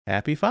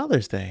Happy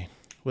Father's Day.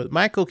 With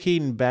Michael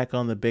Keaton back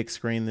on the big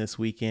screen this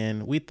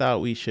weekend, we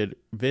thought we should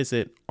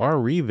visit or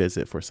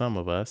revisit for some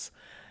of us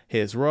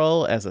his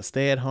role as a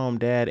stay at home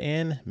dad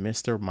in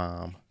Mr.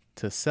 Mom.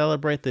 To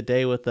celebrate the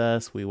day with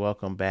us, we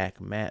welcome back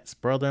Matt's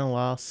brother in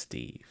law,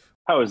 Steve.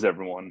 How is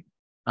everyone?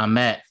 I'm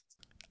Matt.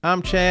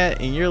 I'm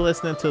Chad, and you're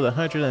listening to the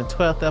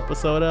 112th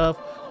episode of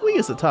We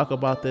Used to Talk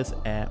About This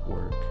at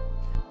Work.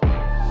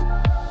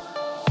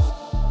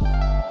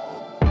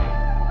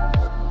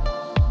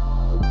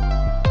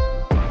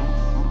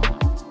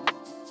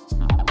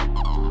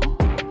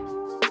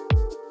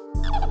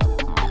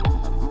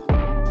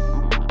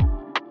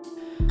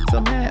 So,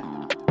 Matt,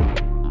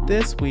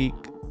 this week,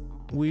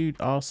 we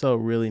also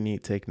really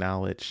need to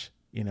acknowledge,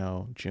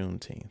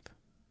 Juneteenth.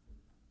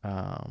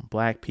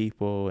 Black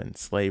people and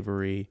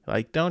slavery.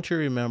 Like, don't you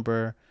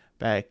remember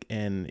back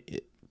in,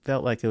 it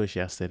felt like it was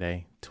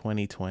yesterday,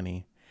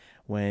 2020,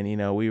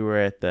 when, we were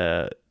at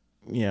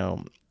you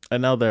know,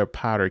 another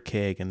powder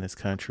keg in this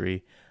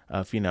country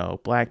of,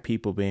 black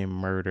people being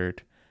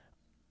murdered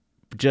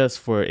just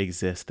for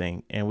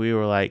existing. And we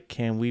were like,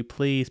 can we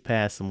please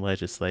pass some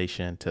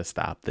legislation to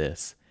stop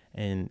this?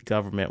 And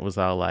government was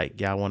all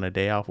like, y'all want a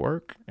day off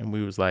work? And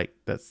we was like,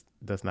 that's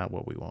not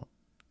what we want.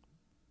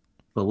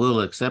 But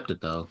we'll accept it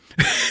though.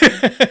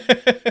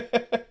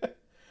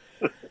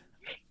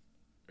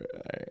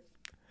 Right.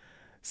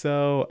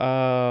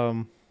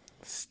 So,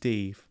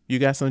 Steve, you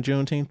got some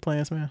Juneteenth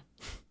plans, man?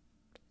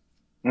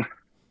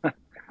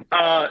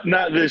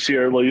 Not this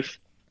year, at least.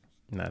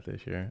 Not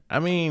this year. I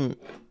mean,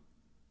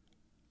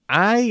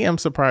 I am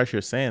surprised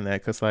you're saying that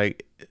because,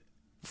 like,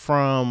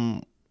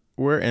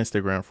 we're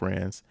Instagram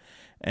friends,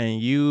 and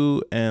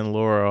you and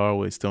Laura are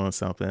always doing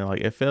something.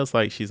 Like, it feels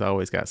like she's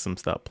always got some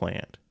stuff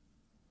planned.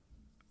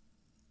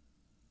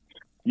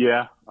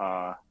 Yeah.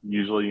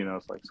 Usually,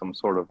 it's like some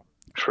sort of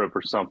trip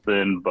or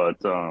something. But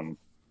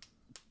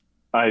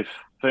I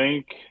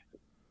think,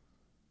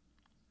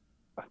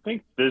 I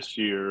think this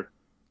year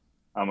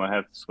I'm gonna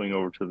have to swing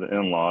over to the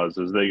in-laws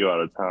as they go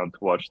out of town to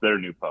watch their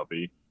new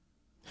puppy.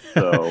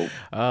 So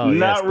Oh yes,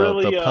 not the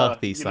really,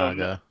 Puffy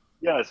saga.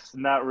 yes,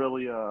 not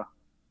really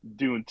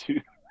doing too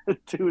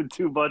doing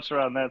too much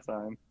around that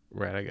time.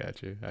 Right, I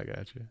got you. I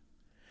got you.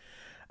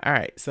 All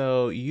right.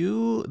 So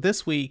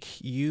this week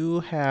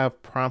you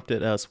have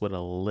prompted us with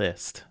a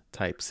list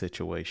type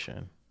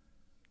situation.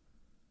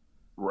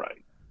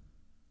 Right.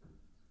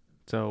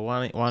 So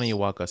why don't you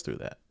walk us through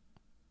that?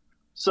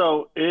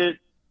 So it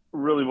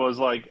really was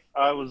like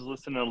I was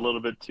listening a little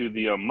bit to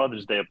the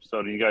Mother's Day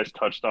episode, and you guys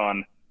touched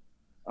on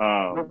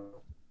um,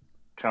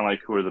 kind of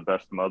like who are the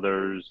best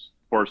mothers,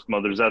 worst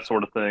mothers, that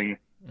sort of thing,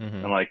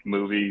 Mm-hmm. and like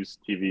movies,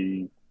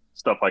 TV,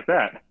 stuff like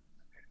that.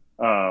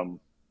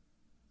 Um,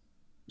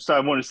 so I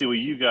want to see what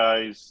you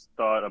guys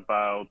thought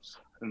about.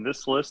 And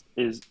this list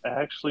is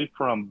actually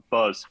from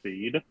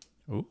BuzzFeed.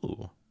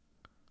 Ooh.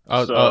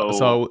 So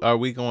So are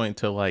we going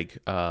to like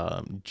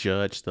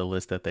judge the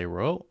list that they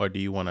wrote, or do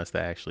you want us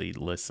to actually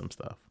list some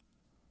stuff?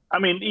 I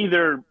mean,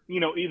 either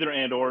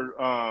and or.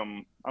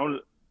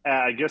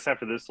 I guess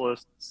after this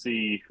list,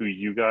 see who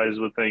you guys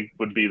would think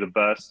would be the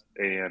best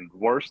and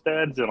worst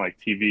ads in like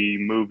TV,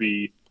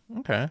 movie,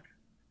 Okay.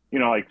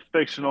 like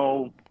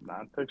fictional,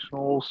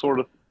 non-fictional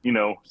sort of,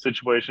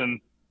 situation.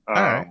 All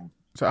right. Um,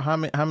 So how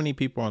many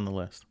people are on the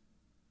list?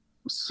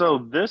 so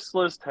this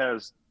list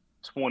has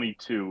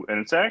 22, and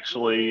it's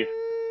actually,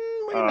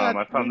 We not I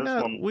we found this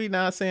not one. we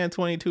not saying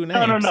 22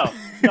 No, no, names. no,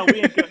 no. We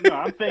ain't good. No,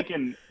 I'm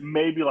thinking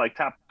maybe like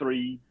top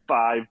three,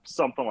 five,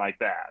 something like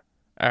that.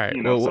 All right.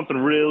 Well, Something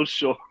real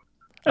short.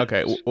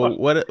 okay. Well,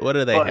 what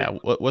do they But have?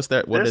 What is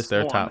this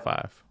their one, top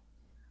five?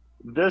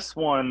 this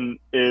one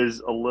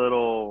is a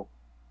little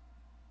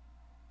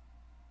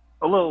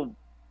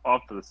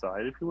off to the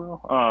side, if you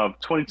will.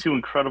 22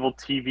 incredible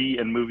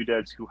TV and movie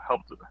dads who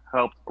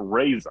helped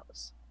raise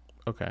us.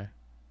 Okay.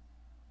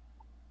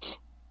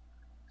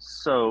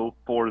 So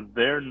for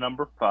their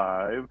number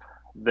five,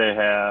 they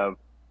have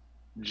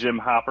Jim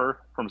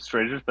Hopper from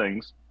Stranger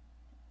Things.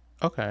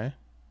 Okay.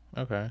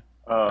 Okay.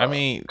 I Uh,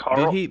 mean, did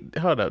Carl, he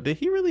hold up? Did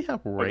he really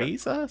help okay,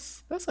 raise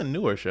us? That's a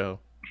newer show.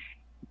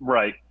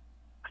 right.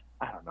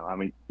 I don't know. I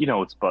mean,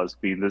 it's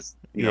BuzzFeed. This,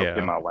 came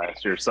Yeah. out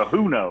last year, so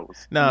who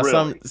knows, No,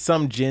 some really?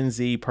 some Gen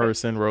Z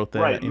person wrote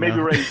Right. that. Maybe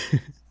raise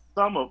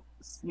some of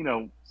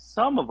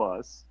some of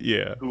us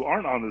Yeah. who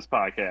aren't on this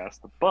podcast,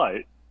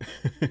 but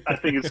I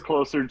think it's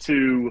closer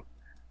to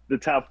the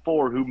top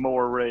four who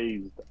more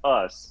raised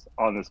us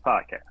on this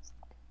podcast.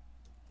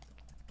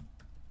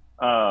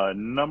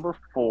 Number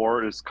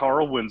four is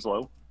Carl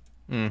Winslow.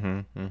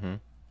 Mm-hmm.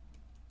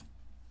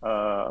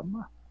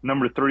 Mm-hmm.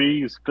 Number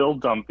three is Phil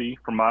Dunphy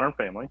from Modern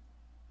Family.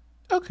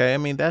 Okay. I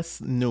mean, that's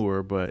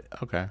newer, but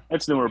okay.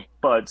 It's newer,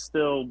 but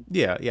still,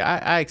 Yeah. Yeah.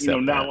 I accept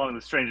not that. along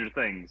the Stranger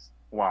Things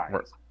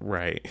lines.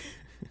 Right.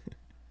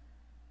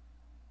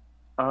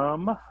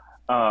 Um,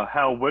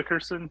 Hal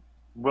Wilkerson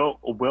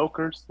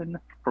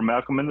from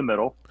Malcolm in the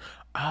Middle.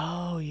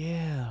 Oh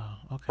yeah.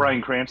 Okay.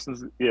 Bryan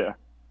Cranston's, yeah.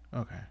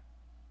 Okay.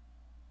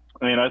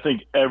 I mean, I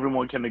think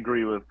everyone can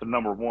agree with the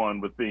number one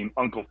with being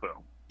Uncle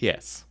Phil.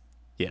 Yes.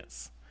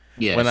 Yes.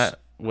 Yes.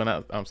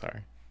 I'm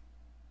sorry.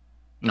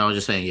 No, I was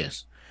just saying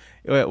yes.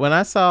 When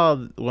I saw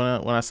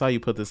you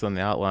put this on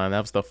the outline,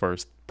 that was the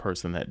first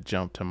person that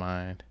jumped to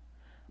mind.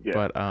 Yeah,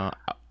 But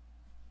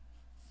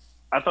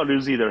I thought it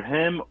was either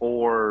him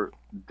or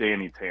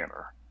Danny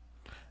Tanner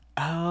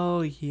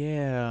oh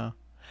yeah,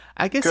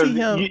 I can because see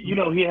him.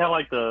 he had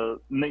like the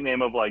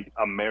nickname of like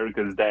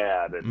America's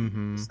Dad and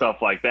Hmm.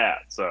 stuff like that.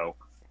 So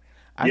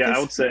I yeah, can I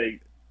would say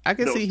I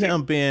can see those two.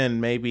 him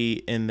being maybe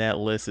in that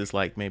list is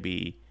like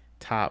maybe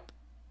top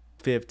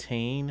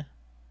 15,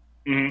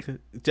 Hmm.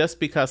 just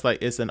because like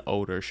it's an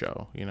older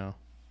show,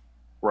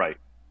 Right.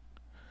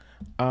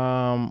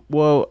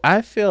 Well,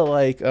 I feel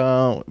like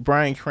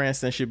Bryan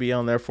Cranston should be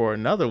on there for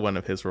another one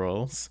of his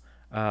roles,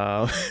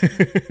 uh,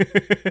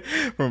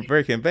 from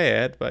Breaking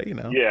Bad. But Yeah,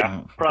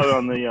 Mm. probably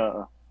on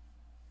the.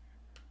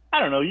 I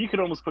don't know. You could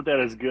almost put that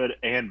as good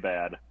and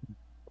bad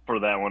for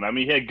that one. I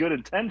mean, he had good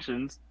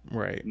intentions,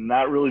 right,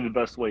 not really the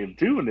best way of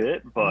doing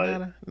it,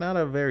 but not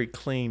a very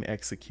clean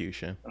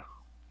execution.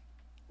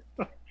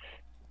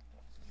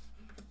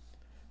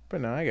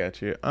 But no, I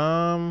got you.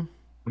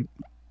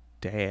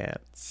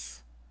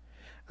 Dads.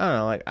 I don't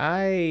know. Like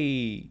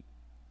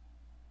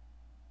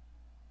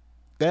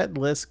that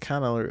list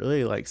kind of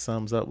really like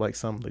sums up like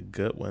some of the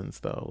good ones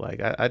though.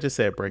 Like I just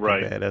said Breaking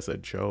right. Bad as a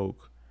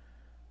joke,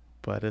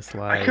 but it's I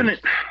like couldn't.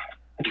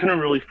 I couldn't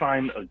really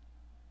find a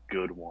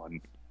good one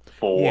yeah.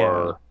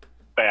 for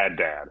Bad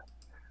Dad.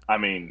 I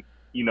mean,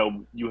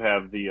 you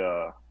have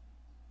the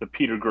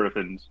Peter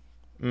Griffins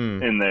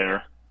Mm. in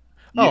there.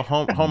 Oh, You,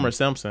 Homer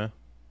Simpson.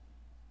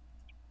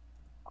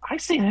 I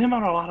see him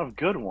on a lot of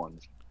good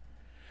ones.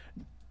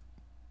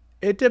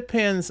 It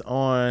depends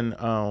on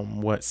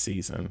what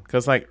season.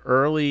 Cause like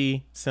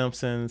early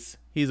Simpsons,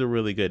 he's a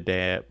really good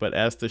dad, but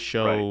as the Right.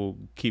 show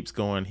keeps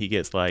going, he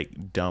gets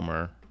like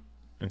dumber,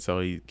 and so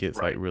he gets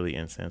like Right. really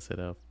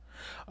insensitive.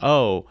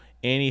 Oh,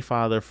 any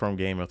father from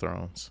Game of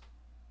Thrones.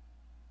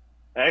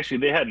 Actually,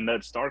 they had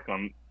Ned Stark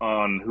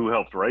on Who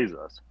Helped Raise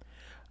Us.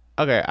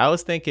 Okay, I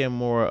was thinking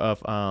more of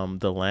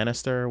the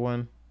Lannister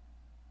one.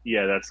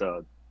 Yeah, that's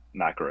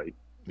not great.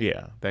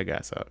 Yeah, that guy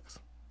sucks.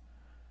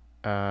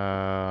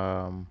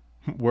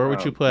 Where would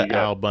you You put got.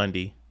 Al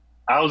Bundy?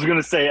 I was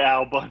gonna say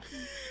Al Bundy.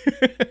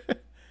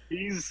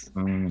 He's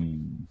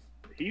Mm.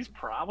 he's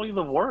probably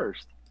the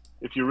worst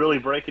if you really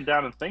break it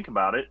down and think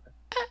about it.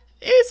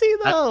 Is he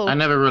I though?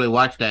 never really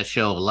watched that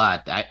show a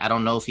lot. I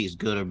don't know if he's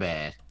good or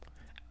bad.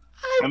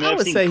 I mean, I I've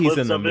would seen say he's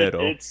in clips the of it.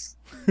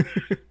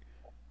 middle.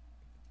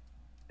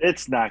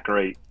 It's not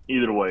great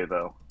either way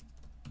though.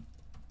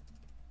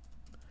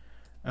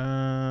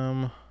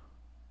 um.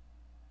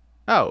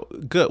 Oh,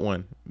 good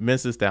one,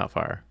 Mrs.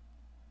 Doubtfire.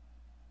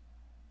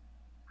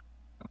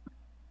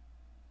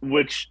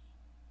 Which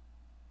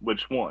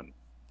which one?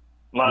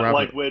 Like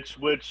Robert.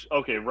 which?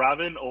 Okay,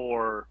 Robin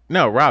or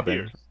No, Robin.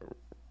 Pierce?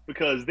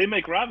 Because they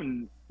make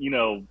Robin,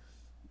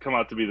 come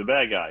out to be the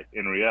bad guy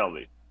in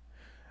reality.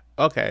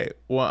 Okay.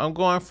 Well, I'm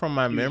going from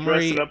my He's dressing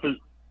memory. up as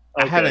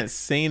I okay. haven't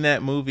seen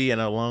that movie in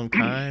a long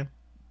time.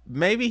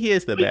 Maybe he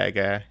is the But bad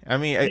guy. I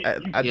mean, Yeah,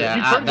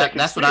 you've heard that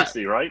that's what I.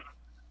 conspiracy, right?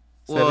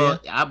 say it Well,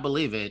 again. I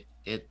believe it.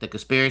 The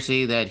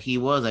conspiracy that he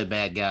was a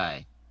bad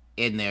guy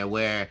in there,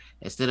 where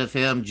instead of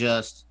him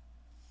just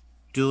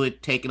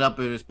taking up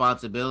his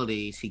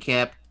responsibilities, he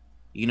kept,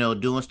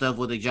 doing stuff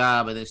with the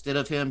job, and instead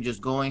of him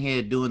just going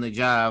ahead doing the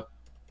job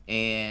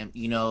and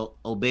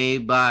obey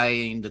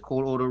by the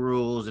court order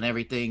rules and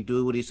everything,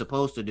 do what he's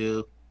supposed to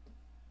do.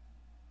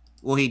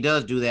 Well, he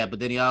does do that, but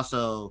then he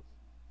also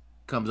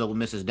comes up with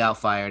Mrs.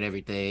 Doubtfire and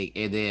everything,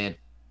 and then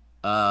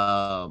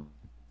um,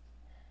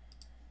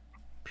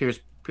 Pierce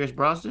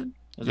Brosnan,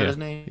 is that Yeah. his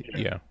name?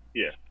 Yeah.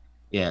 Yeah,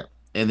 Yeah.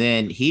 And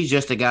then he's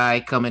just a guy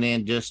coming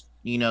in, just,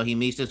 he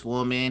meets this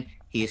woman,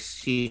 he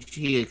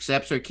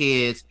accepts her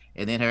kids,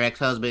 and then her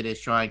ex-husband is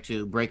trying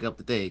to break up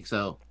the thing.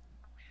 So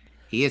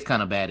he is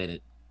kind of bad at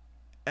it.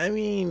 I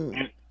mean,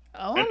 and,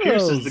 a and lot of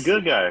Pierce is the those,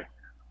 good guy.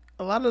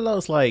 a lot of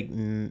those, like,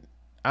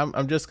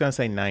 I'm just gonna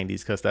say '90s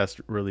because that's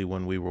really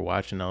when we were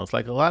watching those.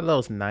 Like a lot of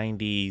those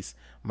 '90s,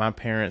 my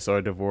parents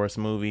are divorced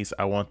movies.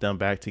 I want them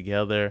back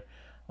together.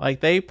 Like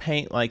they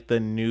paint like the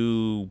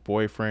new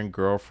boyfriend,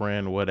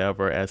 girlfriend,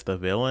 whatever as the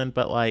villain,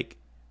 but like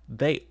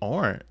they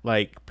aren't.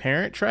 Like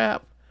Parent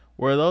Trap,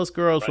 where those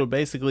girls were Right.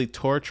 basically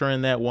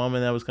torturing that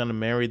woman that was gonna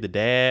marry the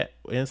dad.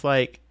 And it's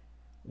like,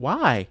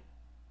 why?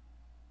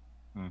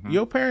 Mm-hmm.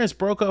 Your parents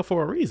broke up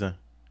for a reason.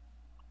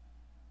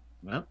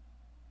 Well,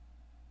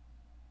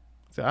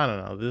 So I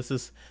don't know. This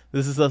is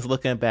us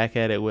looking back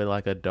at it with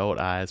like adult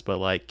eyes, but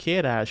like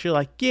kid eyes, you're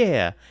like,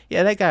 yeah,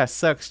 yeah, that guy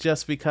sucks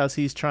just because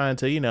he's trying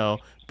to,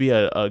 be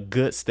a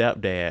good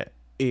stepdad.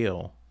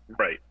 Ill.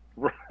 Right.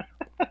 Right.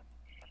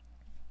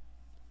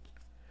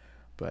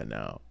 But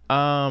no.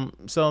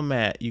 So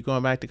Matt, you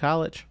going back to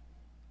college?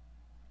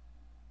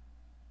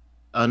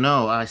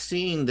 no, I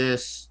seen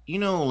this,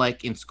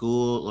 like in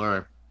school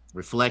or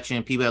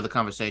reflection, people have the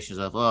conversations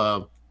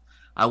of,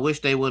 I wish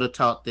they would have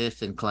taught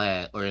this in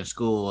class or in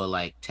school,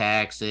 like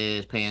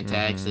taxes, paying Mm-hmm.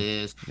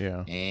 taxes,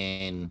 Yeah.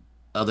 and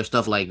other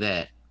stuff like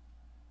that.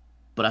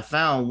 But I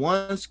found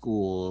one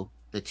school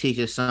that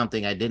teaches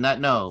something I did not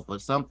know,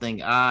 but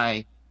something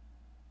I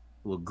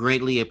will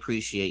greatly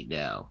appreciate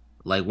now.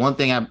 Like one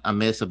thing I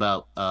miss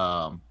about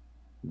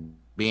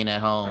being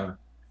at home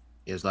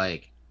is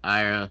like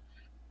Ira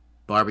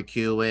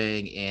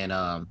barbecuing and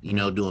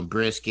Mm. doing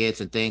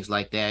briskets and things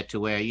like that to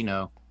where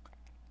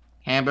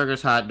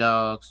hamburgers, hot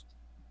dogs,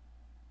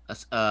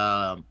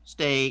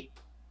 steak,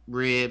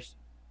 ribs.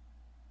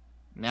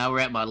 Now we're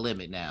at my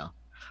limit now.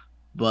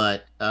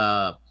 But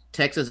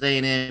Texas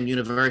A&M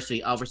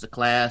University offers a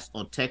class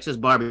on Texas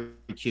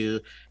barbecue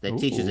that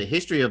teaches a Ooh,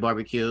 history of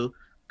barbecue,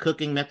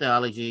 cooking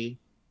methodology,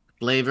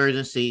 flavors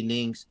and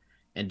seasonings,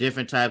 and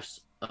different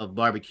types of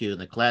barbecue.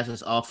 And the class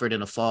is offered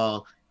in the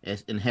fall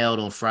and held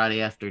on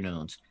Friday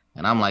afternoons.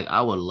 And I'm like,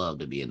 I would love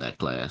to be in that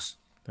class.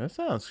 that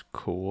sounds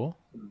cool.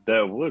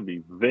 That would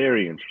be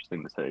very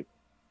interesting to take.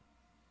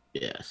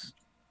 Yes.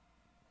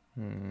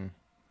 Hmm.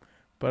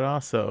 But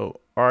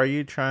also, are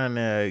you trying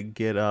to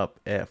get up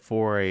at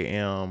 4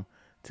 a.m.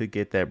 to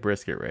get that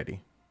brisket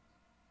ready?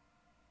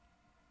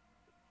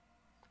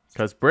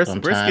 Because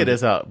Sometimes, brisket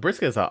is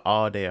a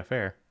all day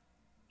affair.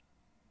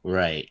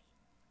 right.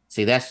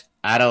 See, that's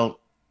I don't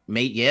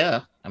mate.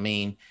 Yeah, I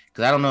mean,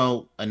 because I don't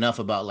know enough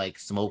about like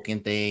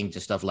smoking things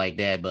and stuff like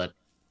that. But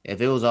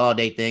if it was all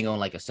day thing on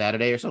like a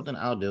Saturday or something,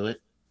 I'll do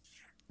it.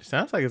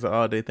 Sounds like it's an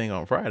all day thing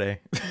on Friday.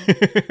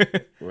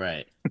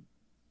 Right.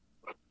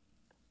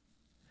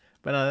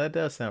 But no, that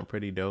does sound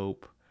pretty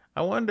dope.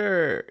 I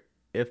wonder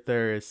if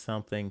there is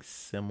something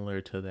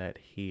similar to that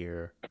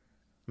here.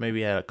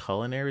 Maybe at a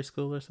culinary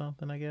school or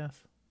something, I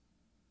guess.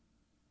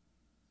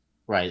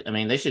 Right. I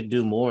mean, they should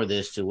do more of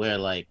this to where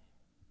like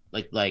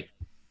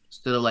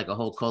instead of like a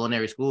whole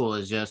culinary school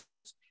is just,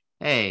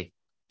 hey,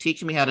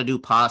 teach me how to do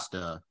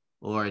pasta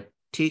or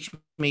teach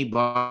me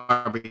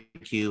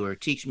barbecue or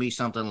teach me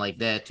something like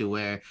that to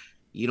where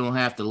you don't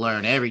have to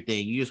learn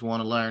everything. You just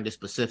want to learn the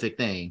specific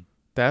thing.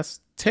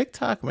 That's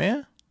TikTok,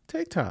 man.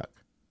 TikTok.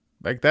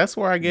 Like that's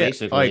where I get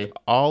like Basically,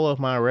 all of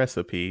my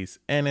recipes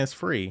and it's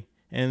free.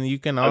 And you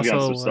can I've gotten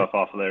also some like stuff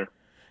off of there.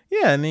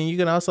 yeah, and then you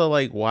can also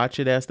like watch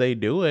it as they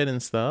do it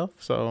and stuff.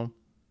 So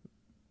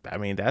I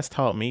mean, that's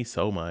taught me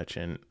so much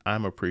and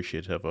I'm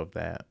appreciative of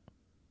that.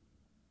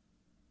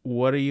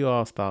 What are you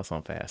all's thoughts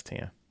on Fast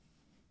 10?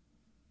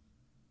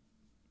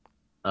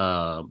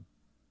 um,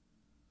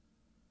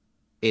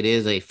 it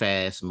is a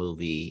fast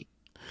movie.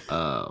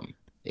 Um,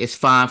 it's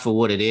fine for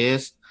what it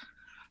is,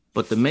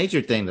 but the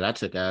major thing that I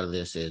took out of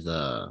this is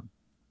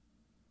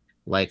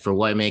like for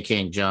White Man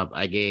Can't Jump,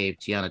 I gave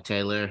Tiana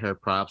Taylor her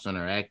props on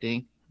her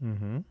acting.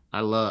 Mm-hmm.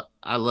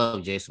 I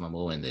love Jason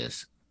Momoa in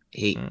this.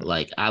 He Mm.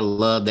 like I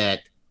love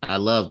that. I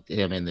love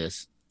him in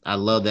this. I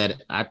love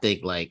that. I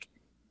think like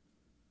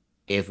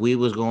if we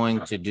was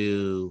going to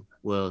do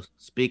well,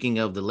 speaking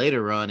of the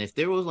later run, if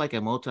there was like a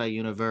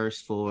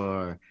multi-universe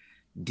for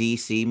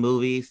DC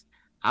movies,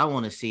 I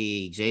want to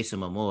see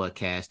Jason Momoa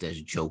cast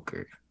as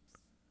Joker.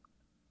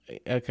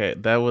 Okay,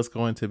 that was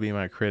going to be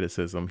my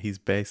criticism. He's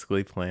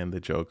basically playing the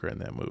Joker in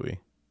that movie.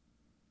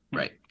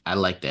 Right. I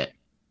like that.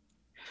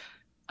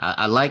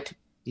 I liked.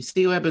 You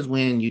see what happens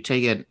when you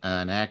take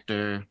an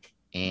actor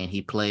and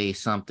he plays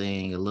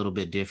something a little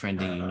bit different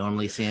than you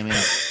normally see him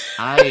in.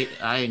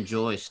 I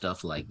enjoy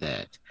stuff like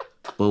that.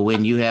 But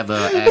when you have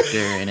an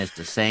actor and it's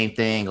the same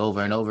thing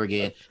over and over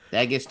again,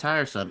 that gets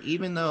tiresome.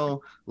 Even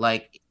though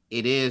like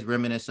it is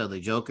reminiscent of the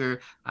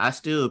Joker, I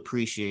still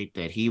appreciate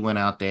that he went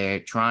out there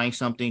trying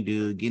something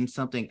new, getting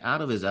something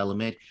out of his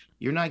element.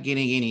 You're not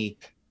getting any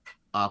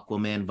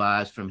Aquaman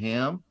vibes from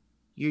him.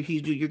 You're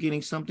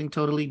getting something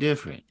totally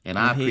different, and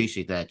I and he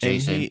appreciate that,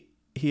 and Jason.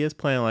 he is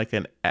playing like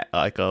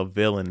like a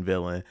villain,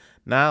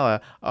 not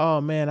like,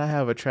 oh man, I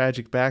have a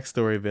tragic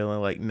backstory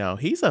villain. Like, no,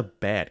 he's a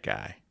bad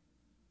guy.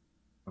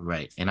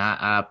 Right, and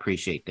I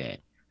appreciate that.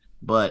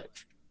 But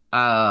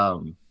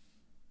um,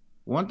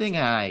 one thing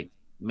I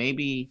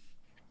maybe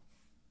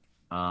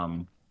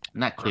um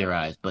not clear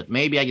eyes, but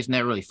maybe I just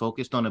never really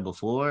focused on it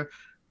before.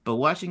 But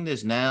watching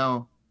this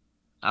now,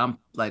 I'm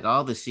like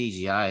all the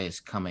CGI is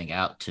coming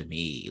out to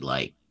me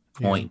like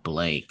Yeah, point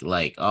blank,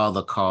 like all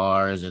the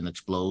cars and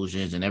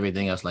explosions and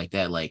everything else like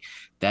that. Like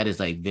that is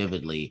like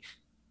vividly,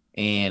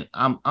 and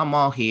I'm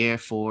all here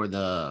for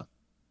the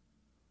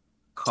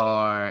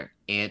car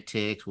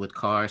antics, what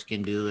cars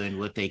can do and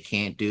what they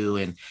can't do,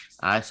 and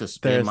I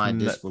suspend my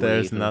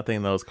there's disbelief. And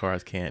nothing those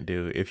cars can't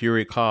do. If you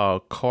recall,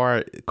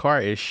 car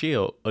is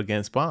shield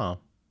against bomb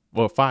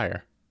or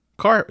fire.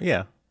 Car,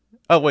 yeah.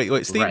 Oh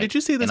wait, Steve, right, did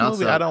you see and this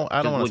movie? also I don't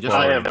just want well, to just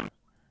I spoil like it. have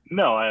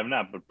no, I have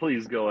not. But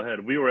please go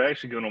ahead. We were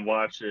actually going to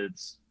watch it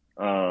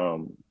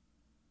um,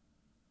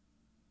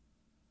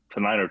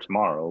 tonight or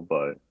tomorrow,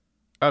 but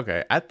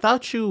Okay, I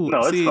thought you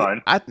no, it's see.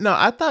 fine.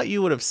 I thought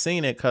you would have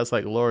seen it because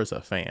like Laura's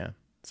a fan,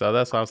 so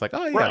that's why I was like,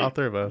 oh yeah, all Right?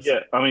 three of us. Yeah.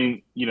 I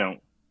mean,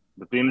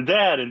 with being a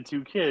dad and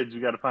two kids,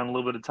 you got to find a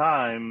little bit of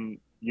time.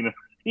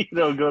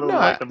 Go to No,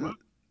 like the movie.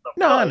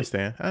 no, I But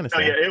understand. I no,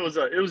 yeah, understand. it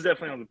was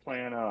definitely on the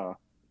plan.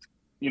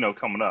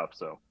 Coming up.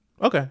 So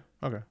Okay,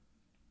 okay.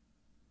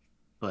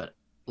 but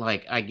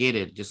like I get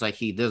it. Just like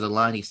there's a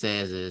line he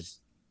says is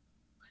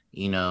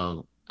you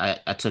know,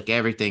 I took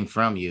everything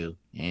from you.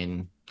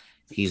 And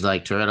he's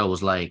like, Toretto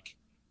was like,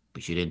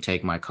 but you didn't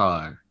take my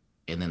car.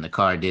 And then the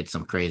car did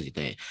some crazy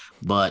thing.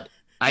 But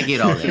I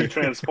get all Did it that.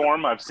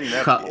 transform? I've seen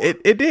that Ca- before.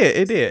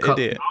 It ca-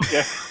 did.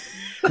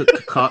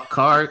 Okay.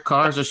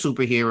 cars are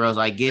superheroes.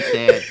 I get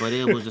that, but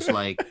it was just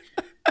like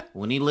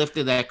when he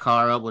lifted that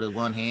car up with his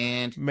one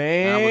hand,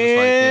 and I was just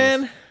like this.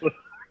 Man.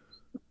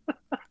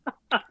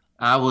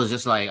 I was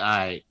just like, all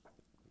right.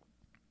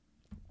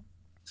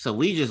 So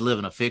we just live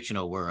in a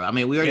fictional world. I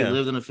mean, we already Yeah.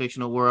 lived in a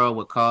fictional world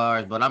with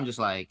cars, but I'm just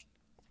like,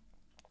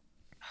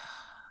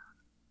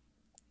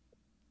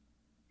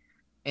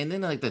 and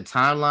then like the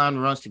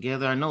timeline runs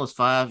together. I know it's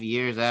 5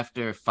 years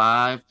after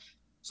five.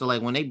 So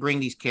like when they bring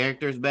these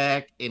characters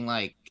back and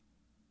like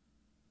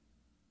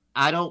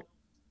I don't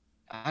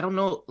I don't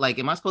know, like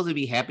am I supposed to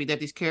be happy that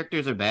these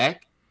characters are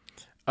back?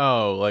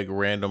 Oh, like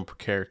random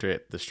character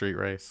at the street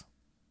race.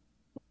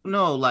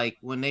 No, like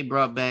when they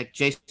brought back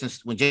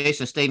when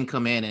Jason Statham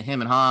come in and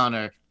him and Han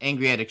are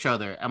angry at each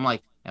other. I'm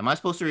like, am I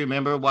supposed to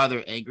remember why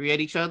they're angry at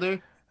each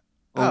other?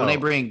 Or when they Oh,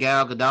 bring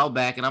Gal Gadot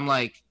back and I'm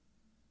like,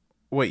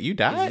 wait, you is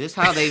died? this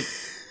how they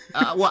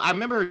well, I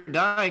remember her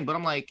dying, but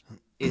I'm like,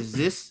 is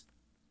this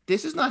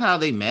is not how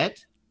they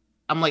met?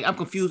 I'm like, I'm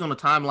confused on the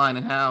timeline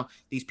and how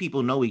these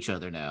people know each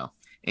other now.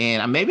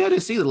 And maybe I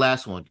didn't see the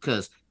last one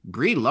because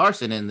Brie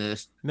Larson in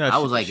this, No, I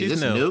was like, is she's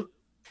this new. new?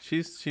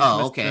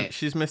 Oh, okay.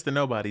 She's Mr.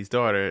 Nobody's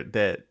daughter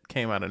that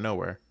came out of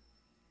nowhere.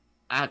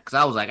 Because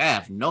I was like, I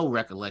have no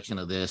recollection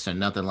of this or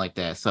nothing like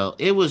that. So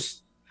it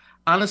was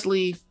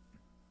honestly,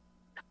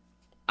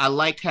 I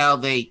liked how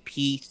they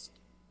pieced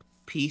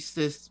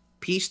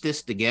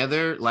this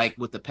together, like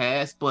with the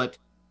past. But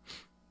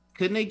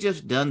couldn't they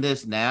just done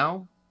this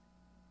now?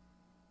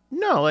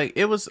 No, like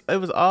it was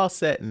all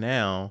set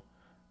now.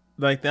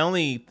 Like the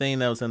only thing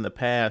that was in the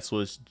past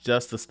was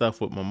just the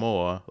stuff with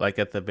Momoa, like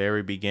at the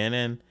very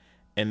beginning,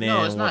 and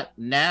No, it's then what? not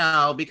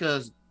now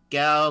because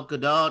Gal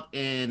Gadot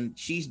and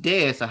she's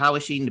dead. So how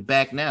is she in the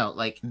back now?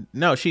 Like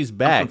No, she's I'm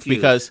back confused.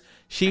 because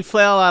she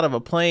fell out of a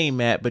plane,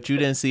 Matt, but you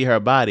didn't see her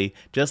body.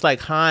 Just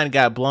like Han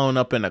got blown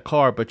up in a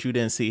car, but you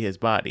didn't see his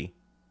body.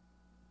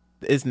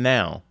 It's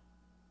now.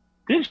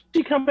 Did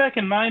she come back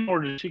in 9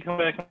 or did she come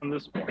back on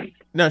this one?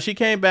 No, she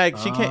came back.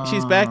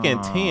 She's back in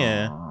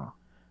 10, Oh,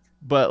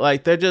 but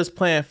like they're just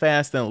playing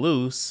fast and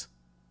loose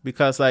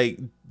because like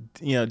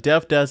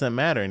death doesn't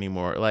matter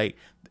anymore. Like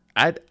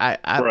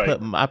Right.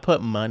 I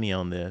put money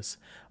on this.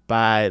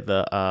 By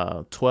the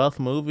 12th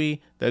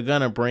movie, they're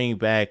gonna bring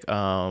back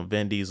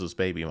Vin Diesel's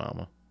baby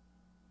mama,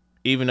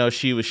 even though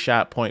she was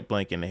shot point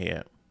blank in the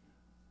head.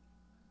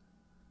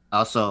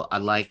 also, I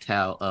liked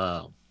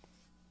how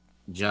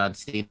John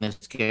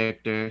Cena's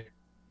character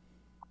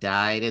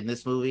died in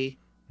this movie,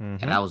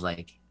 and Hmm. I was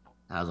like,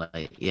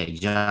 yeah,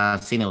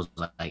 John Cena was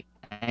like,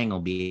 I ain't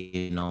gonna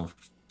be in no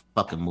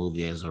fucking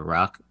movie as a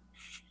Rock.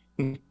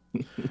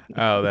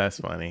 Oh, that's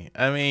funny.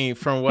 I mean,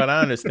 from what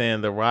I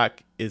understand, The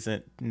Rock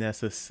isn't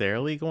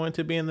necessarily going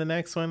to be in the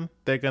next one.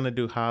 They're gonna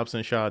do Hobbs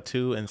and Shaw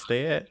 2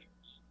 instead.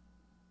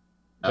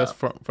 Uh,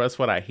 That's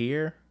what I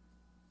hear.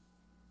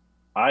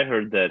 I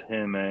heard that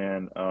him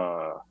and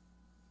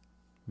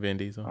Vin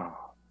Diesel.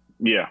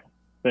 yeah,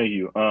 thank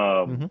you.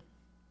 Hmm.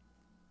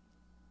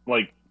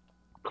 Like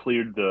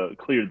cleared the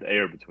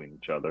air between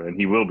each other, and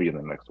he will be in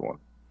the next one.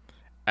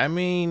 I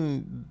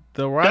mean,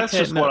 The Rock That's had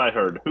just no what I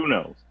heard. Who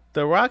knows?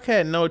 The Rock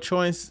had no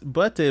choice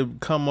but to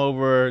come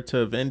over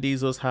to Vin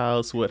Diesel's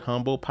house with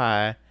humble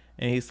pie,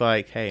 and he's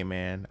like, "Hey,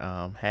 man,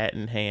 hat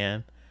in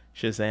hand,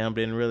 Shazam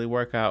didn't really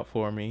work out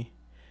for me.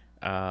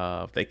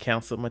 They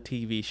canceled my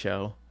TV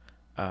show.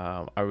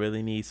 I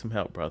really need some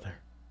help, brother."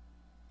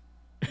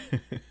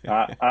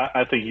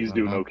 I think he's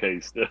doing uh-huh. okay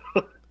still.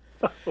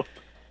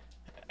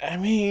 I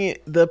mean,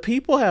 the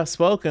people have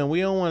spoken.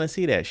 We don't want to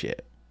see that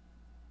shit.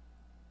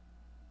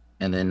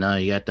 And then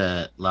you got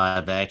the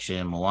live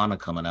action Moana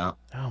coming out.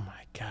 Oh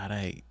my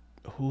god,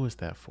 who is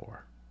that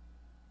for?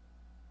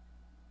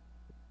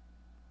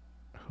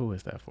 Who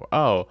is that for?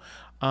 Oh,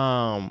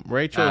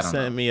 Rachel I don't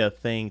sent know. me a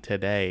thing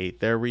today.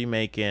 They're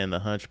remaking The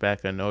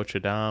Hunchback of Notre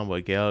Dame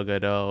with Gal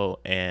Gadot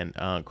and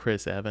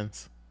Chris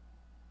Evans.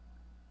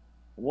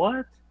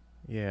 What?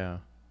 Yeah,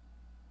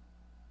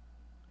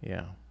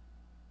 yeah,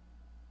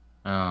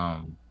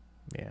 Um,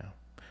 yeah.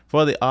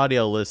 For the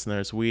audio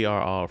listeners, we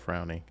are all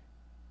frowning.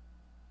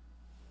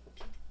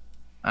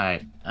 all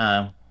right.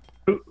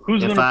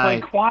 Who's If gonna play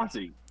I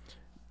Quasi?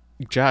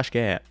 Josh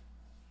Gad.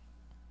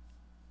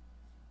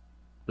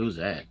 Who's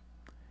that?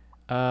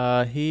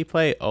 He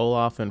played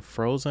Olaf in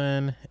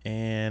Frozen,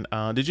 and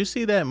did you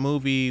see that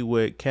movie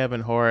with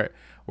Kevin Hart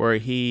where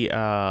you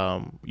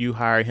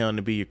hire him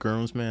to be your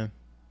groomsman?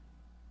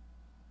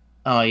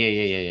 Oh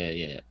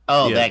yeah.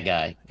 Oh, Yeah, that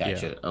guy. yeah,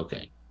 Gotcha.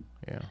 Okay.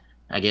 yeah.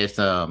 I guess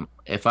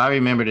if I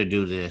remember to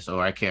do this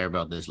or I care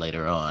about this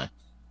later on,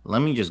 let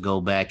me just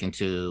go back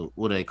into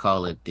what do they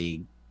call it,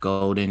 the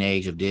golden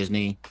age of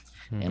Disney,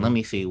 and let Hmm.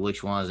 me see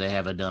which ones they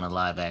haven't done a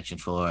live action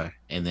for,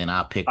 and then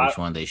I'll pick I which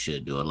one they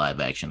should do a live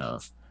action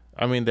of.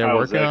 I mean, they're I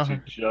was working on actually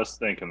her. just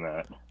thinking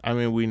that. I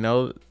mean, we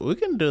know we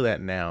can do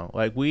that now.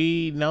 Like,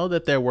 we know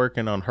that they're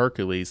working on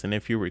Hercules, and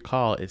if you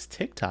recall, it's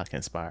TikTok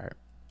inspired.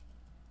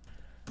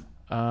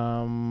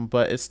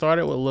 But it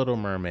started with Little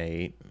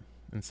Mermaid,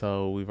 and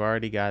so we've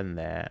already gotten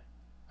that.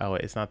 Oh,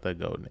 wait, it's not the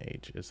Golden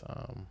Age. It's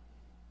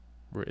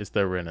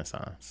the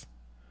Renaissance.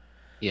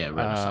 Yeah,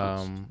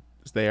 Renaissance.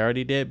 So they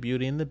already did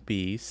Beauty and the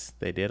Beast.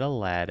 They did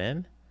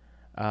Aladdin.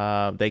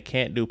 They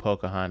can't do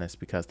Pocahontas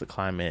because the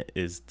climate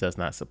does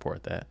not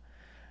support that.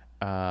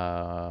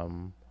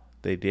 Um,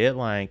 they did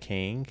Lion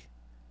King.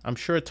 I'm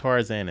sure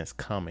Tarzan is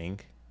coming.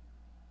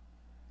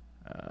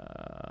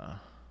 Uh,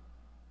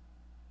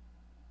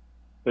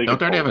 They Don't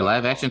could they already pull have a that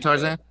live action off.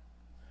 Tarzan?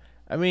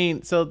 I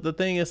mean, so the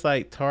thing is,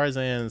 like,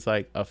 Tarzan's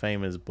like a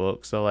famous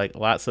book, so like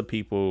lots of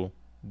people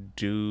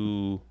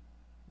do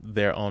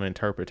their own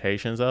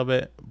interpretations of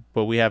it,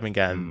 but we haven't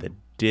gotten the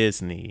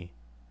Disney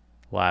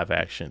live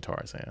action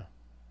Tarzan.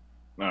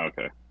 Oh,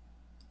 okay.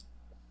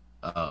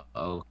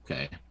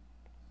 Okay.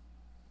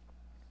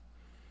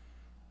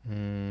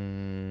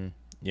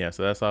 Yeah,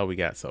 so that's all we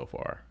got so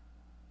far.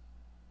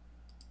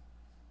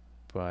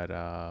 But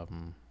I,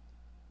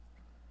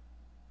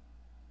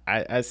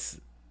 I,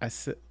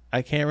 s-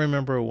 I can't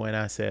remember when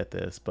I said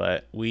this,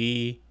 but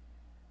we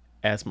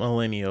as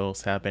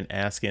millennials have been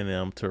asking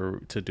them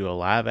to do a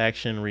live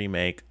action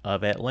remake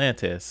of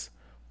Atlantis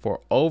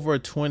for over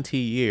 20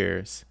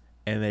 years,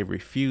 and they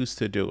refuse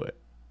to do it.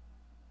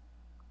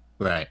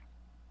 Right.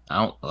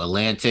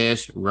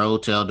 Atlantis,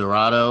 Road to El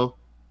Dorado.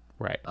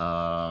 Right.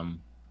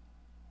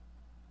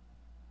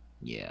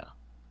 Yeah.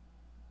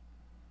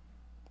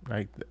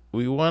 Like,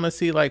 we want to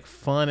see like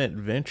fun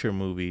adventure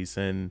movies,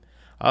 and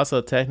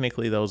also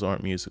technically those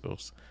aren't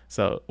musicals.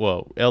 So,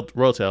 well,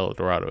 Road to El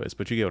Dorado is,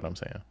 but you get what I'm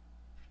saying.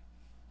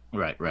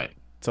 Right, right.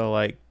 So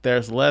like,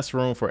 there's less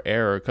room for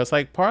error because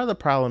like part of the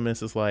problem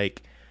is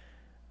like,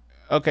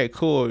 okay,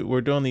 cool,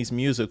 we're doing these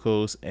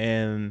musicals,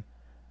 and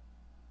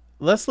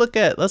let's look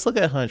at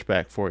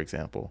Hunchback for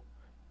example.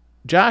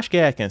 Josh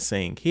Gad can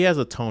sing. He has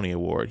a Tony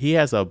Award. He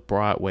has a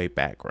Broadway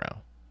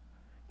background.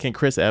 Can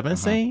Chris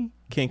Evans sing?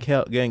 Can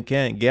Gal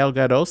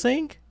Gadot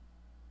sing?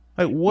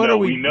 Like, what are No,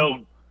 we? we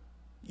know.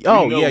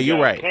 Oh we know yeah, you're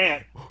Gal right.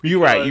 Can't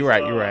You're right. You're because,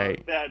 right. You're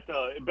right. That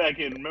back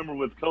in, remember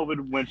with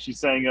COVID when she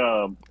sang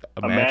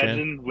Imagine.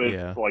 Imagine with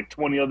Yeah. like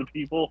 20 other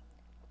people.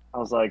 I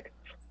was like,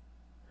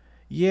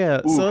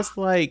 Yeah. ooh, So it's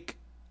like,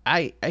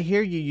 I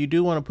hear you. You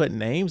do want to put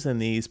names in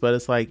these, but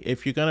it's like,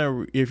 if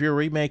you're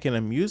remaking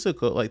a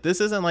musical, like, this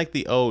isn't like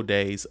the old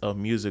days of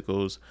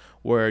musicals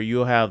where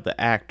you'll have the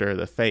actor,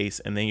 the face,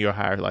 and then you'll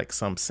hire like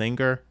some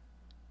singer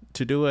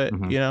to do it.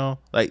 Mm-hmm. You know,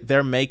 like,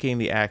 they're making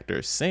the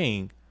actors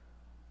sing.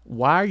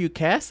 Why are you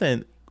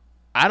casting?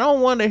 I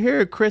don't want to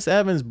hear Chris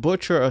Evans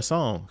butcher a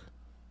song.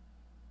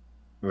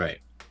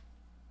 Right.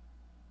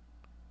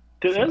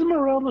 did So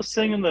Esmeralda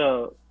sing in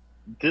the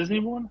Disney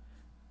one?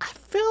 I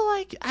feel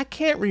like I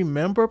can't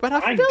remember, but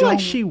I I feel like don't,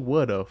 she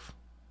would have.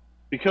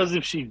 because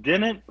if she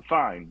didn't,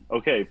 fine,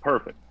 okay,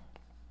 perfect.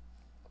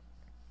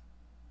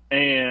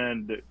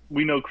 And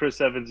we know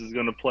Chris Evans is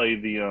going to play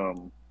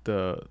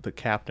The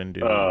captain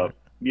dude. uh Right?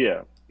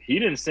 yeah, he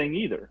didn't sing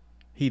either.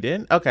 He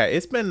didn't. Okay,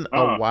 it's been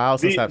a while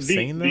since I've The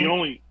seen them.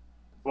 only,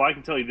 well, I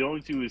can tell you the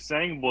only two he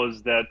sang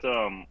was that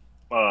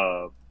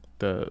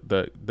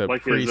The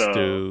like priest his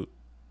dude.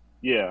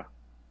 yeah,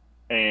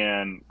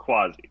 and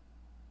Quasi.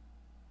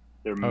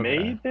 There may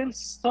Okay. have been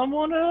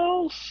someone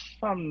else.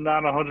 I'm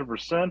not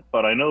 100%,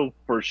 but I know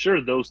for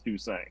sure those two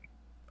sang.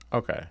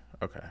 Okay.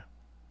 Okay.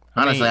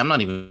 Honestly, mean- I'm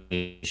not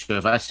even sure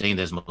if I've seen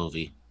this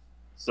movie.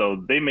 So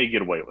they may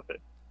get away with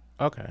it.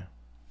 Okay.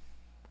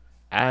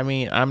 I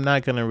mean, I'm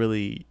not gonna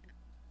really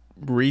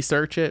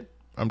research it.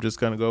 I'm just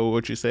gonna go with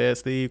what you said,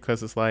 Steve,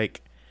 because it's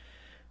like,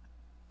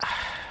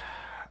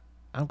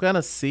 I'm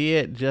gonna see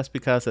it just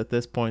because at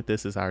this point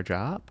this is our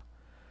job.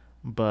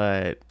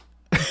 But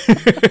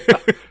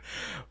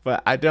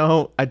but I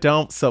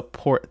don't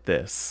support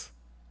this.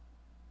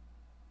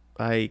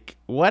 Like,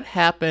 what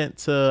happened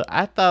to,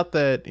 I thought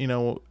that,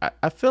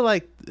 I feel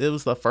like it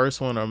was the first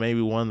one, or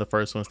maybe one of the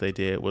first ones they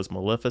did was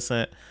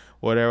Maleficent,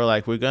 whatever.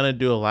 Like, we're gonna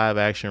do a live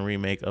action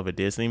remake of a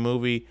Disney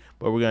movie,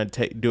 but we're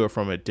gonna do it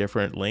from a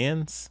different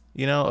lens,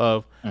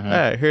 of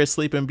here's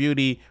Sleeping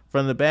Beauty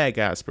from the bad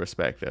guy's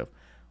perspective.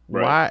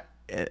 Right.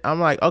 Why? I'm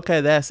like,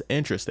 okay, that's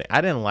interesting.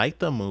 I didn't like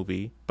the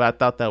movie, but I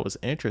thought that was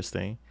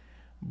interesting.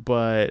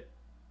 But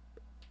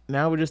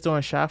now we're just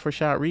doing shot for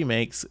shot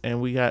remakes, and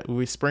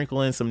we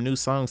sprinkle in some new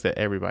songs that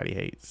everybody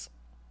hates.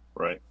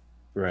 Right.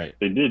 Right.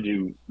 They did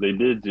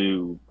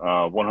do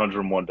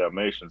 101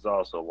 Dalmatians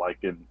also, like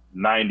in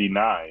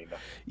 '99.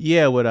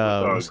 Yeah, with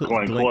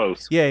Glenn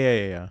Close.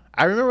 Yeah.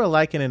 I remember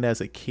liking it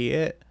as a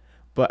kid,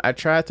 but I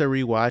tried to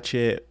rewatch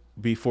it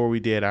before we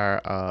did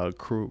our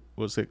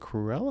was it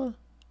Cruella?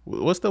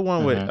 What's the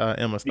one with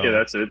Emma Stone? Yeah,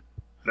 that's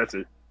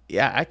it.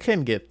 Yeah, I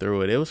couldn't get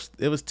through it.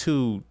 It was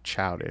too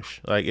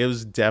childish. Like, it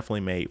was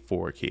definitely made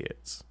for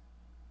kids.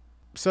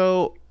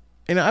 So,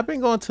 I've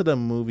been going to the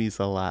movies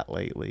a lot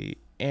lately,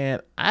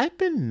 and I've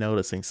been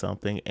noticing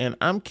something, and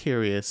I'm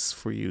curious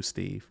for you,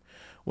 Steve.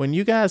 When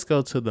you guys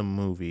go to the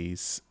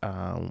movies,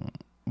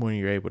 when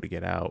you're able to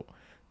get out,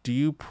 do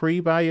you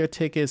pre-buy your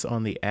tickets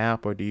on the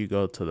app or do you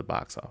go to the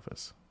box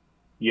office?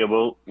 Yeah,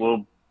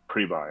 we'll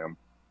pre-buy them.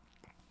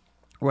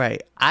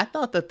 Right. I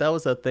thought that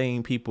was a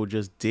thing people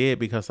just did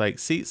because like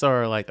seats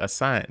are like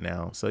assigned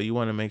now, so you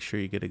want to make sure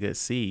you get a good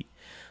seat.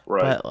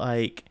 Right. But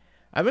like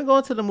I've been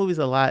going to the movies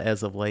a lot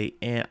as of late,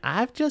 and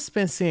I've just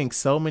been seeing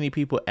so many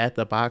people at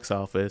the box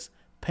office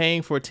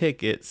paying for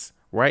tickets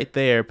right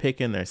there,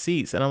 picking their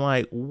seats, and I'm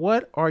like,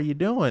 what are you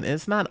doing?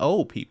 It's not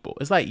old people;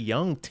 it's like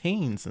young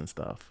teens and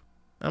stuff.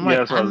 I'm Yeah, like,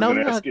 that's what I I was know going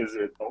to y'all. ask. Is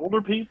it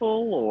older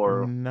people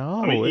or?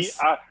 I No, mean, it's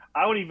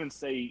I would even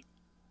say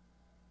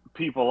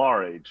people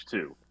our age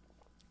too.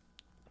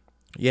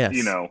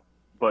 You yes, know,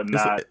 but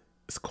it's not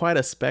it's quite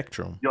a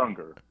spectrum.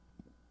 younger.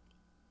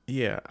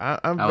 Yeah,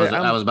 I'm I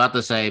I'm was about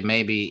to say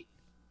maybe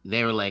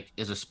they were like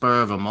it's a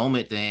spur of a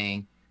moment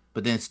thing,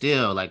 but then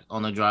still like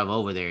on the drive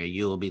over there,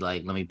 you will be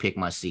like, let me pick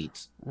my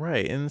seats.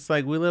 right, and it's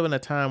like we live in a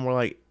time where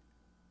like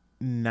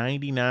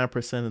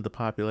 99% of the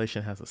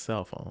population has a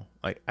cell phone.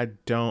 Like I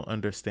don't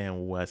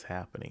understand what's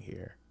happening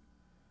here.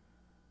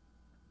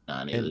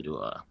 Nah, neither And do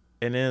I.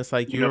 and then it's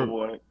like You know you're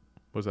what?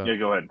 what's up? Yeah,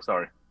 go ahead.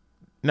 Sorry.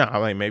 No,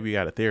 I'm like maybe you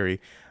got a theory.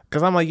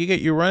 Cause I'm like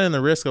you're running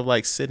the risk of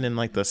like sitting in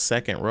like the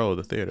second row of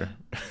the theater.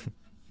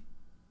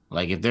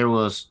 Like if there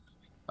was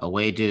a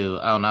way to,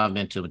 I don't know, I've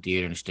been to a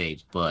theater in the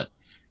States, but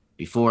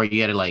before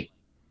you had to like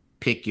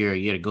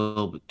you had to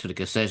go to the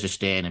concession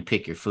stand and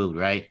pick your food,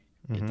 right?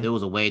 If Hmm. there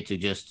was a way to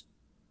just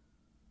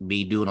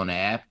be doing on the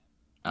app,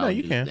 I No, would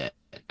you do can. that.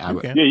 You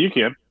can. Yeah, you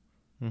can.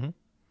 Hmm.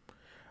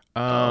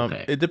 Oh,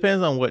 okay. It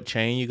depends on what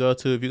chain you go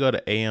to. If you go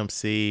to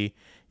AMC,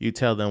 you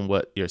tell them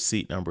what your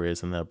seat number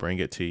is and they'll bring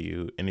it to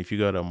you. And if you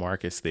go to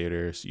Marcus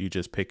Theaters, you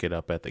just pick it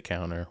up at the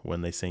counter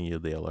when they send you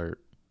the alert.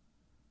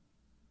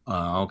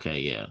 Okay,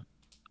 yeah.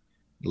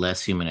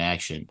 Less human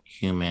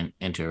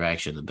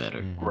interaction, the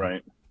better. Hmm.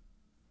 Right.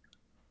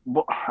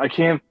 Well, I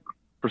can't,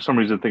 for some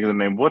reason, think of the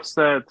name. What's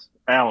that?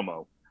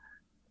 Alamo.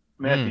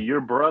 Matthew, Mm.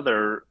 your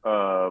brother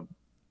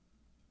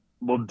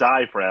will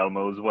die for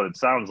Alamo, is what it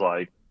sounds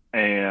like.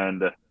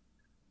 And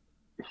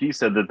he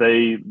said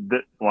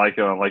that like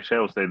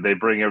Shadow said, they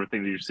bring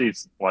everything to your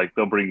seats. Like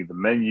they'll bring you the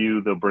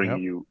menu, they'll bring Yep.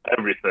 you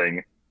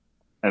everything,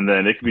 and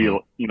then it could be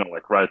Mhm.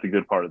 like right at the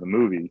good part of the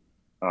movie.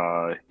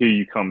 Here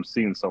you come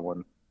seeing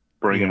someone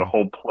bringing a Yeah.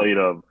 whole plate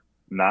of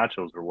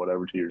nachos or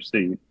whatever to your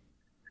seat.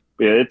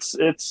 Yeah,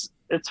 it's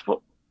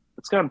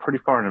gotten pretty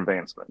far in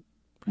advancement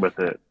with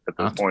it at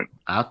this I'll, point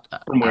I'll,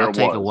 from where I'll it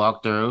take a was.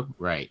 walkthrough.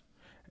 Right.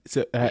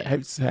 So Yeah.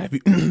 have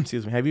you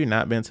excuse me, have you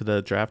not been to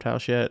the draft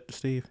house yet,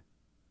 Steve?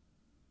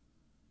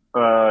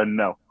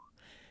 No.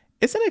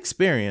 It's an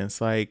experience.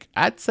 Like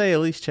I'd say at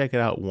least check it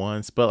out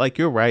once. But like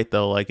you're right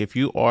though, like if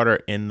you order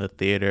in the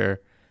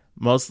theater,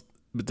 most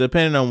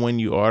depending on when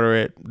you order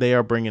it, they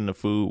are bringing the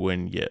food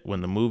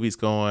when the movie's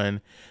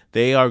going.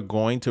 They are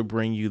going to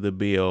bring you the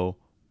bill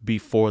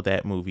before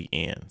that movie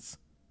ends.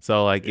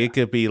 So like Yeah. it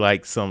could be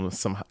like some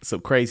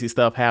crazy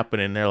stuff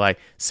happening. They're like,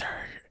 "Sir,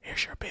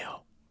 here's your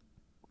bill.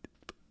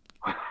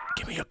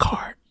 Give me your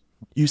card.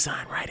 You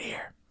sign right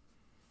here."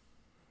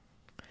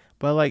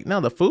 But like no,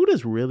 the food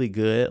is really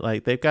good.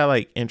 Like they've got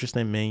like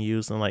interesting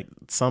menus and like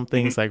some Mhm.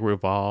 things like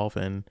revolve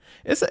and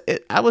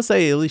I would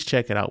say at least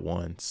check it out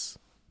once.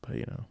 But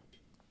you know.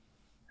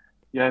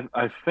 Yeah,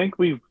 I think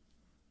we've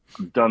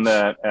done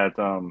that at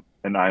an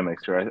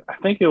IMAX here. I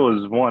think it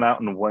was one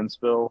out in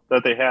Wentzville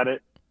that they had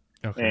it,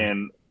 Okay.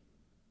 and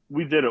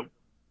we did it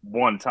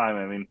one time.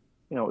 I mean,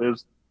 it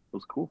was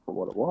cool for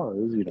what it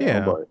was, Yeah.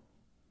 but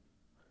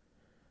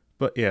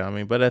But yeah, I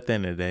mean, but at the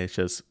end of the day, it's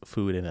just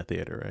food in a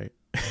theater, right?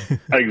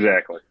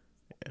 exactly.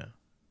 Yeah.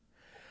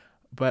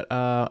 But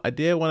I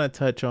did want to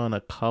touch on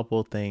a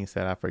couple things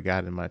that I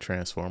forgot in my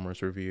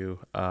Transformers review.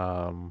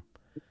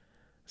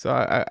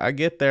 So I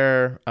get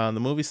there. The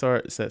movie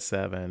starts at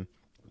 7.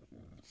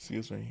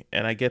 Excuse me,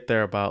 and I get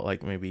there about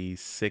like maybe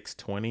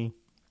 6:20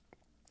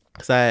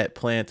 because I had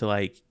planned to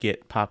like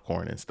get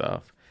popcorn and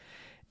stuff.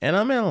 And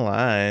I'm in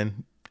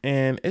line,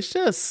 and it's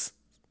just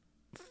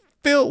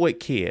filled with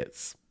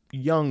kids,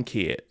 young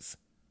kids,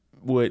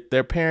 with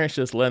their parents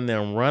just letting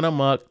them run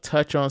amok,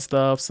 touch on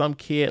stuff. Some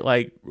kid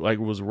like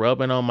was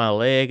rubbing on my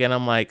leg, and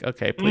I'm like,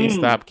 okay, please Mm.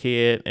 stop,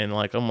 kid. And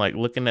like I'm like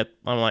looking at,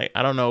 I'm like,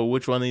 I don't know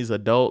which one of these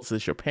adults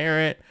is your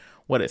parent.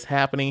 What is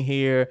happening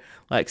here?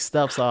 Like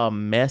stuff's all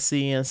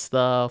messy and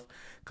stuff.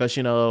 Cause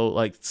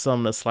like some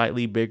of the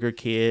slightly bigger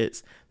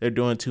kids, they're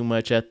doing too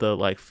much at the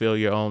like fill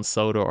your own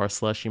soda or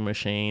slushy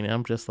machine. And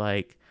I'm just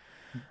like,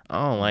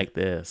 I don't like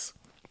this.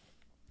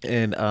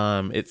 And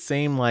it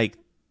seemed like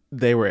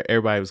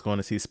everybody was going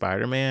to see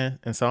Spider-Man,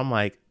 and so I'm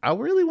like, I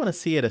really want to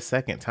see it a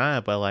second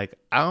time, but like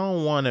I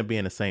don't want to be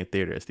in the same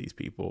theater as these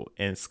people,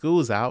 and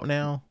school's out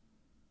now,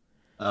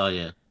 Oh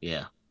yeah,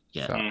 yeah,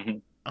 yeah. so Hmm.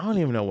 I don't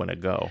even know when to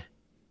go.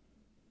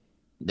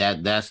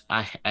 That's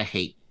I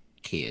hate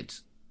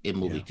kids in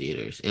movie Yeah.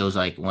 theaters. It was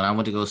like when I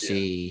went to go Yeah.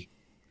 see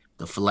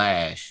The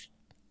Flash,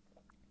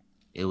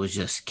 it was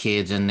just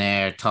kids in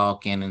there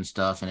talking and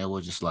stuff, and it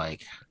was just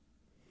like,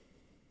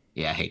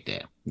 yeah, I hate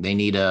that. They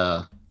need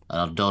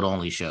an adult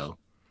only show.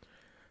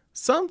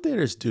 Some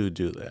theaters do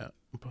that,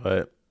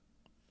 but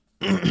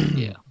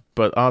Yeah,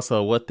 but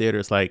also what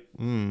theaters like?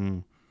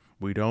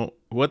 We don't.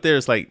 What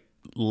theaters like?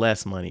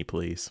 Less money,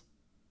 please.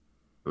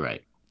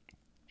 right.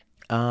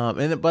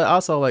 But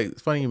also like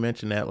it's funny you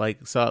mentioned that.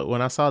 Like, so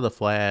when I saw The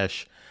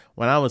Flash,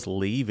 when I was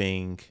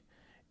leaving,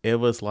 it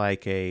was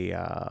like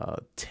a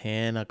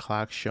 10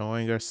 o'clock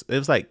showing, it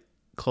was like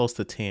close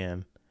to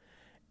 10,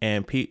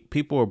 and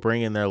people were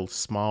bringing their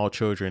small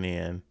children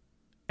in,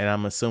 and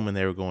I'm assuming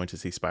they were going to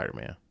see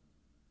Spider-Man.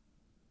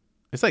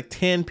 It's like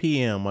 10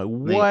 p.m. Like,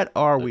 They, what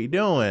are we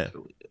doing?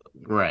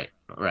 right,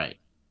 right,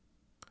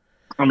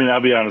 I mean,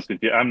 I'll be honest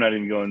with you. I'm not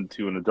even going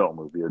to an adult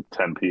movie at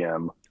 10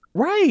 p.m.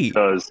 Right.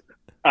 because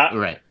I,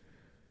 right.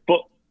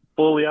 but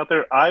fully out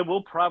there, I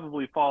will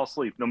probably fall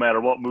asleep no matter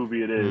what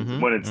movie it is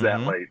when it's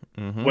that late.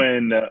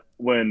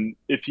 When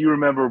if you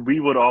remember, we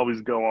would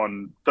always go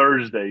on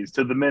Thursdays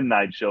to the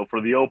midnight show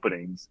for the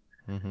openings,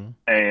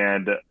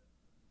 and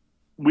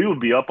we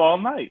would be up all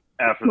night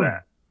after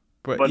that.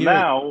 But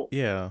now,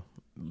 yeah,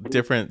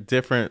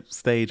 different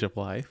stage of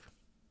life.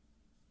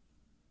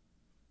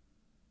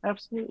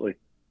 Absolutely.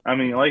 I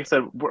mean, like I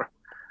said,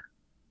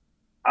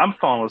 I'm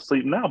falling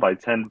asleep now by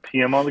 10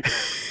 p.m. on the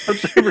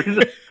couch every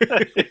day.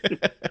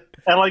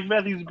 And like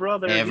Matthew's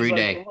brother, Every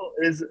day. like, well,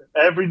 is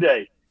every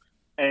day.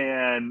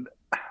 And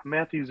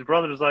Matthew's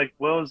brother is like,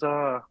 well,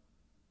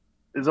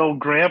 is old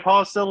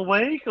Grandpa still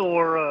awake,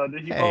 or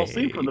did he fall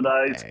asleep for the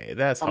night? Hey,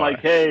 that's I'm harsh.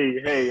 like,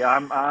 hey,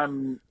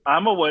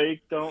 I'm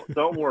awake.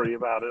 Don't worry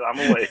about it.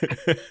 I'm awake.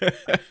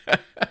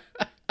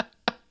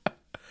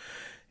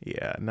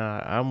 Yeah,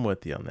 nah, I'm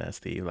with you on that,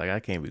 Steve. Like, I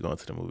can't be going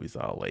to the movies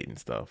all late and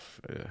stuff.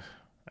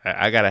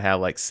 I gotta have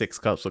like 6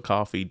 cups of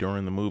coffee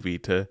during the movie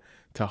to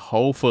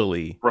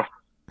hopefully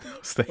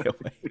stay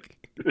awake.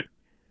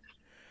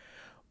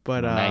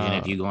 But imagine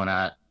if you're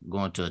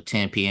going to a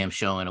 10 p.m.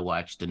 showing to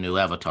watch the new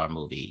Avatar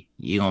movie.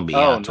 You're gonna be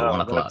out till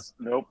 1 o'clock.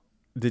 Nope.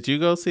 Did you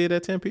go see it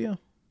at 10 p.m.?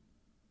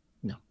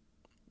 No.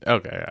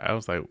 Okay, I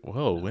was like,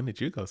 whoa, when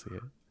did you go see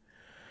it?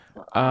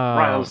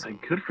 Right, I was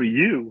like, good for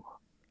you.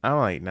 I'm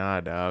like,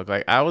 nah, dog.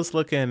 Like, I was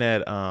looking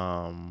at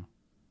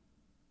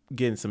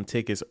getting some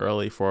tickets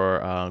early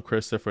for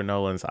Christopher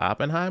Nolan's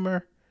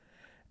Oppenheimer,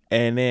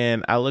 and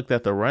then I looked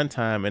at the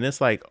runtime, and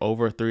it's like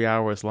over 3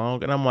 hours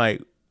long, and I'm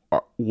like,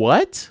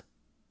 what?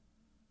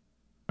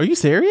 Are you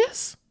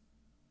serious?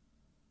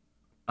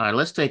 All right,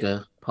 let's take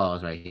a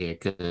pause right here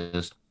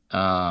because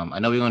I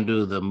know we're gonna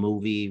do the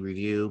movie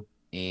review,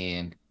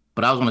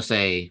 but I was gonna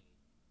say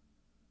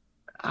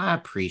I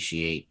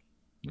appreciate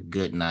a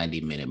good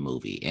 90-minute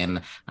movie,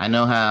 and I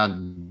know how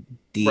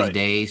these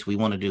days we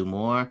want to do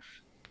more.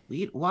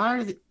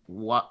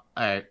 All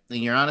right,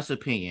 in your honest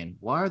opinion,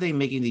 why are they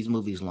making these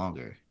movies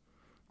longer?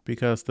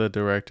 Because the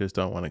directors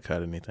don't want to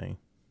cut anything.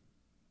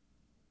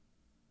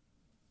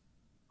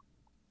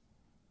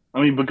 I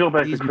mean, but go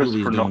back These to Christopher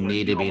movies don't Nolan.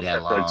 need to be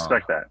that long. To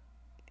expect that.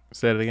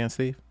 Say it again,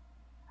 Steve.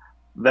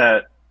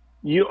 That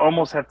you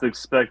almost have to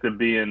expect it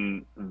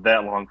being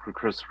that long for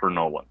Christopher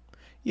Nolan.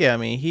 Yeah, I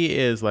mean, he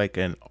is like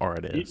an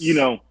artist. You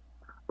know,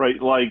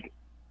 right? Like,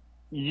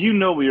 what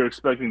you're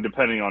expecting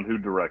depending on who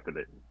directed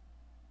it.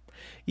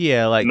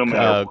 Yeah, like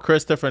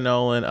Christopher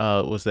Nolan,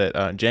 was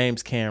that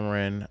James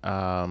Cameron?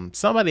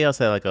 Somebody else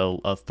had like a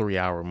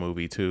 3-hour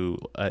movie too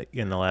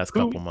in the last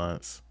couple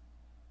months.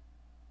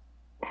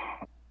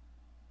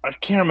 I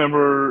can't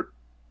remember.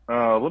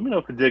 Let me know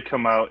if it did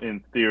come out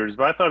in theaters,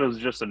 but I thought it was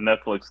just a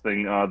Netflix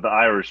thing. The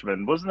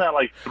Irishman, wasn't that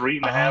like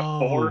 3.5,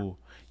 4?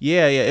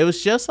 Yeah, it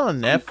was just on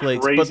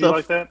Netflix. But the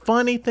like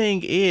funny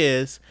thing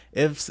is,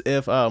 if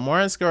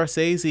Martin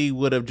Scorsese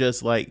would have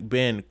just like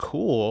been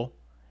cool,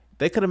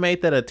 they could have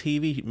made that a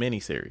TV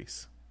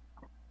miniseries.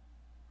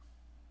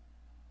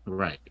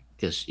 Right,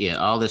 because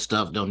all this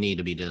stuff don't need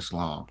to be this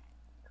long.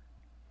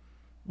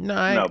 No,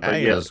 I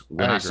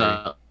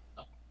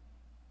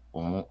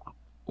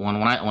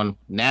when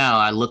now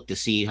I look to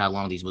see how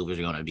long these movies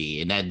are going to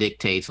be, and that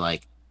dictates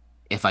like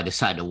if I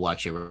decide to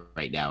watch it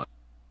right now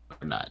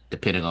or not,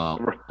 depending on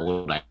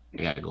what I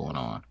got going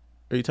on.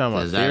 Are you talking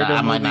about theater movies?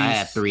 I might not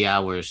have 3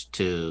 hours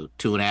to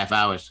 2.5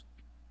 hours.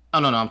 Oh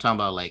no, I'm talking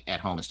about like at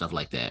home and stuff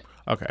like that.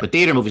 Okay, but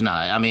theater movies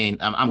not. I mean,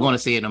 I'm going to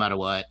see it no matter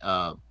what.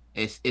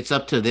 It's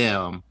up to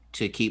them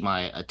to keep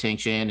my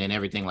attention and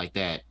everything like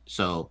that.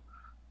 So,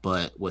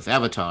 but with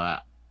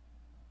Avatar,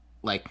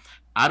 like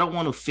I don't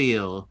want to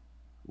feel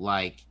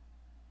like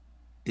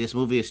this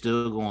movie is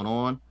still going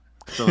on.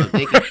 So if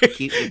they can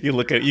keep it, you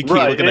keep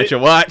looking at your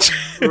watch,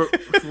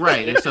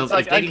 right? And so if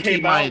they can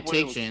keep my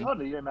attention,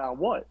 now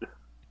what?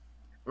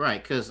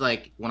 Right, because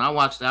like when I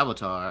watched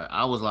Avatar,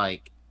 I was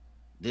like,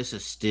 "This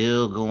is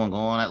still going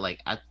on."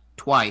 Like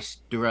twice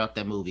throughout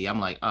that movie, I'm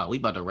like, "Oh, we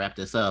about to wrap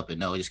this up," and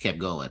no, it just kept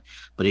going.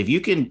 But if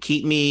you can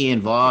keep me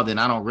involved and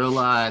I don't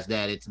realize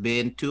that it's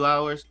been 2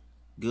 hours,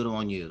 good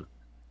on you.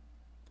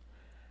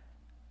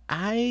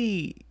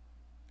 I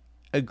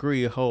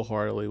agree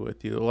wholeheartedly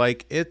with you.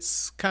 Like,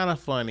 it's kind of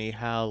funny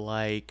how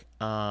like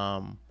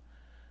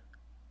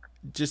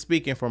just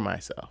speaking for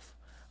myself,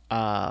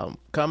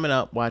 coming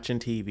up watching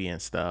TV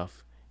and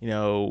stuff,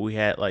 we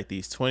had like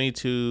these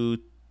 22,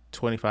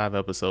 25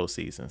 episode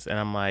seasons. And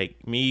I'm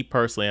like, me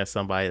personally, as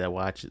somebody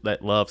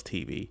that loves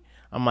TV,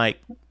 I'm like,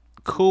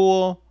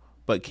 cool,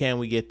 but can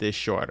we get this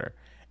shorter?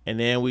 And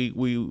then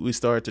we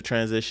started to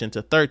transition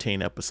to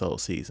 13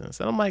 episode seasons.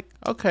 And I'm like,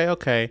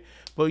 okay.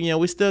 But,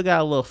 we still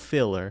got a little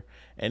filler.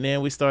 And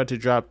then we started to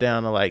drop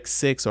down to like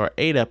 6 or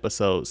 8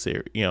 episodes,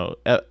 6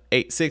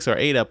 or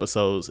 8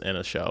 episodes in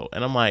a show.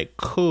 And I'm like,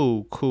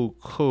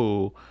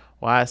 cool.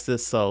 Why is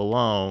this so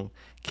long?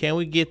 Can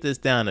we get this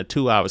down to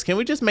 2 hours? Can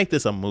we just make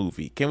this a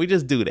movie? Can we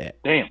just do that?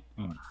 Damn.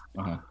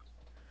 Uh-huh.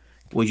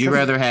 Would you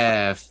rather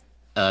have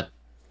a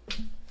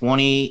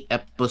 20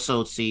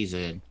 episode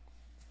season,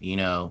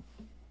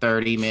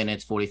 30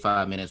 minutes,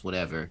 45 minutes,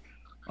 whatever,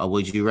 or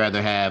would you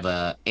rather have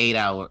a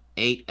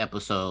 8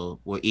 episode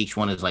where each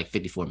one is like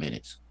 54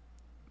 minutes?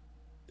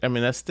 I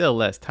mean, that's still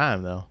less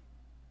time though.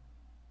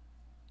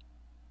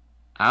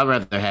 I'd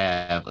rather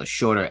have a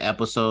shorter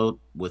episode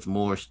with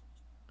more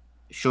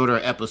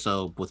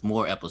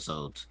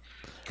episodes,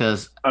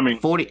 because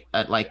 40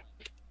 I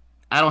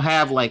don't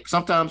have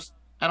sometimes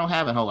I don't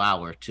have a whole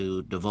hour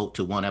to devote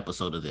to one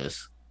episode of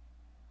this.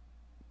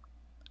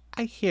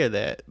 I hear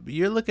that.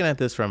 You're looking at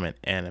this from an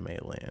anime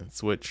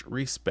lens, which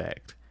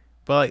respect.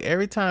 But like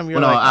every time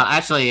you're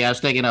I was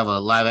thinking of a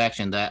live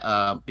action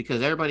that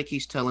because everybody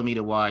keeps telling me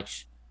to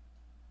watch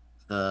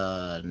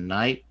the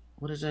night.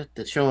 What is that?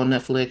 The show on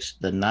Netflix,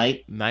 The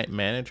Night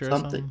Manager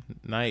something.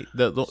 Night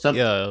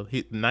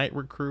Night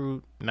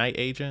Recruit, Night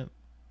Agent.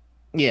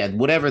 Yeah,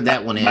 whatever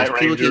that one is. Night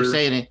People Ranger. keep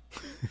saying it,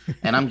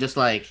 and I'm just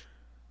like,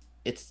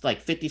 it's like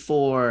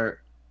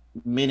 54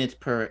 minutes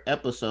per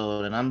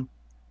episode, and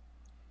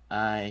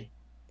I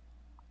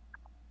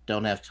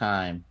don't have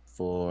time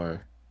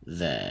for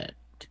that.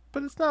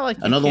 But it's not like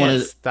you Another can't one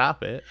is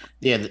stop it.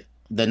 Yeah,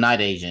 the Night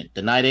Agent,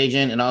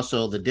 and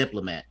also The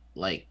Diplomat.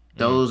 Like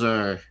those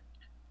are.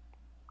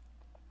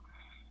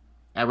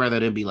 I'd rather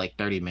it be like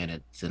 30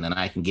 minutes and then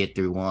I can get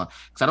through one.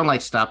 Because I don't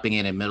like stopping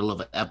in the middle of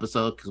an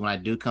episode. Because when I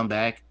do come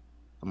back,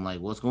 I'm like,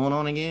 what's going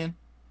on again?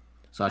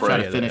 So I try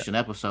to finish an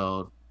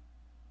episode.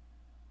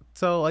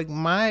 So like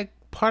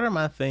part of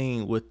my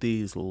thing with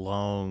these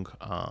long,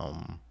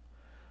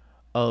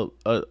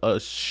 a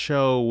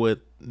show with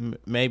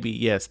maybe,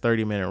 yes,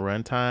 30-minute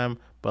runtime,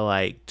 but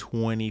like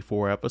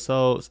 24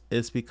 episodes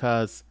is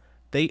because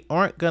they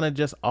aren't going to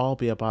just all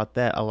be about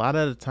that. A lot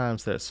of the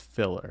times there's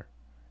filler.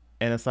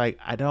 And it's like,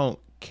 I don't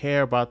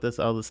care about this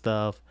other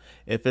stuff.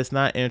 If it's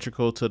not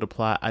integral to the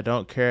plot, I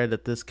don't care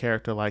that this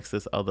character likes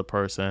this other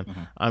person.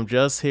 Mm-hmm. I'm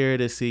just here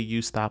to see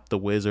you stop the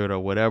wizard or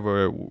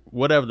whatever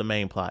the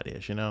main plot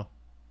is,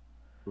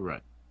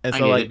 Right. And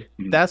so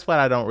that's what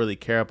I don't really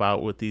care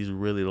about with these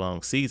really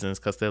long seasons,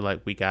 because they're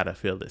like, we got to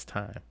fill this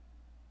time.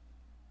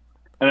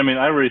 And I mean,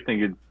 I really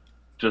think it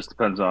just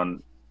depends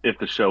on if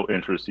the show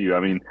interests you. I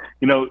mean,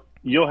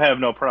 you'll have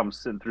no problem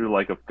sitting through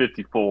like a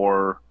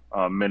 54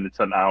 minutes,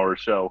 an hour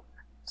show,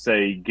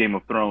 say Game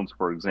of Thrones,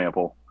 for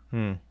example.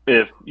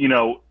 If,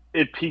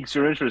 it piques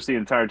your interest the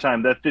entire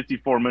time, that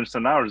 54 minutes,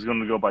 an hour is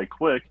going to go by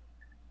quick.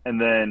 And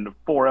then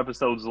 4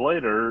 episodes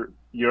later,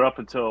 you're up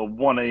until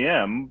 1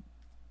 a.m.,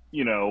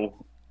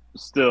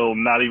 still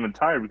not even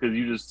tired because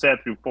you just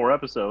sat through 4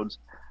 episodes,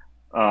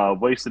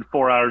 wasted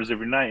 4 hours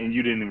every night, and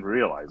you didn't even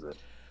realize it.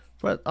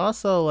 But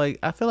also, like,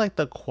 I feel like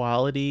the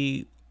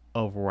quality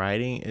of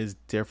writing is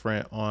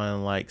different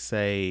on, like,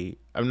 say,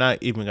 I'm not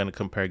even going to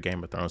compare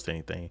Game of Thrones to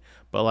anything,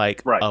 but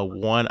like a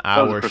 1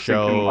 hour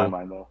show. In my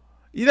mind, though.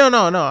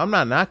 No, I'm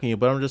not knocking you,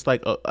 but I'm just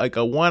like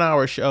a 1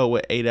 hour show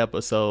with 8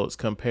 episodes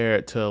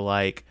compared to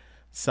like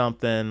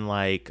something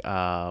like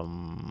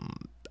I'm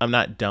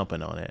not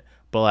dumping on it,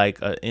 but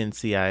like a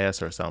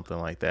NCIS or something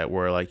like that,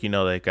 where like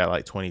they got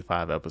like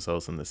 25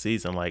 episodes in the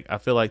season. Like I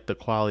feel like the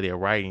quality of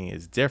writing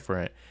is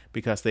different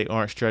because they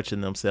aren't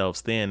stretching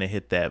themselves thin to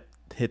hit that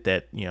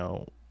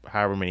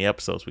however many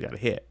episodes we got to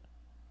hit.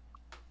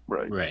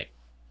 Right.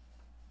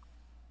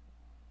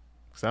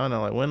 So I don't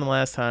know, like, when the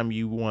last time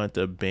you wanted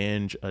to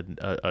binge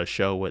a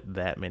show with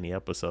that many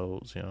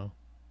episodes?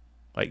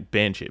 Like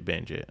binge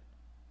it.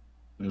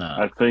 No,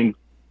 I think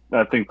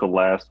the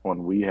last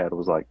one we had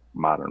was like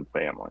Modern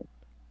Family,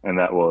 and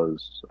that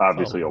was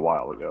obviously a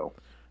while ago.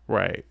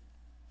 Right.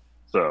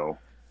 So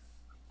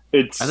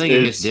I think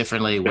it gets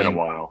differently when a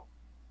while.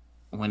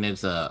 When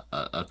it's a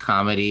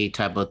comedy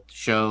type of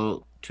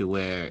show to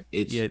where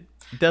it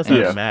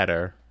doesn't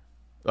matter.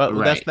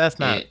 Right. That's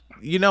not.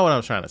 You know what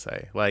I'm trying to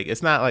say? Like,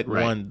 it's not like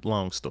one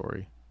long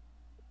story.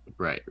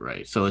 Right.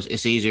 So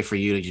it's easier for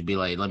you to just be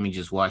like, let me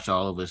just watch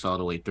all of this all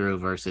the way through,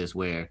 versus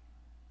where,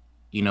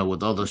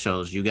 with other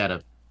shows, you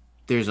gotta.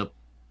 I'm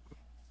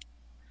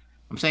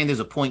saying there's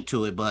a point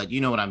to it, but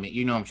you know what I mean.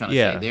 You know what I'm trying to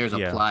say. There's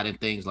a plot and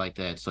things like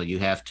that, so you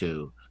have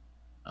to,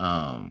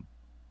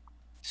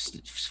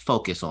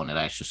 focus on it,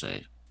 I should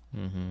say.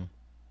 Mm-hmm.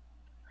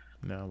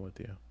 No, I'm with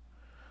you.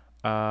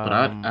 But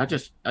I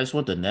just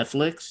went to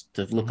Netflix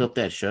to look up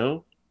that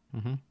show,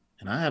 and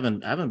I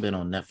haven't been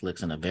on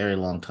Netflix in a very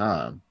long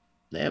time.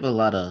 They have it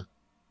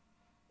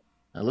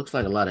looks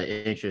like a lot of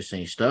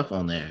interesting stuff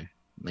on there.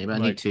 Maybe I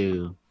need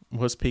to.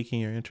 What's piquing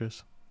your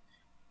interest?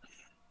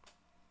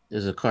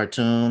 there's a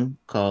cartoon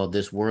called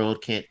 "This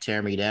World Can't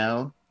Tear Me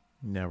Down."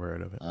 Never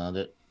heard of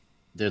it.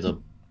 There's a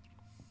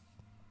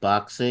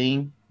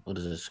boxing. What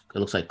is this? It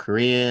looks like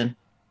Korean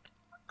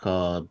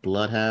called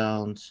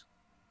Bloodhounds.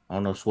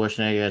 Arnold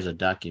Schwarzenegger has a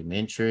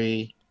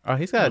documentary. Oh,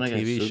 he's Oh, got a they got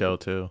TV super. show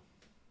too.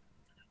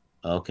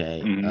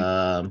 Okay.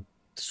 Mhm.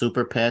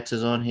 Super Pets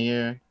is on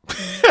here.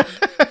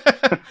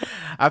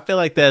 I feel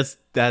like that's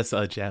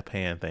a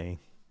Japan thing.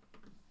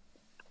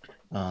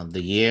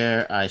 The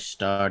year I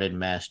started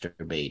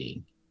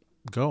masturbating.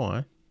 Go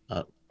on.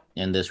 Uh,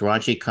 in this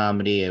raunchy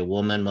comedy, a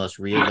woman must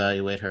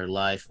reevaluate her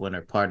life when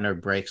her partner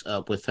breaks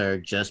up with her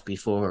just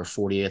before her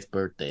 40th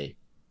birthday.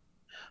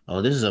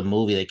 Oh, this is a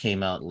movie that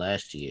came out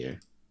last year.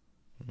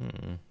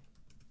 Mm.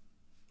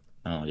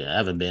 Oh yeah, I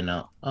haven't been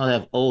out. Oh, they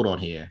have old on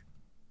here.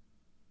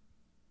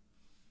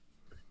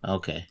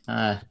 Okay,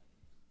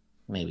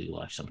 maybe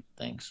watch some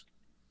things.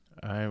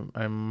 I'm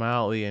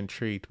mildly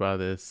intrigued by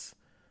this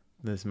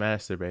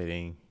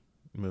masturbating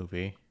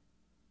movie.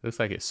 Looks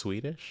like it's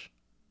Swedish.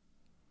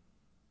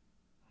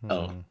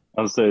 Oh,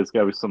 I would say it's got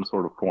to be some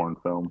sort of foreign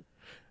film.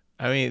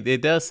 I mean,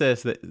 it does say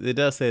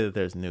that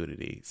there's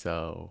nudity,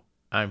 so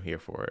I'm here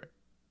for it.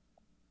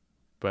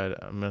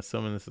 But I'm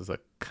assuming this is a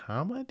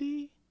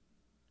comedy.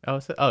 Oh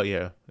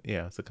yeah,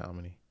 it's a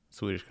comedy,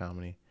 Swedish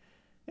comedy.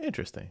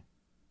 Interesting.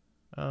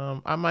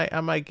 I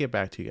might get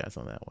back to you guys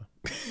on that one.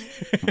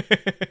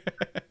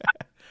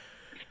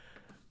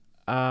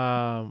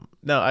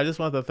 No, I just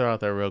want to throw out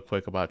there real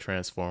quick about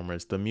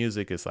Transformers. The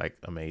music is like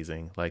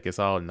amazing. Like it's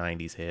all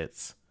 '90s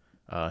hits,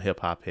 hip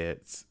hop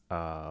hits.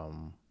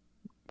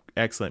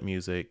 Excellent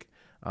music.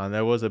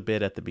 There was a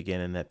bit at the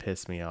beginning that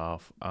pissed me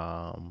off.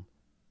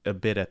 A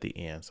bit at the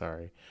end,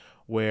 sorry,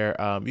 where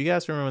you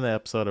guys remember the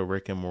episode of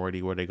Rick and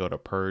Morty where they go to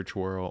Purge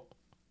World,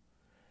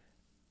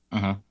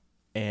 uh-huh.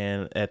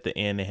 and at the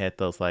end they had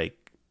those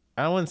like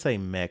I wouldn't say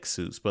mech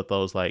suits, but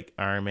those like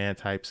Iron Man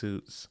type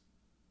suits.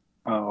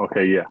 Oh,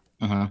 okay, yeah.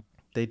 Uh-huh.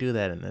 They do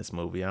that in this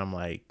movie. I'm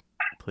like,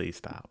 please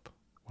stop.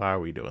 Why are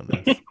we doing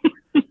this?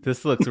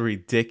 This looks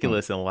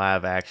ridiculous in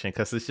live action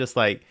because it's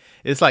like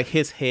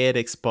his head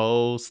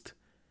exposed,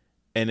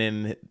 and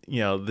then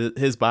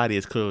his body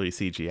is clearly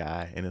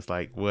CGI, and it's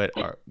like, what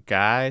are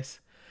guys?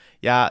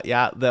 Yeah.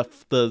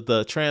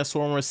 The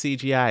Transformers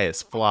CGI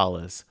is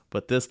flawless,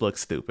 but this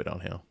looks stupid on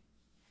him.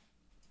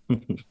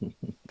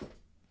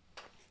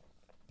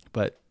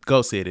 But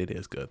go see it. It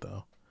is good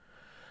though.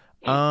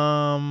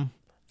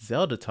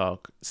 Zelda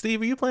talk.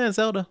 Steve, are you playing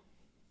Zelda?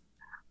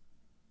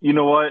 You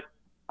know what?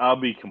 I'll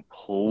be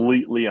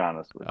completely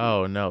honest with you.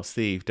 Oh no,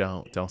 Steve,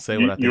 don't say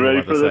what I think You you're ready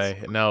about to for this?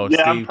 say. No,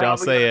 Yeah, I'm Steve, don't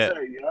probably say gonna it.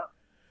 say,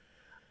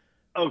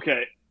 yeah.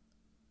 Okay.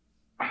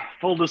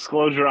 Full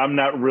disclosure, I'm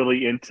not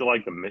really into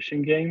like the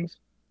mission games.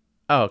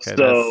 Oh, okay.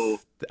 So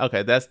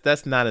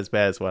That's not as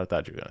bad as what I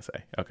thought you were gonna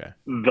say. Okay.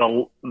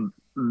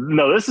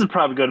 no, this is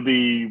probably going to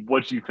be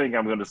what you think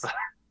I'm going to say.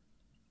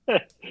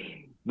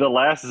 The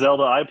last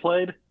Zelda I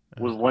played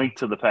was Link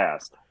to the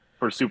Past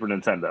for Super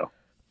Nintendo.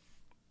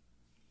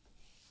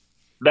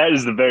 That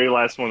is the very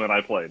last one that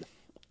I played.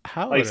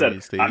 How Like I old are said,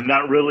 you, Steve? I'm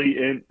not really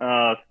in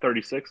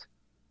 36.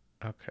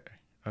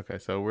 Okay.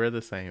 So we're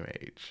the same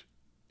age.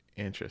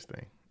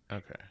 Interesting.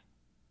 Okay.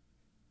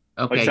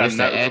 Okay, Like I said, just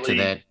I'm to not add to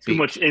really that, too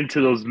much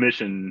into those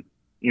mission,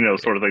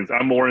 sort of things.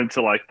 I'm more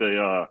into like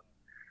the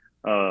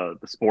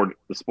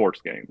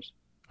sports games.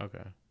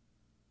 Okay.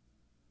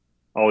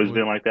 Always What,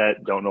 been like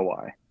that. Don't know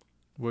why.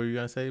 what were you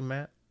gonna say,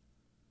 Matt?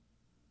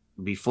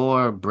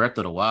 before Breath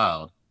of the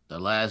Wild, the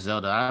last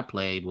Zelda I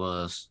played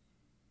was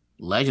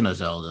Legend of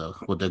Zelda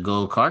with the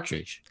gold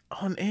cartridge.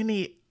 On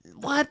any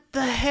What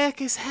the heck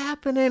is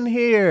happening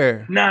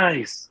here?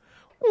 Nice.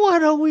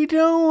 What are we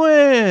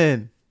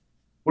doing?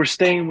 We're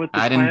staying with the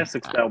I didn't.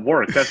 classics that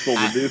work. That's what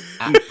we do.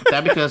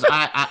 That because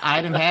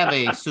I didn't have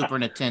a Super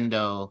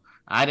Nintendo.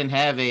 I didn't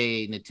have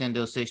a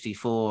Nintendo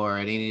 64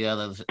 and any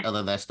other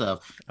of that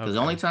stuff. Because the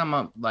only time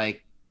I'm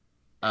like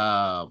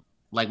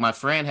my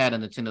friend had a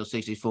Nintendo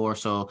 64,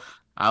 so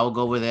I would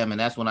go with them, and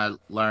that's when I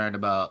learned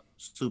about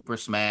Super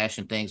Smash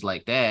and things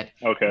like that.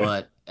 Okay.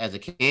 But as a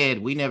kid,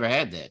 we never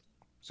had that.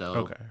 So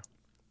Okay.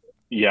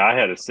 Yeah, I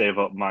had to save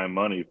up my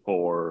money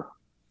for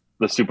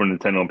the Super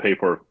Nintendo and pay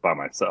for it by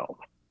myself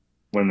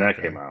when that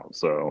Okay. came out.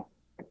 So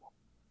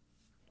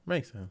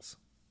Makes sense.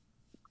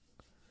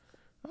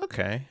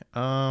 Okay.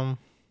 All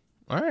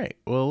right.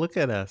 Well, look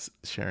at us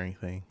sharing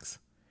things.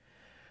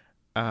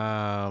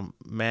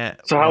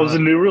 Matt. how was the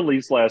new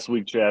release last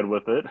week, Chad,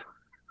 with it?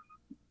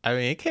 I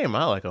mean, it came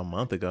out like a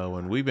month ago,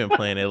 and we've been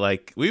playing it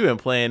like we've been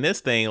playing this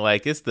thing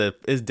like it's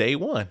day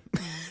one.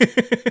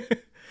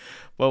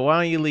 But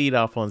why don't you lead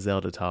off on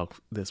Zelda talk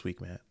this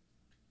week, Matt?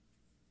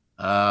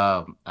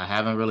 I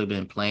haven't really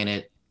been playing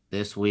it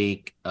this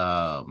week.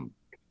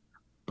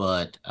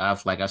 But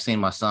I've seen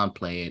my son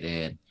play it,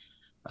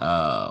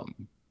 and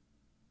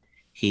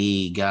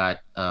he got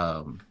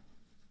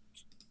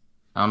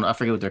I don't know, I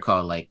forget what they're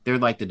called. Like they're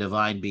like the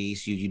divine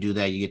beasts. You do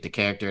that, you get the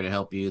character to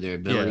help you, their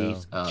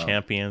abilities.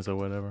 Champions or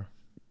whatever.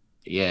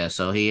 Yeah,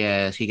 so he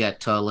got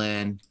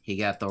Tulin, he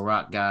got the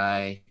rock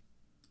guy.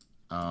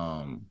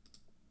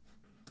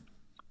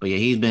 But yeah,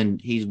 he's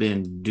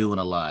been doing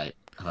a lot.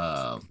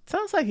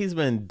 Sounds like he's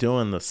been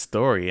doing the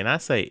story, and I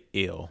say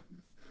ill.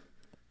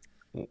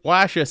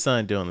 Why is your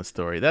son doing the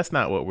story? That's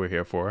not what we're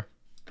here for.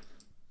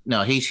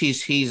 No,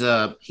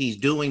 he's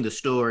doing the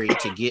story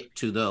to get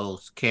to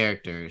those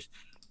characters,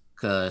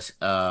 cause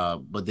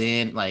but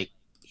then like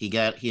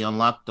he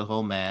unlocked the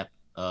whole map.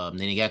 Then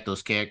he got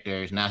those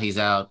characters. Now he's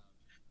out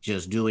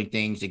just doing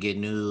things to get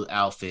new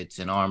outfits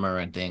and armor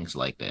and things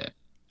like that.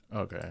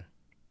 Okay.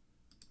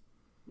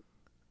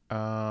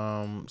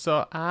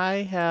 So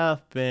I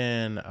have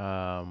been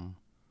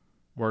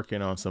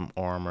working on some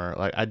armor.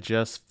 Like I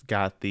just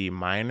got the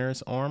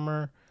miner's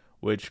armor,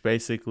 which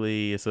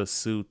basically is a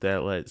suit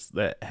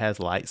that has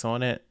lights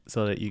on it,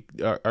 so that you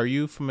are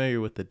you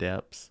familiar with the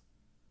depths?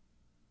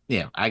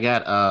 Yeah, I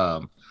got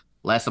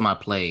last time I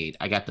played,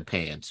 I got the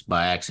pants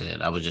by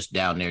accident. I was just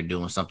down there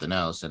doing something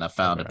else and I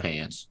found the Okay.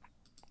 pants.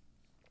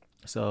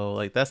 So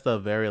like that's the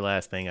very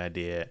last thing I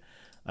did.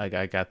 Like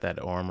I got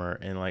that armor,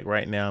 and like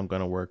right now I'm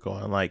gonna work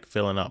on like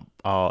filling up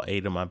all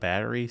 8 of my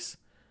batteries,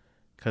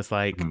 cause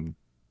like Mhm.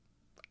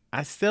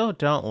 I still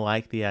don't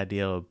like the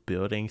idea of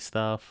building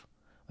stuff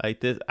like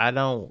this. I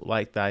don't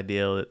like the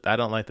idea. I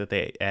don't like that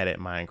they added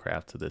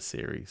Minecraft to this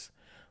series,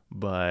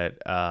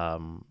 but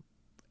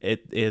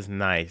it is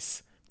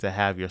nice to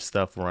have your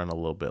stuff run a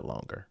little bit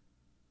longer.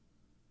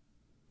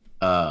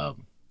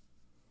 Um,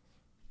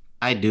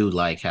 I do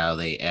like how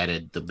they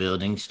added the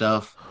building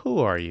stuff. Who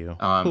are you?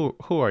 Um,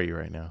 Who are you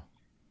right now?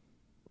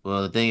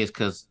 well, the thing is,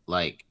 because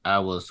like I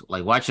was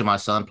like watching my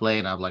son play,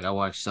 and I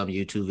watched some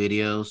YouTube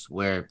videos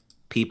where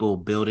people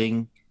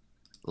building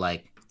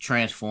like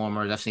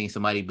transformers. I've seen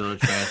somebody build a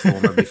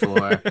transformer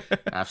before.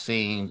 I've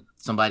seen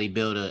somebody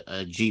build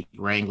a Jeep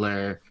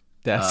Wrangler.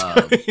 That's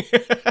Um,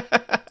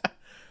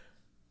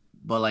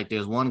 but like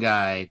there's one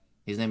guy,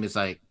 his name is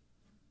like,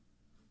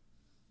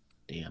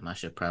 damn, I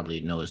should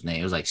probably know his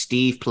name. It was like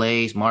Steve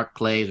Plays, Mark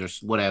Plays, or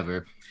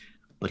whatever.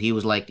 But he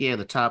was like, yeah,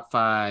 the top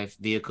 5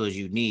 vehicles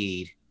you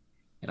need.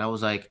 And I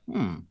was like,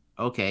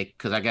 okay,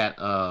 because I got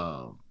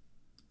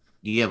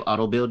do you have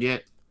auto build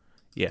yet?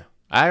 yeah.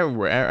 I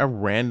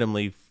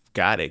randomly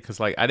got it because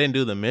like I didn't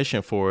do the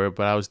mission for it,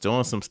 but I was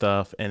doing some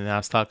stuff, and I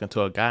was talking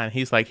to a guy, and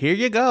he's like, "Here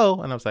you go,"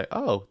 and I was like,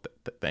 "Oh,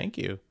 thank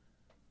you."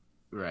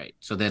 Right.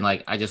 So then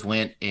like I just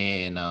went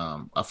and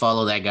I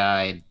followed that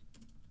guy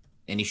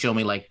and he showed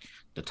me like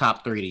the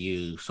top 3 to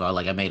use. So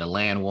I made a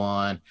land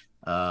one,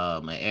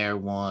 an air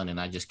one, and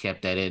I just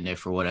kept that in there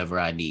for whatever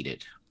I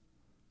needed.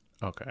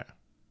 Okay.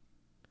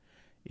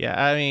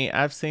 Yeah, I mean,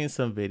 I've seen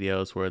some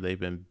videos where they've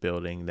been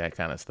building that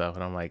kind of stuff,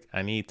 and I'm like,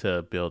 I need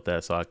to build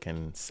that so I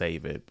can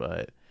save it,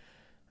 but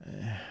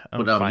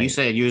I'm But you fine.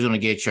 said you was gonna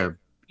get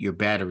your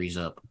batteries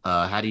up.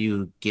 How do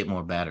you get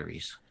more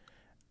batteries?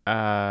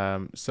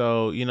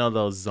 So you know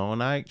those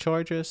Zonite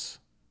charges?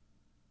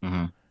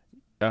 Hmm.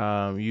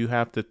 You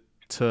have to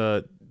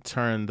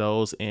turn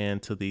those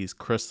into these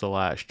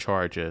crystallized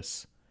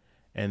charges,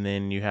 and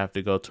then you have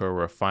to go to a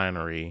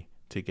refinery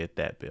to get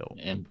that built.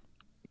 And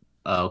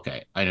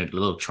okay, I know a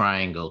little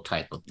triangle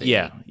type of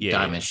Yeah, thing, yeah, yeah.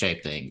 diamond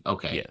shape thing.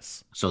 Okay,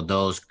 Yes. so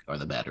those are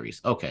the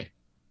batteries. Okay,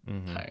 all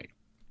Hmm. right.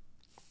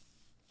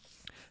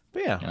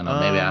 But yeah, I don't know.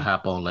 Maybe I'll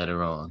hop on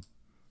later on.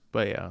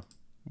 but yeah,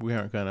 we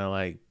aren't gonna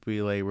like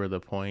belabor the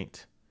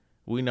point.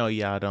 We know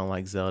y'all don't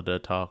like Zelda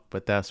talk,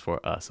 but that's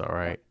for us, all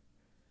right?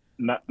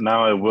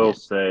 Now I will Yeah.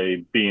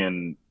 say,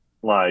 being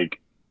like,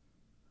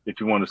 if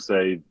you want to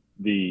say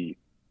the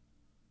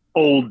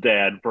old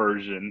dad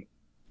version,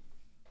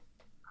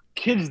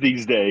 kids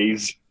these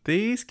days,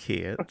 These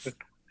kids,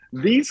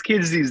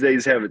 these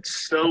days have it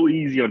so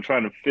easy on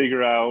trying to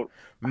figure out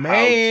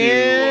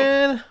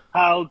man.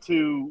 how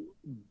to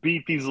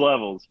beat these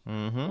levels.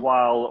 Mm-hmm.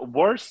 While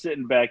we're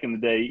sitting back in the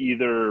day,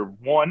 either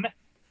one,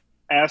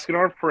 asking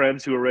our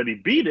friends who already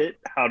beat it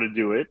how to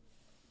do it,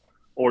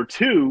 or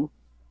two,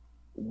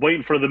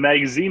 waiting for the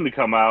magazine to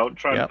come out,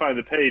 trying to Yep. find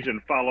the page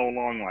and follow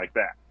along like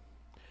that.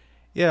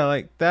 Yeah,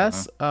 like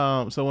Uh-huh.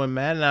 that's so when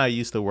Matt and I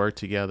used to work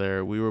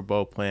together, we were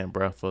both playing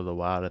Breath of the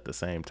Wild at the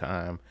same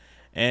time.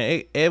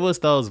 And it was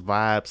those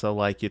vibes of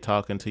like you're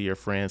talking to your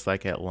friends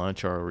like at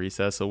lunch or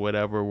recess or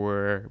whatever,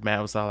 where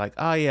Matt was all like,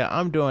 "Oh yeah,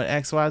 I'm doing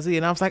XYZ,"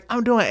 and I was like,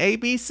 "I'm doing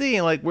ABC,"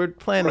 and like we're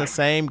playing the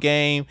same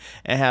game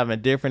and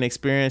having different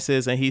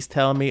experiences, and he's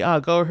telling me,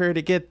 "Oh, go here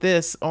to get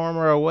this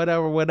armor or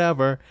whatever,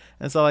 whatever,"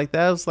 and so like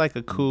that was like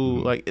a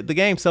cool, Mhm. like the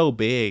game's so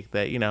big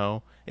that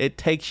it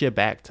takes you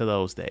back to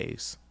those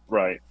days.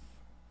 Right.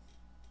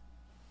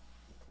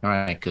 All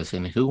right, because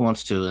and who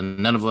wants to? And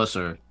none of us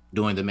are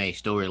doing the main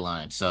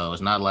storyline, so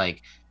it's not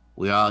like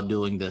we're all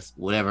doing this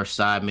whatever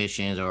side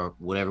missions or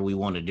whatever we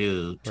want to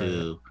do.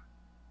 Right.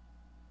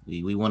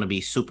 We want to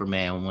be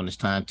Superman when it's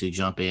time to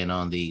jump in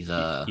on these.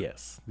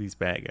 Yes, these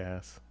bad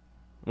guys.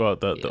 Well,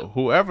 the Yeah,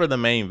 whoever the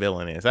main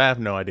villain is, I have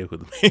no idea who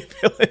the main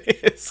villain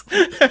is.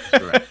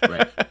 right,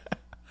 right.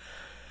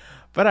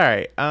 But all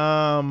right,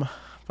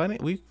 funny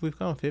we've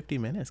gone 50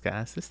 minutes,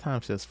 guys. This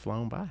time's just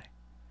flown by.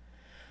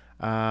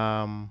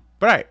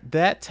 But all right,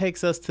 that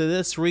takes us to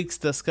this week's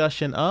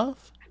discussion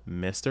of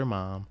Mr.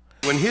 Mom.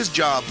 When his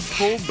job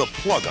pulled the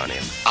plug on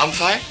him. I'm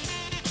fired?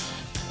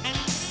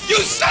 You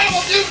son of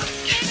a dude!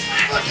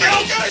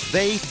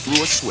 They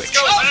threw a switch.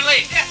 Go, run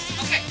late. Yeah,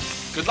 okay.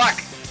 Good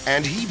luck.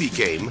 And he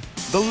became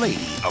the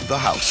lady of the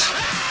house.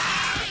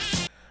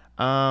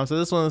 So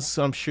this one's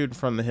I'm shooting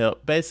from the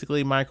hip.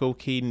 Basically, Michael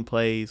Keaton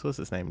plays, what's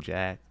his name,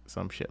 Jack,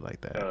 some shit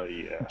like that. Oh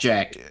yeah,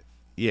 Jack.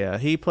 Yeah,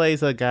 he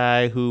plays a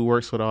guy who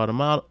works with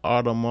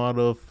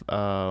automotive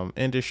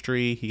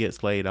industry. He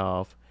gets laid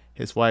off.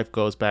 His wife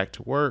goes back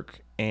to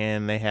work,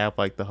 and they have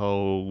like the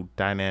whole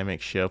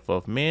dynamic shift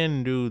of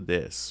men do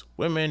this,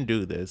 women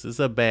do this. It's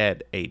a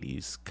bad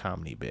 80s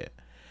comedy bit.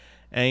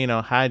 And, you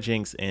know,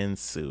 hijinks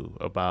ensue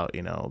about,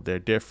 you know, their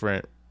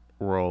different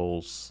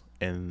roles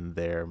in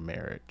their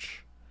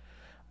marriage.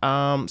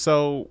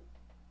 So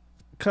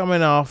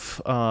coming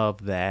off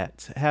of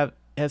that,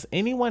 has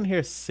anyone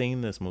here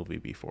seen this movie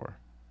before?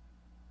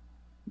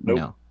 Nope.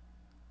 No.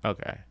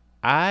 Okay.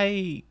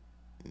 I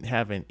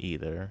haven't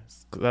either.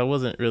 'Cause I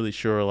wasn't really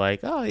sure, like,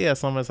 oh yeah,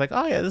 someone's like,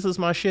 oh yeah, this is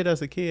my shit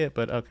as a kid,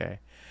 but okay.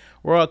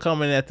 We're all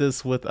coming at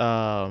this with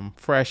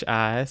fresh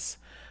eyes.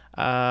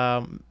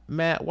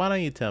 Matt, why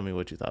don't you tell me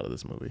what you thought of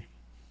this movie?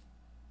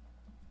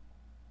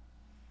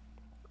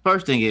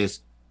 First thing is,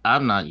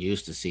 I'm not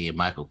used to seeing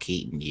Michael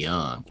Keaton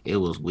young. It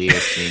was weird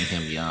seeing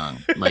him young,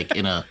 like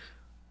in a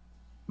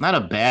not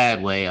a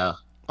bad way, a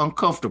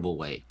uncomfortable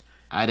way.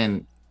 I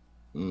didn't.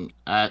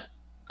 I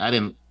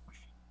didn't.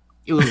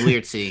 It was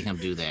weird seeing him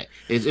do that.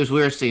 It was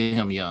weird seeing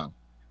him young.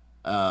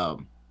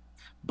 But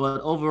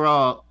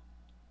overall,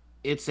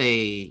 it's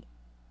a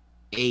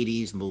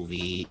 80s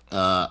movie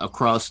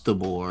across the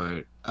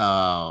board.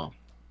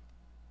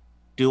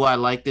 Do I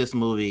like this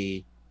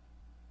movie?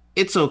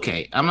 It's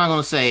okay. I'm not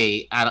gonna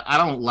say I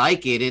don't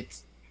like it.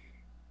 It's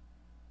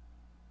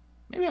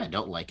maybe I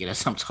don't like it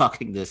as I'm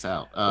talking this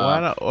out.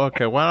 Why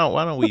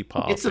don't we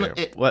pause there?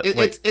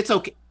 It's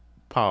okay.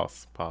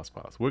 Pause.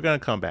 We're gonna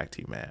come back to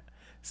you, Matt.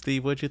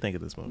 Steve, what'd you think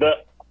of this movie?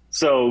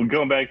 So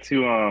going back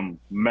to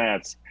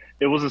Matt's,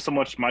 it wasn't so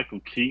much Michael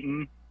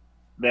Keaton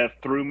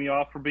that threw me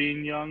off for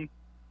being young.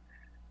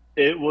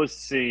 It was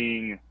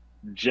seeing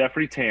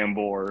Jeffrey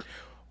Tambor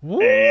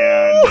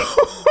and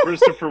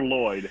Christopher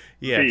Lloyd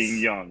being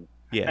young.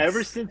 Yes.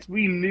 Ever since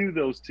we knew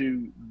those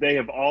two, they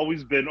have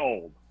always been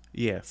old.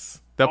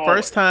 Yes. The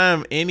first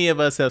time any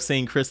of us have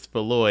seen Christopher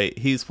Lloyd,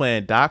 he's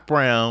playing Doc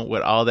Brown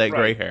with all that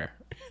gray hair.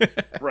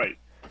 Right.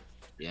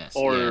 Yes.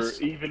 Or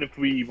even if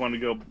we want to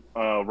go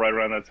right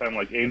around that time,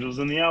 like Angels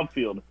in the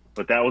Outfield,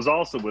 but that was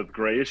also with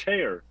grayish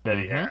hair that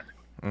he had.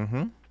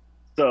 Mm-hmm.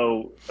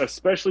 So,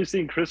 especially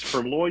seeing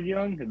Christopher Lloyd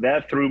young,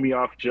 that threw me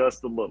off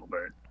just a little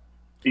bit.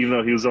 Even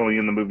though he was only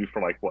in the movie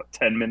for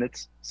 10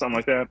 minutes, something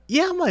like that.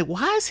 Yeah, I'm like,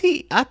 why is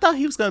he? I thought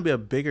he was going to be a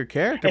bigger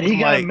character. And he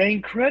got a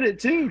main credit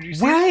too. Did you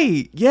see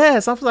right? That?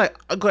 Yes, I was like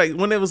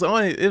when it was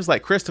on, it was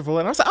like Christopher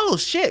Lloyd. I was like, oh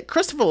shit,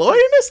 Christopher Lloyd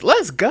in this?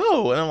 Let's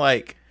go! And I'm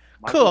like,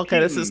 cool. Okay,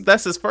 that's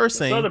his first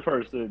scene.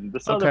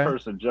 This other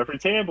person, Jeffrey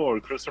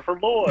Tambor, Christopher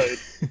Lloyd,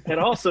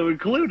 and also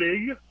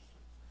including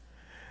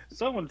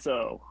so and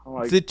so.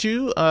 Did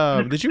you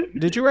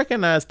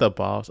recognize the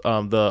boss?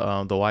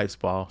 The wife's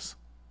boss.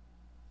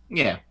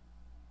 Yeah.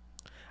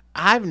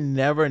 I've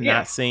never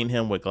not seen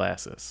him with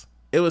glasses.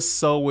 It was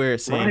so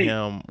weird seeing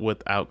him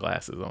without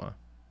glasses on.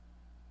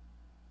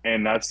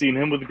 And I've seen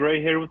him with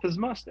gray hair with his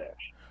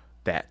mustache.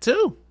 That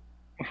too.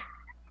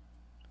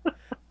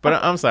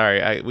 But I'm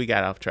sorry, we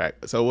got off track.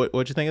 So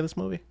what'd you think of this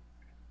movie?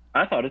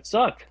 I thought it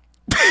sucked.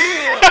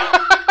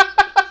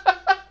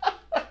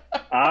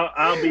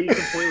 I'll be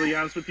completely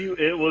honest with you.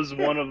 It was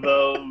one of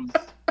those.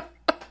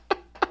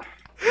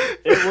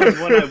 It was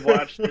when I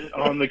watched it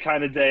on the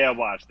kind of day I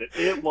watched it.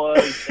 It was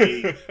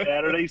a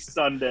Saturday,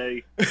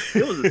 Sunday.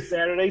 It was a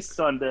Saturday,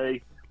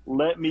 Sunday,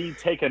 let me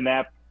take a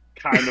nap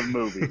kind of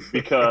movie.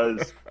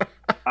 Because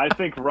I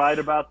think right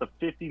about the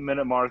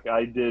 50-minute mark,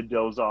 I did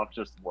doze off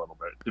just a little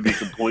bit, to be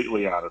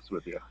completely honest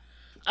with you.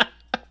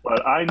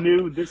 But I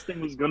knew this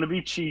thing was going to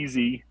be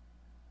cheesy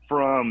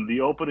from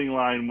the opening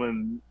line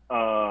when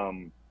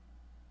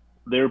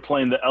they were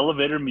playing the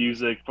elevator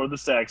music for the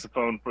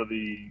saxophone for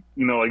the,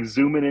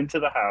 zooming into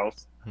the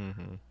house.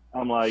 Mm-hmm.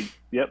 I'm like,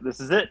 yep, this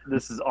is it.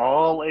 This is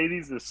all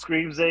 80s. This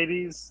screams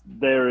 80s.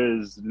 There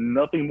is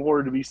nothing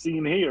more to be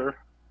seen here.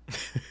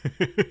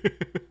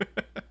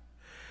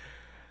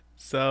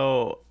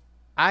 So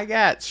I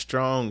got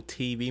strong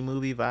TV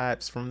movie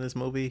vibes from this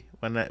movie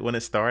when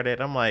it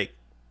started. I'm like,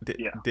 did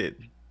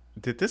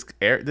this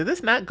air? Did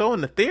this not go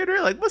in the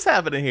theater? Like, what's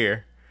happening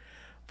here?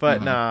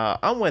 But nah,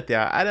 I'm with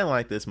y'all. I didn't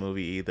like this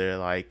movie either.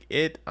 Like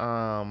it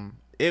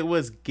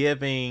was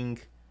giving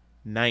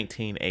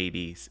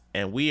 1980s,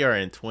 and we are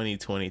in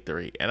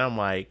 2023, and I'm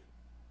like,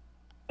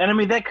 and I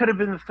mean that could have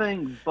been the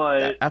thing,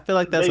 but I feel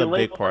like that's a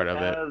big part of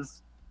it.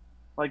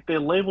 Like they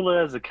labeled it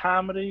as a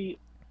comedy.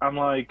 I'm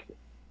like,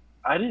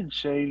 I didn't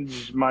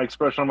change my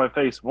expression on my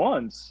face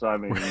once. I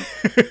mean,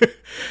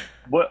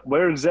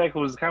 where exactly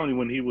was the comedy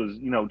when he was,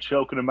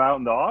 choking him out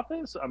in the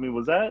office? I mean,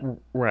 was that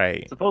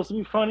right supposed to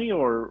be funny,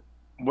 or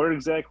where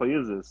exactly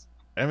is this?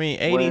 I mean,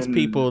 80s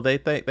people, they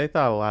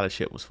thought a lot of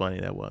shit was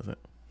funny that wasn't.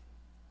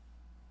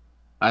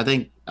 I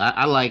think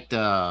I liked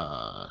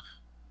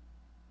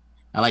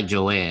I like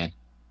Joanne.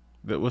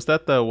 Was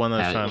that the one that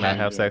was How, trying to how,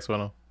 have sex with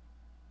him?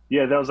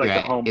 Yeah, that was like the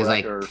right. home It's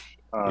like wrecker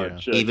Yeah.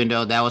 chick. even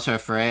though that was her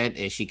friend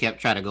and she kept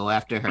trying to go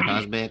after her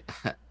husband,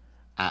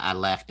 I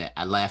laughed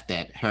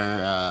at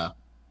her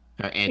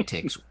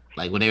antics.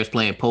 Like when they was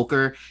playing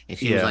poker and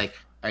she was Yeah. like,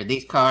 "Are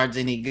these cards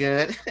any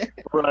good?"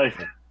 Right.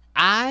 Like,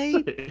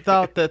 I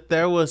thought that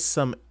there was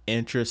some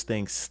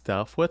interesting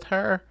stuff with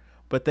her,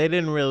 but they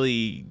didn't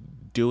really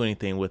do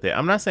anything with it.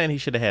 I'm not saying he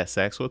should have had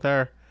sex with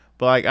her,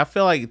 but like I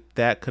feel like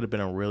that could have been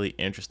a really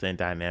interesting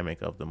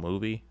dynamic of the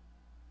movie,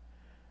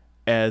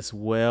 as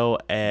well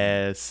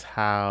as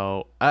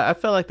how I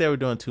felt like they were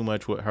doing too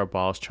much with her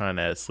boss trying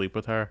to sleep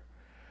with her.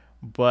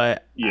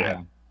 But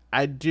Yeah.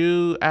 I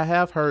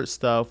have heard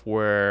stuff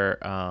where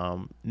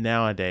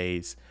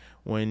nowadays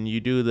when you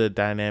do the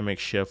dynamic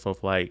shift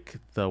of like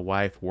the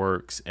wife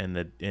works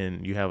and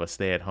you have a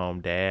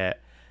stay-at-home dad,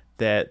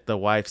 that the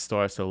wife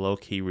starts to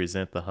low-key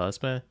resent the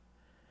husband.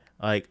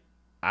 Like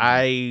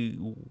I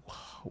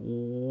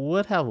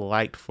would have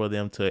liked for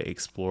them to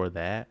explore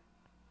that.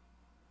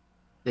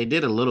 they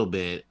did a little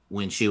bit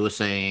when she was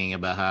saying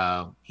about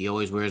how he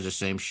always wears the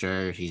same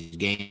shirt. He's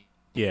gaining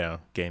Yeah,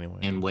 gaining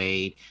weight.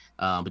 weight,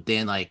 but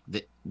then like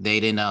they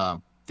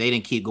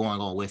didn't keep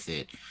going with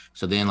it.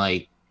 So then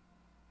like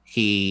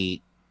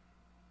he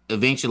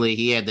eventually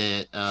he had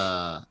the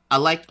I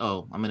liked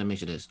I'm gonna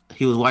mention this.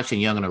 He was watching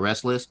Young and the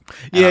Restless,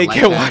 and Yeah, I you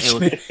liked kept how it watching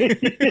was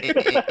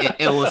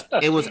it.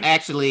 it was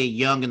actually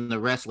Young and the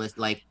Restless.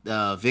 Like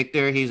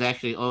Victor, he's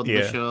actually on the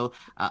Yeah, show.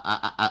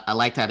 I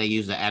liked how they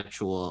used the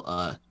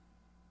actual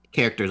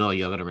characters on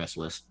Young and the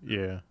Restless.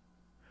 yeah.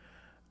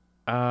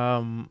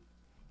 Um,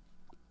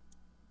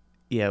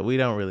 yeah, we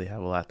don't really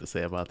have a lot to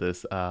say about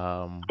this.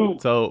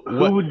 So Who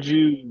what? would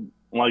you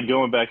like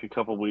going back a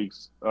couple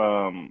weeks?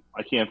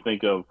 I can't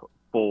think of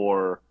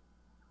for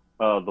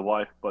the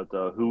wife, but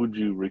who would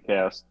you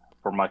recast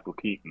for Michael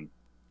Keaton?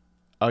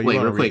 Oh, you Wait,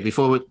 want to real quick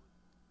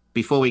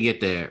before we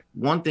get there,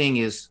 one thing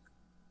is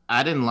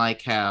I didn't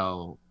like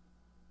how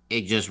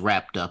it just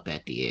wrapped up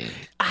at the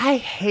end. I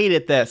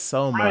hated that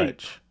so Right.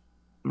 much.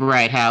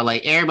 Right, how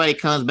like everybody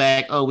comes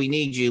back, oh, we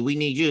need you,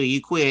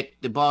 you quit.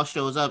 The boss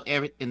shows up,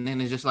 and then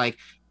it's just like,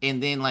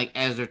 and then like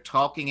as they're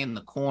talking in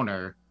the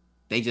corner,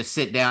 they just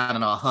sit down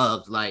and all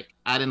hugged. Like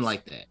I didn't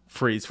like that.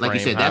 Freeze Like you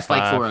frame, said, high that's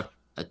like for five.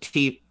 a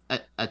TV,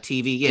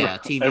 yeah, a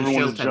TV Everyone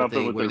show is type of jumping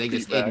thing with where their they feet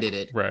just back. ended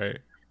it. Right.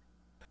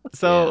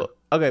 Yeah, So,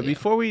 okay, yeah.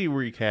 before we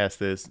recast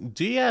this,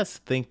 do you guys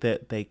think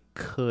that they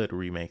could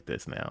remake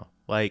this now?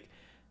 Like,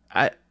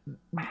 I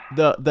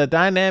the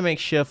dynamic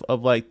shift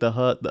of like the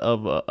hut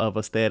of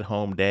a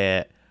stay-at-home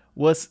dad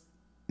was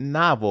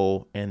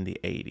novel in the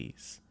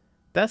 80s.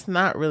 That's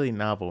not really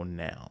novel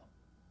now.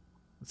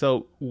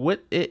 So,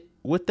 would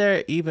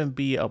there even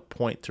be a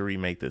point to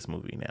remake this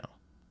movie now?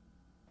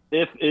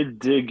 If it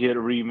did get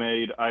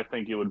remade, I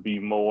think it would be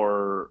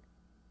more,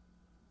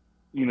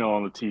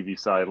 on the TV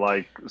side.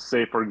 Like,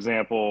 say, for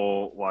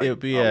example, It like would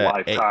be a a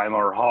Lifetime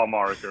or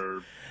Hallmark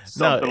or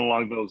no, something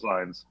along those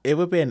lines. it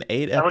would be an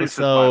eight At least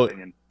it's my episode.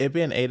 opinion. It'd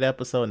be an 8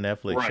 episode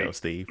Netflix show, Right.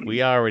 Steve.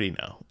 We already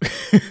know.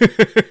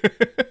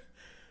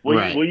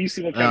 Right. Well, you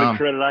see what kind of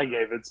credit I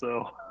gave it,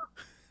 so.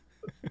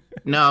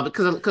 No,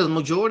 because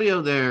majority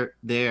of their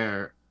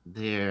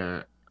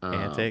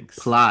Antics.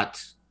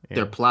 plots, Yeah.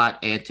 their plot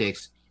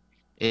antics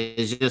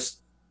is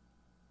just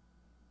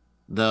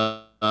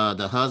the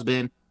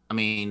husband. I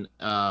mean,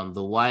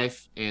 the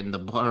wife and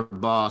her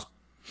boss.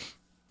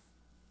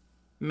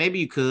 Maybe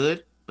you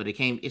could, but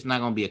it's not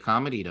gonna be a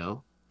comedy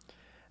though.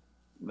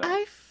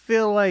 I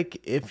feel like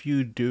if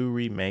you do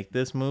remake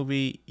this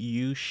movie,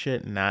 you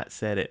should not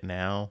set it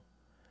now.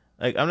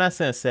 Like, I'm not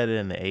saying set it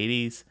in the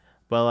 80s,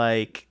 but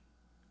like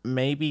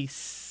maybe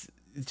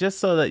just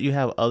so that you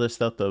have other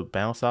stuff to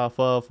bounce off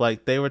of.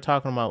 Like they were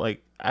talking about,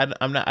 like I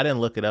didn't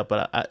look it up,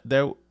 but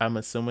I'm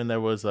assuming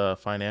there was a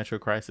financial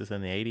crisis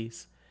in the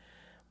 80s.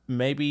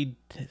 Maybe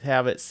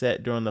have it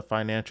set during the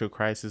financial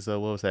crisis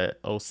of what was that,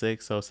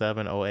 06,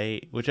 07,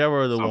 08,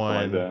 whichever the Something one,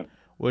 like that.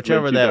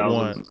 whichever Mid that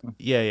 2000s. one.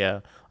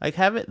 Yeah. Like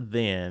have it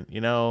then,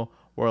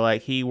 where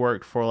like he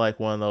worked for like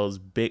one of those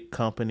big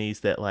companies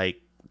that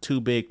like too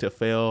big to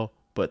fail,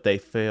 but they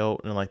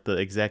failed, and like the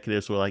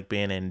executives were like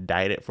being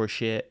indicted for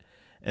shit.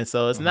 And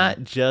so it's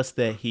not just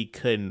that he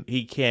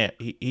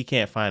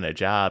can't find a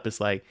job. It's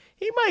like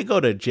he might go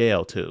to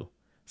jail too.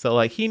 So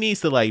like he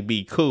needs to like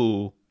be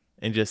cool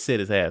and just sit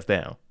his ass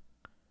down.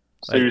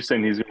 So you're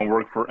saying he's going to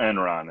work for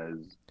Enron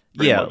is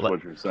pretty much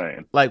what you're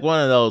saying. Like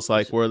one of those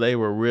like where they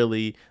were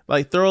really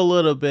like throw a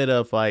little bit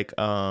of like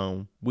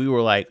we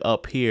were like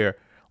up here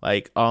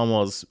like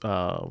almost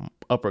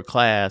upper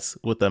class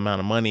with the amount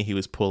of money he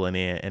was pulling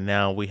in, and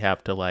now we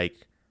have to like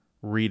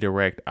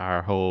redirect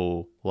our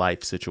whole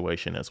life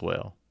situation as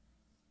well.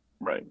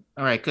 Right.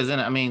 All right, because then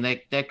I mean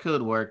that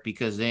could work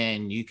because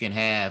then you can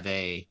have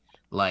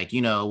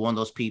one of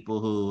those people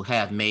who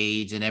have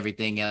maids and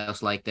everything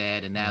else like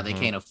that, and now they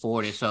can't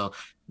afford it, so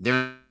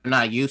they're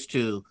not used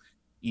to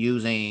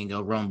using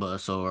a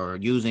Rumbus or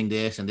using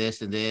this and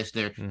this and this.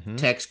 Their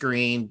tech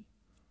screen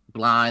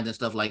blind and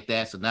stuff like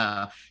that. So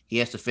now he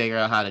has to figure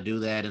out how to do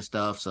that and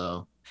stuff.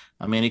 So,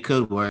 I mean, it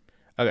could work.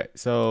 Okay,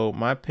 so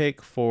my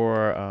pick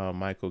for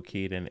Michael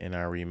Keaton in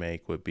our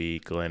remake would be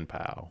Glenn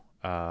Powell.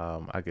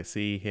 I could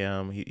see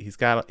him. He's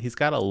got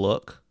a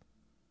look.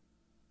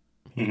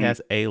 He Mhm.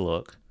 has a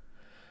look.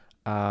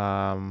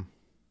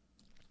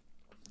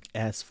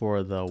 As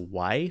for the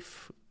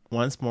wife,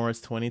 once more,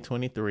 it's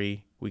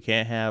 2023. We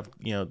can't have,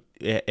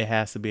 it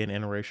has to be an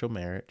interracial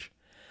marriage.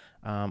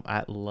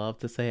 I'd love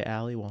to say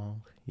Ali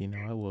Wong.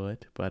 I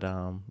would, but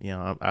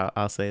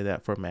I'll say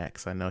that for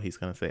Max. I know he's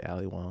gonna say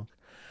Ali Wong.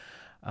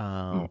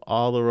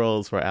 All the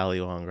roles for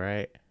Ali Wong,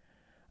 right?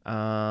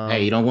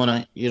 Hey, you don't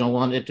want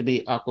it to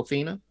be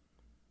Aquafina?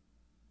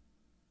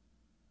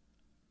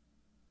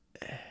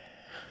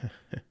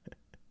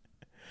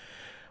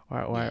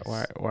 Why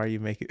are you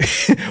making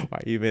why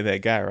are you being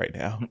that guy right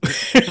now?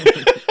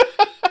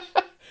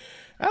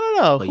 I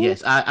don't know. But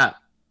yes, I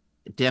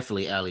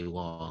definitely Ali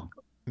Wong.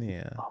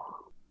 Yeah.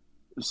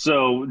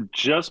 So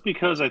just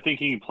because I think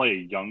he can play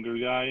a younger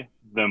guy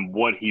than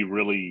what he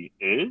really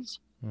is,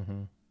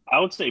 Mm-hmm. I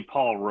would say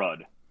Paul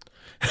Rudd.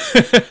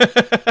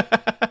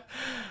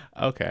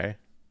 Okay.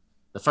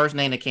 The first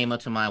name that came up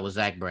to mind was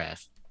Zach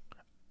Braff.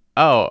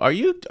 Oh, are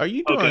you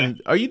doing Okay.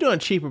 are you doing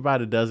Cheaper by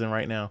the Dozen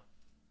right now?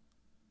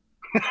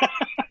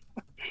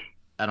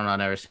 I don't know. I've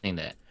never seen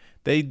that.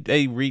 They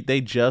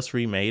just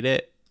remade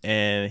it,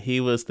 and he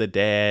was the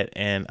dad,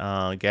 and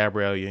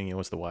Gabrielle Union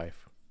was the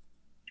wife.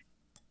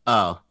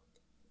 Oh,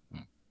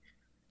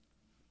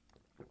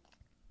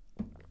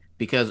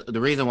 because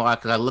the reason why,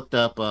 because I looked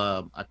up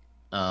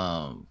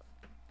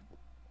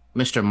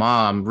Mr.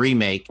 Mom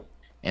remake,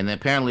 and then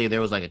apparently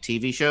there was like a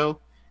TV show,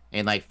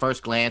 and like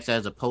first glance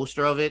as a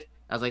poster of it,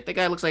 I was like, that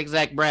guy looks like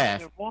Zach Braff.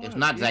 There was, It's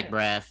not yeah. Zach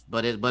Braff,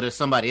 but it's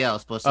somebody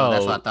else. But so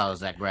that's why I thought it was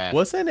Zach Braff.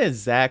 Wasn't it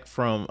Zach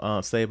from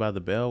Saved by the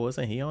Bell?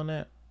 Wasn't he on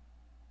that?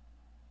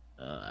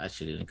 I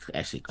should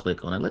actually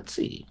click on it. Let's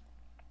see.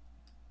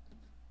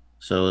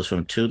 So it's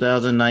from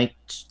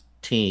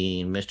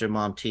 2019, Mr.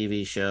 Mom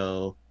TV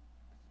show.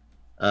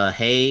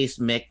 Hayes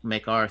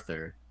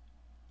MacArthur.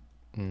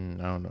 I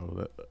don't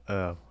know.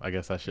 I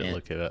guess I should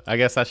look it up. I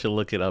guess I should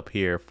look it up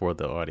here for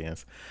the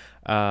audience.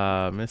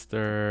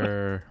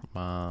 Mr.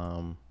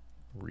 Mom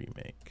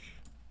remake.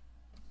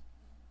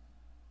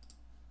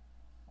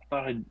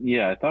 I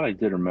thought I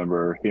did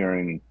remember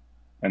hearing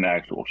an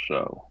actual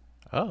show.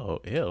 Oh,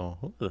 ew.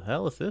 Who the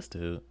hell is this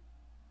dude?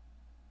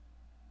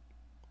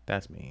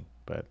 That's mean,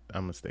 but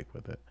I'm gonna stick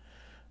with it.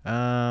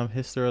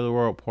 History of the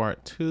World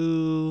Part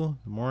 2,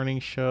 The Morning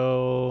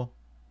Show.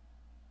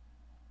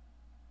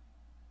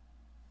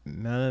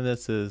 None of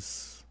this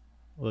is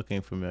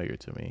looking familiar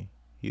to me.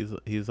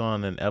 He's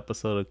on an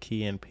episode of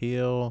Key and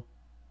Peele.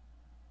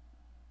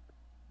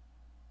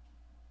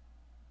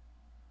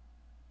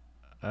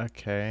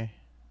 Okay.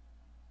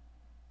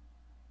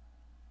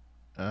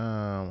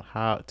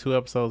 How 2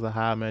 episodes of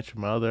How I Met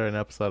Your Mother, an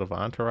episode of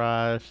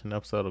Entourage, an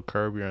episode of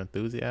Curb Your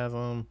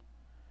Enthusiasm.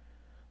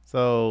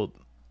 So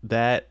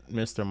that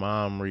Mr.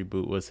 Mom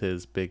reboot was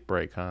his big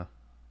break, huh?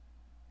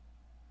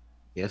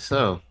 Yes,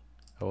 so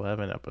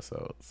 11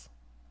 episodes.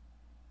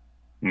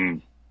 Hmm.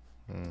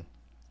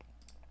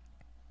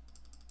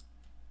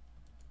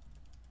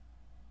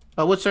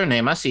 oh, what's her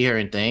name? I see her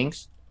in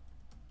things.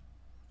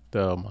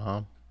 The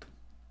mom,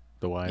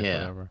 the wife, Yeah.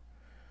 whatever.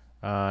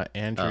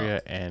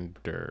 Andrea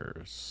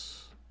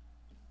Anders.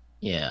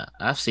 Yeah,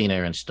 I've seen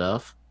her and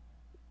stuff.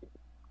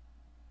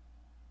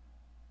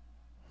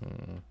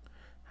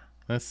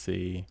 Let's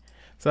see.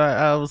 So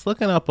I was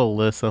looking up a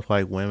list of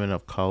like women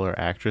of color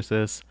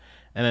actresses,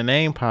 and a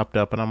name popped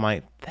up, and I'm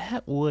like,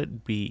 that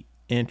would be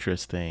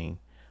interesting.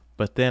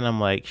 But then I'm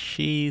like,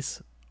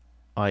 she's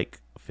like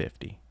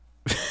 50.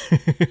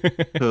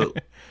 Who?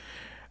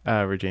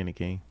 Regina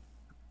King.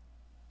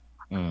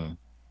 Mm.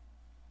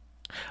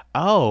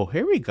 Oh,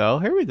 here we go.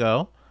 Here we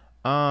go.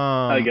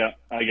 I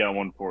got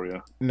one for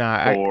you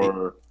Nah,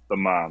 for the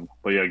mom.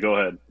 But yeah, go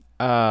ahead.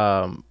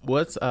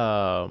 what's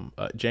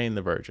Jane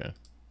the Virgin?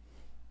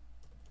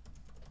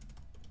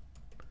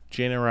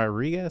 Gina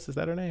Rodriguez, is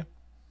that her name?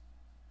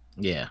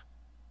 Yeah.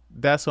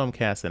 That's who I'm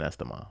casting as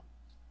the mom.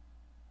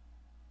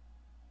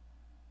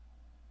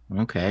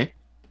 Okay.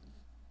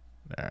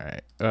 All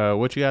right.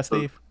 What you got,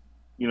 Steve?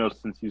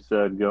 Since you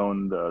said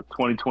going the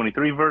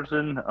 2023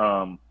 version,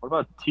 what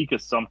about Tika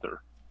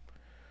Sumpter?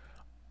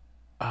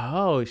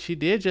 Oh, she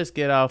did just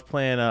get off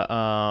playing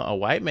a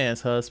white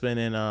man's husband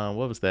in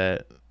what was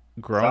that?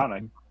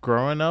 Sonic.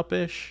 Growing Up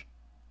ish.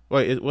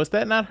 Wait, was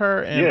that not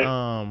her? And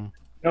Yeah.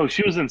 No,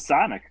 she was in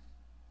Sonic.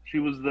 She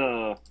was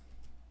the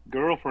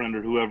girlfriend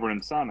or whoever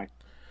in Sonic.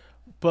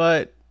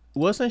 but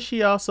wasn't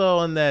she also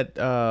on that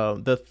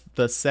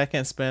the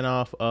second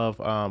spinoff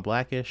of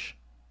Blackish?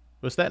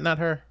 Was that not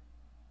her?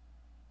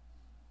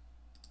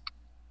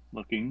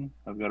 Looking,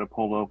 I've got to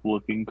pull up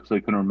looking because I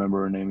couldn't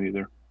remember her name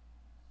either.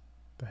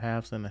 The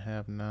haves and the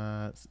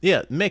have-nots.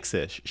 Yeah,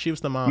 Mixish. She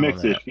was the mom on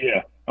Mixish, that.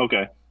 yeah.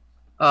 Okay.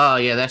 Oh,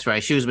 yeah, that's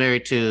right. She was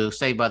married to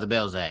Saved by the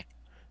Bell Zach.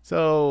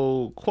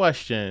 So,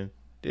 question: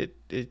 Did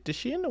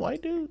she into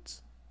white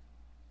dudes?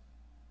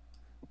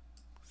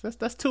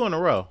 That's two in a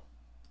row.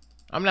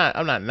 I'm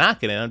not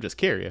knocking it. I'm just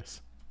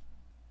curious.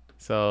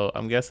 So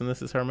I'm guessing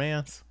this is her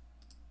man's.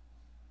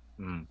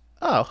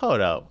 Oh,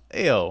 hold up.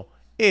 Ew.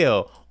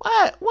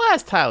 Why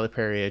is Tyler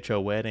Perry at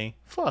your wedding?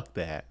 Fuck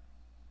that.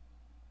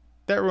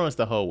 That ruins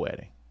the whole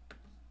wedding.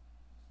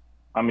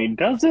 I mean,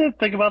 does it?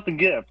 Think about the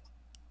gift.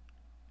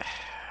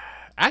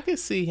 I could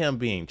see him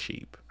being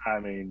cheap. I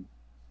mean,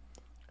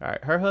 all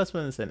right. Her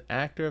husband is an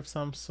actor of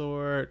some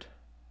sort.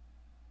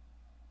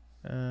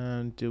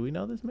 Do we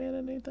know this man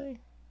anything?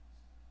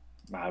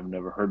 I've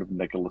never heard of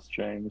Nicholas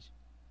James.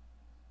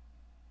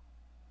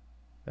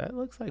 That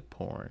looks like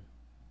porn,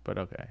 but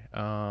okay.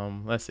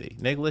 Let's see.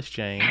 Nicholas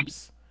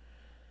James.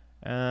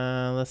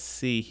 Let's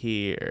see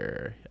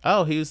here.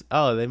 Oh,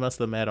 they must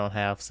have met on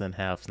Halves and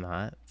Halves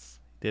Nots.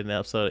 Did an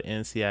episode of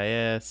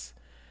NCIS.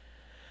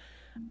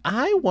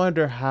 I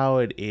wonder how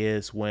it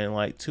is when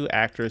like two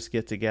actors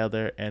get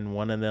together and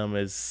one of them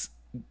is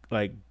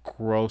like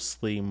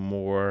grossly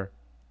more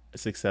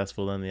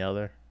successful than the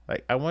other.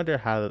 Like I wonder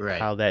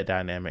how that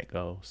dynamic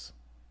goes.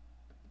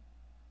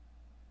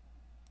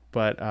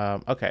 But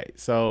okay,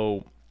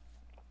 so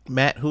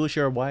Matt, who's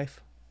your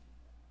wife?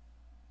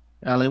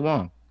 Ali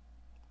Wong.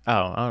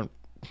 Oh,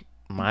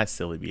 my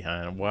silly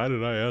behind. Why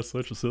did I ask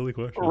such a silly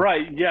question?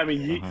 Right. Yeah. I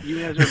mean, you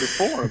answered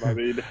before. I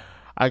mean,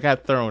 I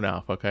got thrown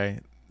off. Okay.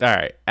 All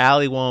right.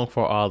 Ali Wong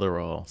for all the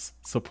roles.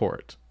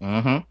 Support.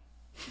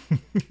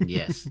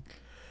 Yes.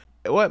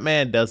 What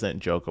man doesn't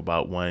joke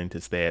about wanting to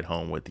stay at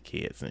home with the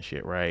kids and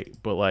shit, right?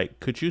 But like,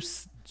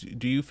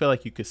 do you feel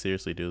like you could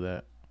seriously do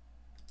that?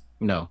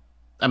 No.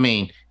 I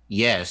mean,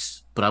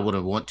 yes, but I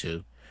wouldn't want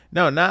to.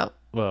 No, not.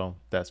 Well,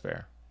 that's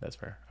fair.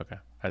 Okay.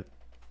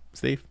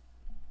 Steve?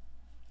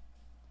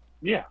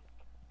 yeah.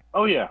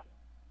 Oh yeah.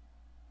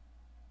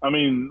 I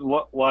mean,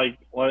 like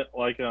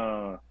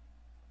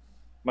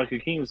Michael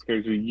Keaton's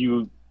character,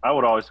 I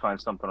would always find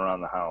something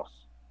around the house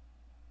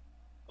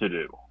to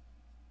do.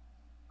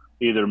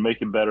 Either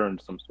make it better in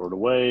some sort of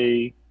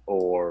way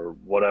or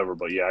whatever.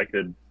 But yeah, I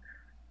could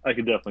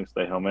definitely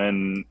stay home,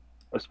 and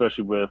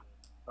especially with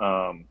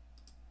the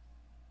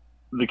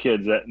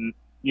kids at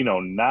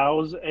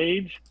now's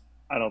age,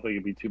 I don't think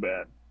it'd be too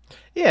bad.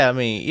 Yeah, I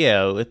mean,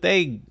 yeah, if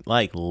they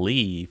like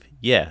leave,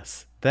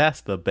 yes, that's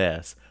the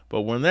best.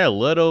 But when they're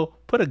little,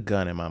 put a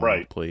gun in my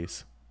mouth,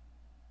 please.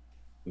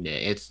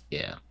 Yeah,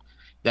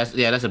 that's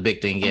a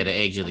big thing. Yeah, the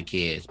age of the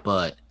kids,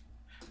 but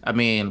I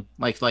mean,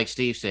 like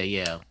Steve said,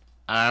 yeah,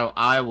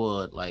 I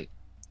would like.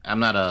 I'm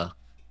not a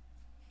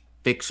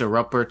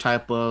fixer-upper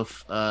type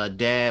of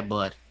dad,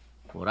 but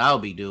what I'll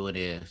be doing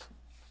is,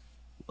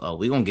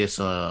 we're gonna get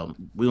some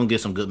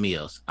good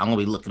meals. I'm gonna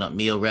be looking up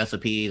meal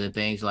recipes and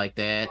things like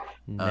that.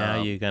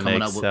 Now you're gonna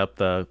accept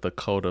the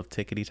code of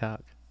tickety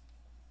talk.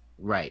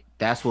 Right.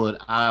 That's what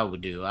I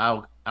would do.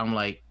 I'm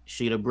like,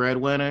 she the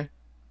breadwinner.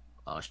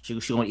 She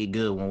gonna eat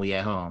good when we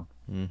at home.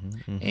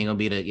 Ain't gonna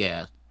be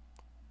the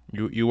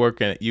You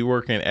working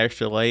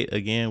extra late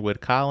again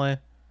with Colin?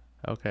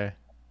 Okay.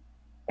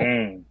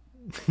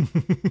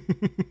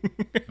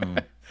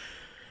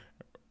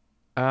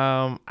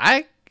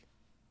 I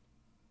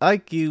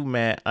like you,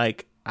 Matt.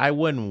 Like I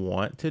wouldn't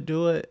want to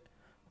do it,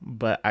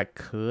 but I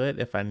could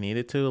if I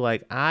needed to.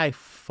 Like I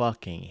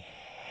fucking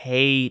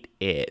hate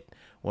it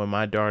when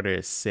my daughter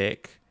is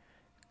sick,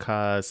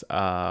 cause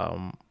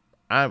I'm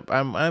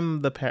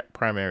the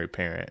primary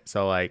parent.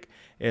 So like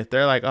if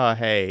they're like, oh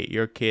hey,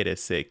 your kid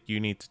is sick, you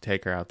need to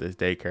take her out this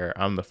daycare,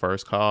 I'm the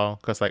first call,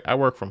 cause like I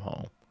work from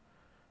home.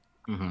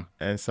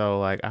 And so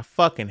like I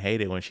fucking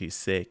hate it when she's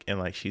sick and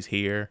like she's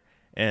here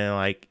and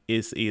like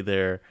it's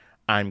either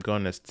I'm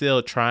gonna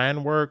still try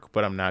and work,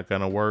 but I'm not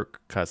gonna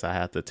work because I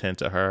have to tend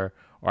to her,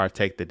 or I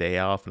take the day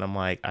off and I'm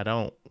like, I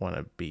don't want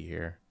to be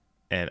here,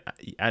 and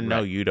I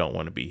know you don't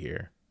want to be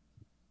here.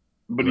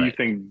 But do you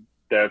think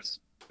that's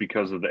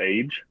because of the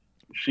age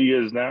she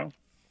is now?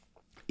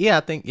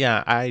 Yeah,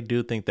 I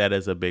do think that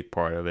is a big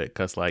part of it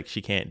because like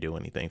she can't do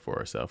anything for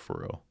herself for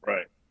real.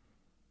 Right.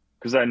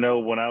 Because I know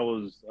when I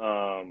was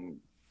a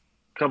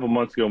couple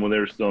months ago when they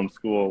were still in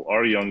school,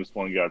 our youngest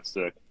one got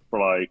sick for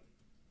like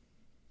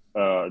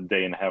a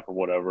day and a half or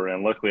whatever,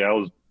 and luckily I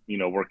was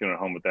working at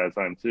home at that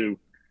time too.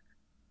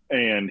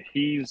 And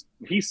he's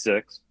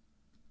 6,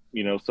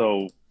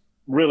 so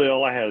really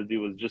all I had to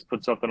do was just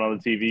put something on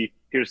the TV.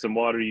 Here's some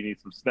water. You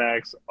need some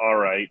snacks. All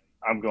right,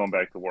 I'm going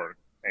back to work,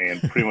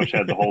 and pretty much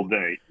had the whole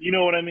day. You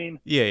know what I mean?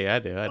 Yeah, I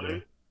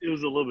do. It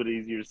was a little bit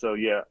easier. So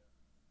yeah,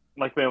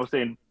 like man was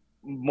saying,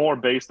 more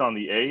based on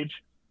the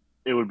age,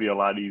 it would be a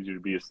lot easier to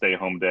be a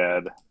stay-at-home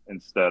dad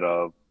instead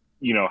of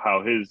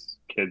how his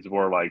kids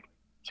were like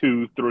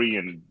 2, 3,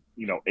 and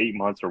 8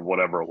 months or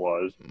whatever it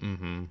was.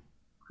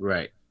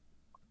 Right.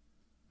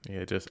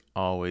 Yeah, just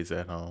always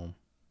at home.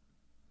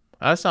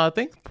 I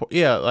think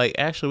like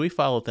actually we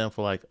followed them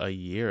for like a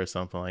year or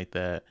something like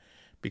that,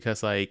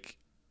 because like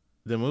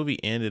the movie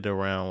ended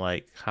around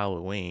like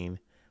Halloween,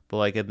 but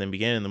like at the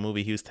beginning of the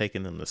movie he was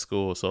taking them to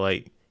school, so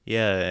like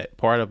yeah,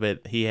 part of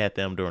it he had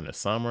them during the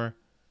summer,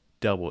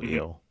 double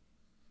ill.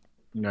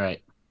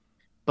 Right.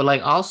 But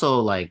like also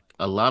like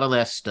a lot of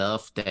that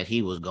stuff that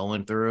he was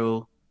going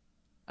through,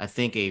 I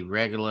think a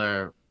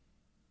regular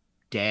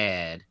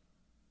dad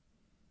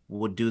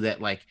would do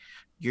that. Like,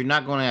 you're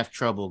not going to have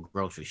trouble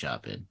grocery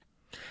shopping.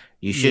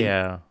 You should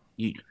Yeah.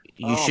 you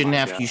Oh my you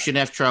God. shouldn't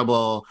have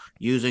trouble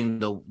using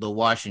the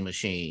washing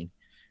machine.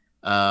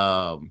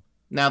 Now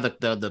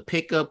the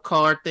pickup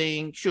car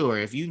thing, sure.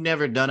 If you've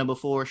never done it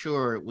before,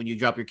 sure. When you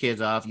drop your kids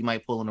off, you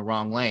might pull in the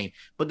wrong lane,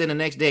 but then the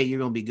next day you're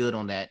gonna be good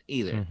on that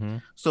either. Mm-hmm.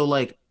 So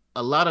like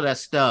a lot of that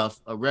stuff,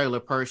 a regular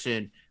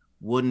person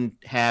wouldn't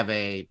have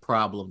a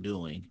problem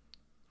doing.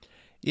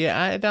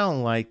 Yeah, I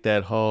don't like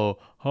that whole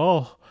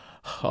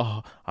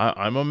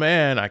I'm a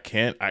man. I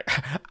can't. I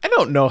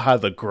don't know how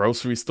the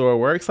grocery store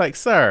works. Like,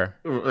 sir,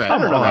 Right.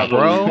 come I don't know how on,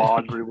 bro.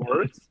 laundry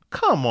works.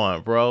 Come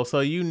on, bro.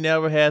 So you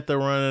never had to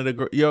run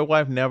to your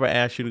wife never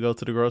asked you to go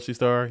to the grocery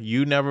store.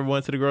 You never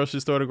went to the grocery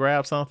store to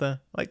grab something.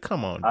 Like,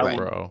 come on, I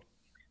bro.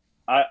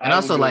 And I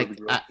also, would go like, to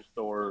the grocery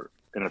store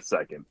in a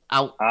second.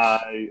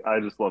 I I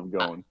just love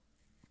going.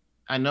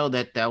 I know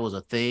that was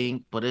a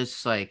thing, but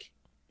it's like,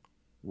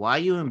 why are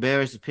you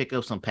embarrassed to pick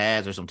up some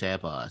pads or some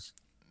tampons?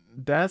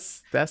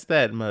 That's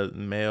that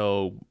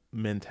male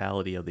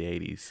mentality of the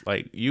 '80s.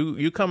 Like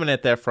you coming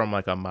at that from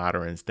like a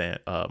modern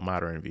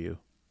view.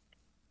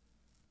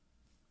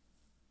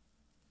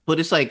 But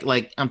it's like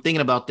I'm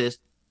thinking about this.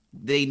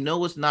 They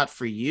know it's not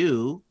for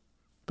you.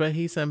 But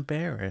he's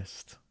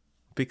embarrassed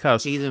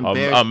because He's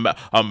embarrassed.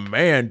 a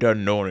man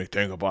doesn't know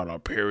anything about a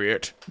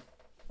period.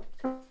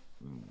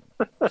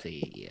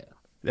 See, yeah.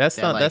 That's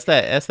That, not like-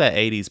 that's that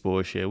 '80s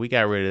bullshit. We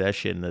got rid of that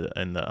shit in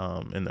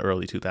the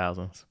early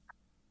 2000s.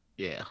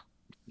 Yeah.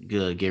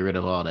 Good. Get rid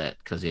of all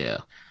that. Cause yeah.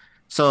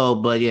 So,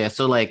 but yeah,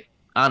 so like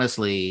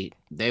honestly,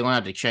 they're gonna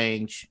have to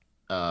change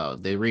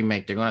the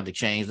remake, they're gonna have to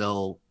change the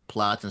whole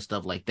plots and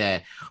stuff like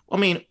that. I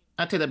mean,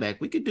 I take that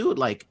back. We could do it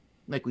like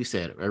we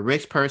said, a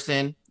rich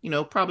person,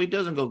 probably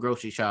doesn't go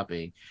grocery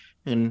shopping.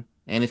 And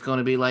it's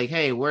gonna be like,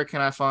 hey, where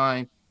can I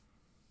find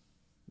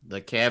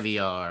the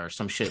caviar or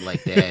some shit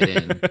like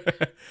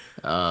that?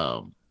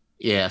 And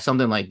yeah,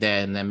 something like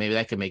that, and then maybe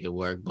that could make it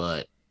work,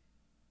 but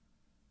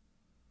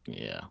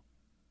yeah.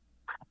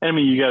 I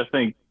mean, you got to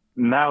think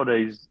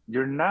nowadays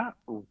you're not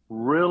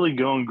really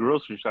going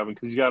grocery shopping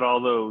because you got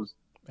all those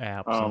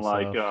Apps and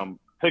like stuff.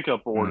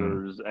 pickup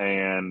orders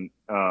and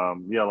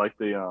yeah, like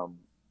the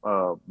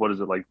what is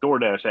it, like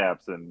DoorDash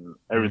apps and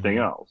everything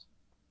Mhm. else.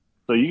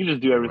 So you can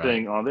just do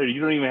everything on there. You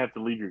don't even have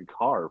to leave your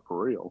car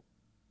for real.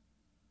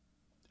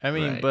 I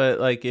mean, Right. but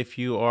like if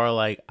you are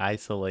like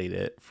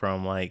isolated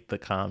from like the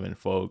common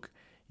folk,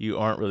 you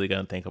aren't really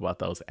gonna think about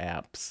those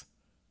apps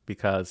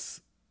because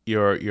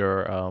your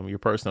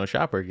personal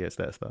shopper gets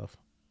that stuff.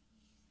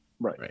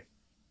 Right. Right.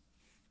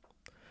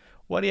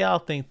 What do y'all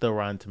think the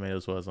Rotten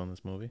Tomatoes was on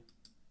this movie?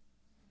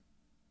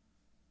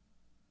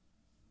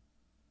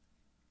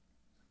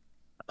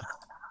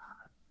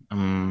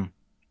 I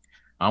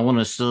want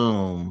to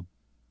assume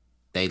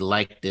they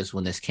liked this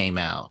when this came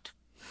out,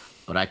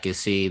 but I can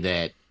see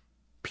that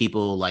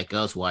people like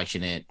us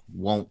watching it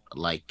won't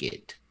like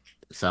it.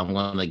 So I'm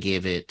gonna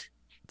give it.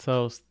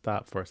 So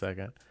stop for a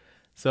second.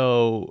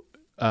 So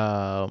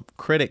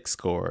critic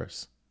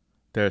scores.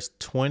 There's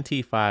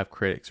 25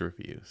 critics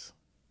reviews.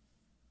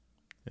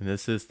 And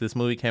this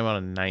movie came out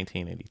in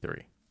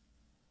 1983.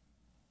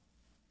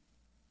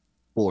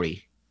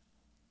 40.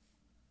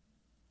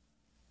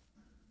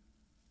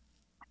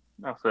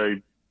 I'll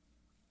say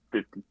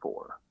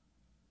 54.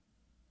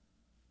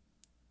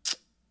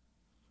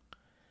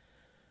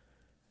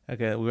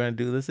 Okay, we're gonna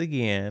do this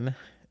again.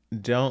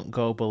 Don't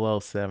go below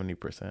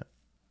 70%.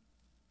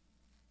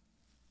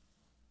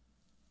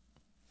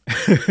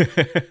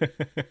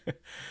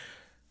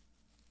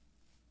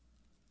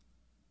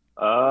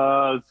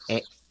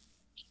 It's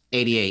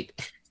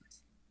 88.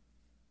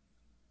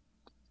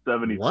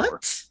 74.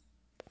 What?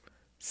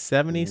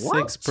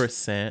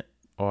 76%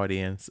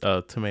 audience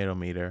tomato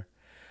meter.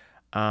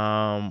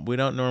 We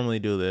don't normally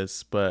do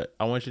this, but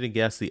I want you to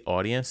guess the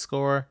audience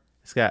score.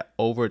 It's got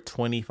over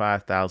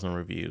 25,000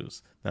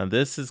 reviews. Now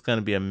this is going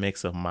to be a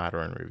mix of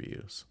modern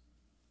reviews.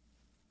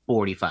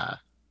 45.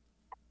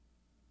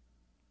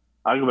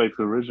 I'll go back to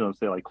the original and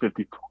say like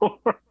 54.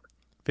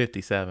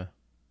 57.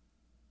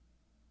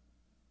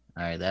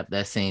 All right,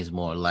 that seems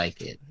more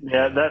like it.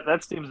 Yeah,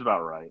 that seems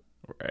about right.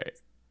 Right.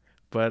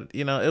 But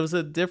it was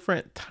a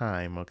different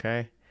time,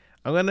 okay?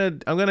 I'm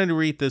gonna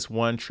read this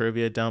one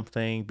trivia dump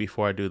thing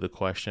before I do the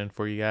question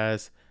for you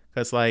guys.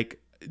 Cause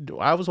like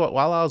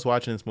while I was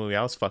watching this movie,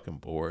 I was fucking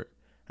bored.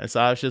 And so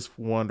I was just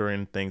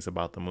wondering things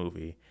about the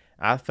movie.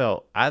 I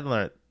felt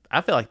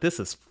like this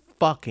is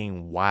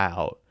fucking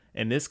wild.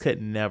 And this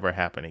could never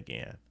happen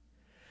again.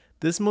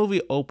 This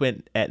movie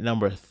opened at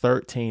number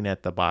 13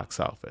 at the box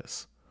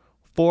office.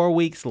 4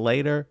 weeks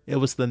later, it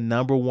was the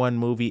number one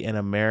movie in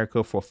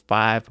America for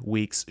 5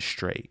 weeks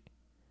straight.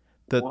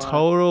 The What?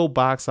 total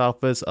box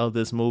office of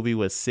this movie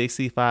was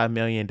 $65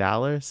 million.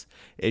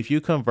 If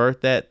you convert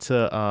that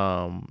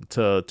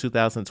to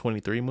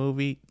 2023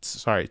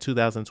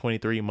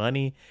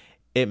 money,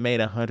 it made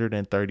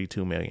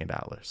 $132 million.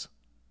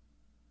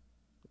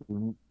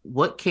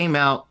 What came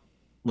out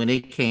when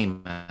it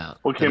came out?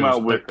 What came It was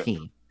out with it?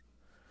 13.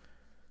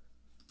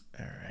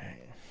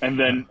 and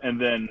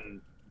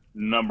then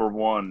number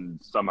one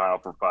somehow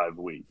for 5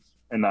 weeks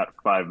and not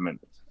 5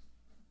 minutes.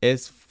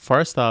 It's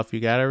first off, you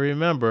gotta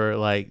remember,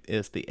 like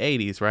it's the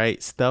 '80s,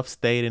 right? Stuff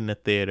stayed in the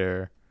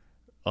theater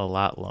a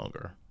lot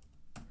longer.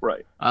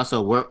 Right.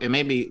 Also, it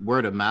may be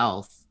word of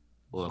mouth.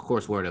 Well, of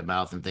course, word of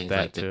mouth and things That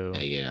like that. too.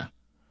 Yeah.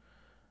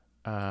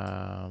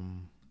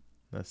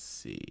 Let's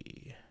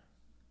see.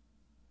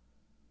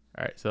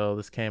 All right, so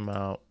this came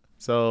out.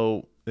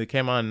 So it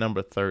came out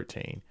number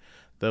 13.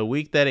 The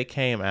week that it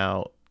came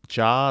out,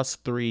 Jaws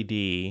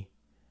 3D,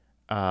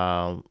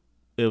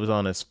 it was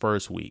on its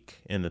first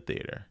week in the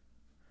theater.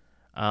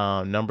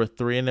 Number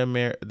three in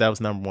America, that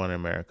was number one in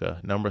America.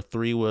 Number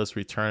three was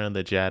Return of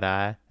the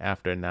Jedi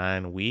after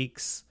 9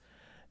 weeks.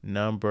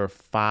 Number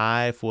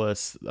five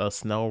was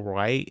Snow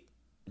White,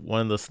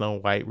 one of the Snow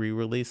White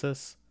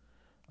re-releases.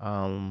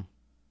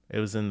 It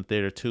was in the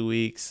theater 2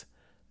 weeks.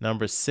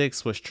 Number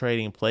six was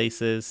Trading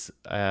Places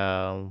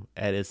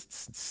at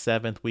its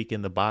 7th week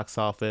in the box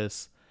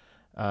office.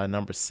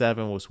 Number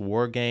 7 was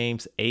War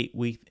Games, 8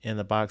 weeks in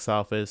the box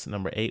office.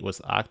 Number 8 was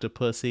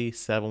Octopussy,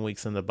 7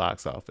 weeks in the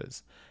box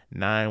office.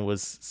 9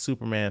 was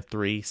Superman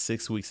 3,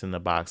 6 weeks in the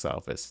box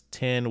office.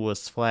 10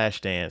 was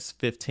Flashdance,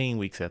 15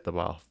 weeks at the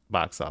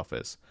box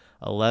office.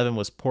 11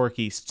 was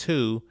Porky's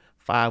 2,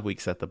 5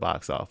 weeks at the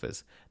box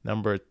office.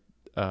 Number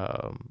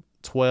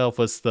 12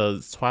 was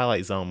the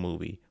Twilight Zone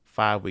movie,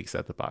 5 weeks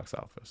at the box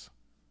office.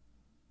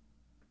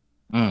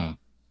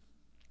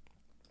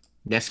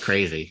 That's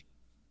crazy.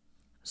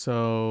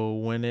 So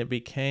when it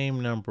became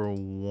number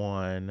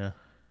one,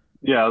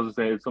 Yeah, I was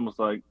gonna say it's almost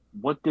like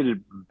what did it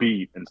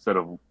beat instead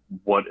of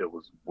what it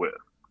was with.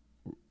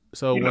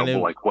 so You know, but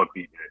like what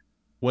beat it.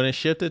 when it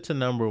shifted to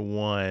number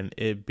one,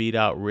 it beat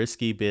out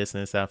Risky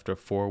Business after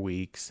 4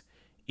 weeks,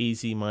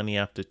 Easy Money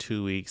after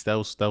 2 weeks.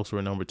 Those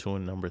were number 2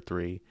 and number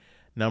 3.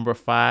 Number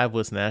 5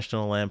 was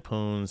National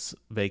Lampoon's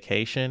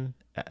Vacation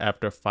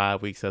after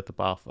 5 weeks at the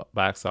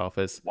box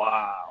office.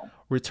 Wow.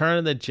 Return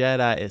of the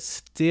Jedi is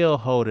still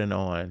holding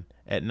on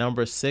at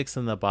number 6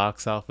 in the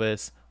box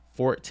office,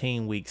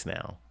 14 weeks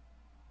now.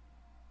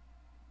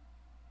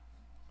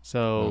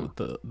 So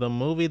the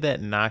movie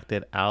that knocked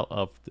it out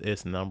of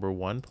its number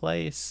one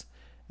place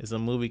is a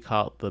movie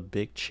called The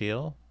Big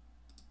Chill.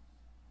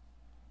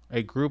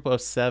 A group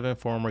of 7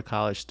 former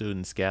college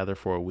students gather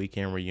for a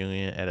weekend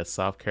reunion at a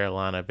South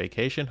Carolina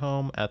vacation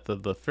home after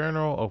the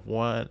funeral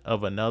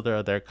of another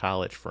of their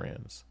college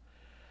friends.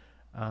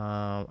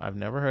 I've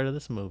never heard of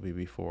this movie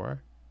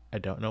before. I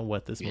don't know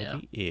what this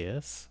movie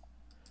is.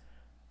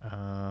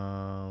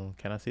 Can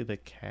I see the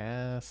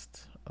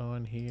cast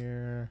on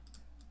here?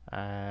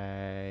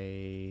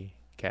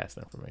 Cast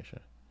information.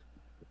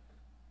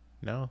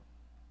 No.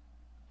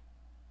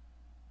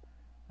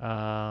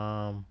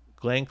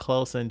 Glenn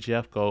Close and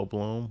Jeff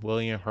Goldblum,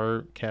 William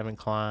Hurt, Kevin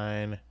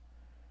Kline.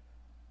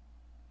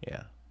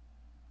 Yeah.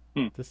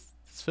 This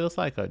feels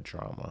like a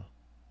drama.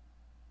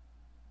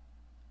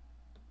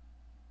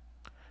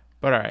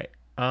 But all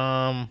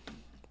right.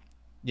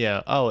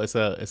 Yeah. Oh, it's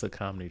a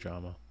comedy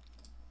drama.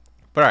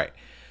 But all right.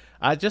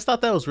 I just thought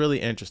that was really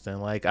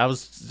interesting. Like, I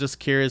was just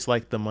curious,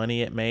 like, the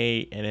money it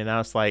made, and then I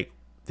was like,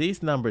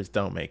 these numbers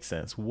don't make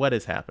sense. What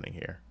is happening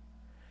here?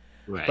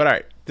 Right. But all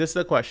right, this is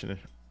the question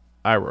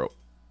I wrote.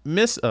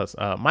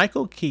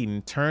 Michael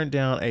Keaton turned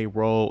down a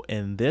role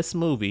in this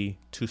movie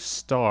to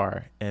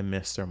star in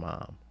Mr.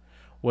 Mom.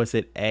 Was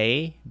it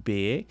A,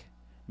 Big,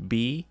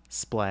 B,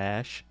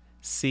 Splash,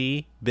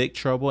 C, Big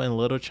Trouble in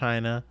Little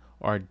China,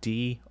 or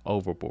D,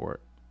 Overboard?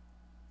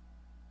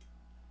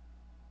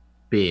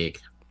 Big.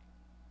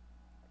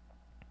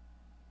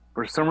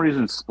 For some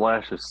reason,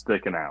 Splash is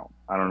sticking out.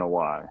 I don't know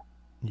why.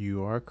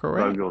 You are I'll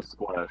correct. go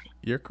Splash.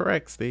 You're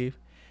correct, Steve.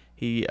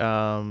 He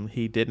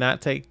did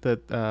not take the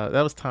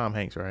that was Tom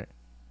Hanks, right?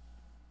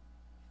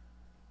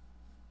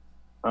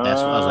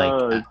 That's what I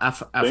was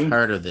like. I've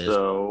heard of this.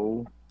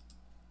 So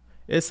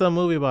It's a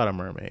movie about a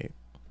mermaid.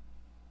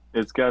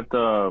 it's got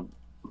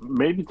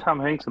maybe Tom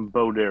Hanks and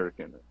Bo Derek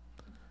in it.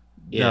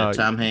 Yeah, No,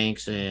 Tom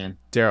Hanks and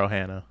Daryl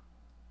Hannah.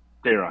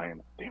 Damn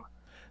it.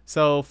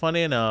 So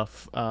funny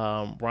enough,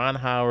 Ron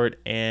Howard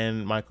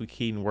and Michael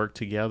Keaton worked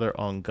together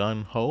on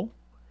Gun Ho.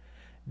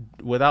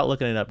 Without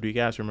looking it up, do you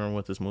guys remember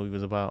what this movie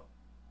was about?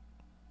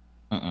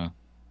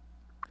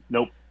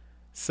 Nope.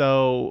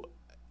 So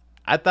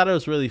I thought it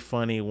was really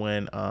funny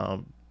when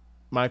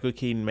Michael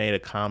Keaton made a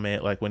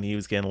comment, like when he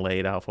was getting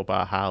laid off,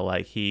 about how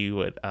like he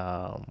would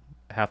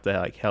have to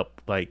like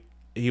help, like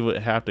he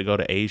would have to go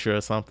to Asia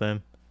or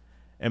something.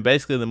 And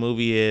basically the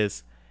movie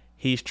is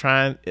his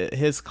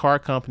car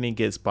company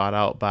gets bought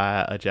out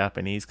by a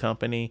Japanese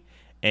company,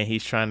 and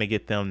he's trying to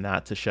get them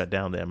not to shut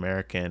down the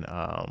American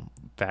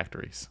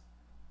factories.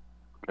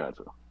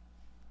 Gotcha.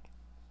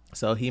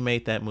 So he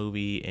made that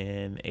movie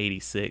in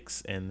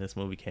 86, and this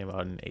movie came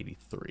out in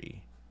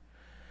 83.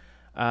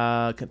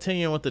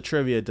 Continuing with the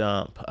trivia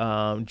dump,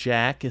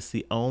 Jack is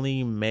the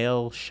only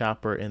male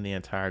shopper in the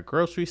entire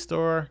grocery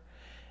store,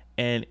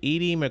 And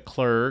Edie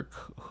McClurg,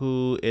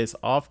 who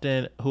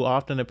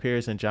often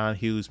appears in John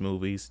Hughes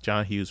movies.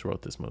 John Hughes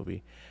wrote this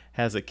movie.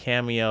 Has a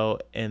cameo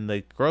in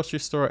the grocery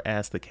store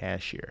as the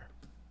cashier.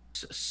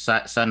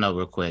 Side note,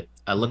 real quick.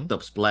 I looked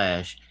up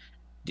Splash.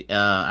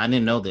 I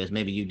didn't know this.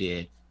 Maybe you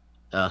did.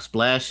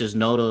 Splash is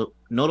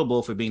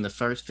notable for being the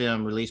first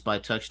film released by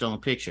Touchstone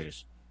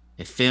Pictures,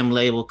 a film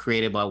label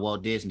created by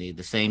Walt Disney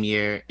the same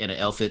year in an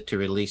effort to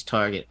release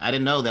Target. I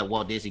didn't know that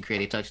Walt Disney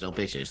created Touchstone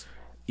Pictures.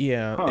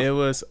 Yeah, It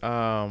was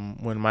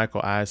when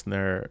Michael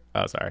Eisner.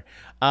 Oh, sorry.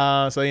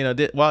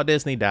 So Walt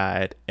Disney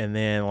died, and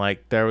then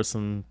like there was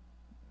some.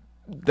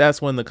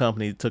 That's when the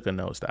company took a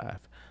nosedive.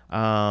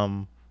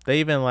 They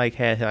even like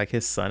had like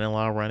his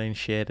son-in-law running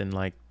shit, and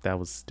like that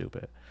was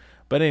stupid.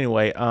 But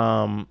anyway,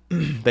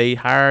 they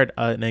hired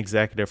an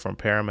executive from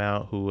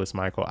Paramount who was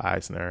Michael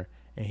Eisner,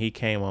 and he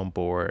came on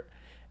board,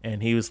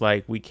 and he was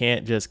like, "We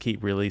can't just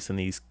keep releasing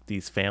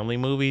these family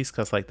movies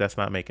because like that's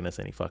not making us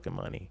any fucking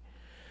money."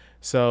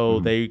 So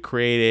they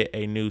created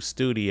a new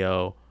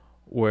studio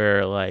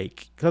where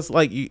like, because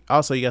like you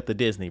got the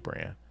Disney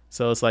brand,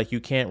 so it's like you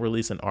can't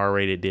release an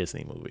R-rated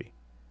Disney movie.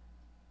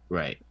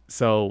 Right.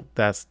 So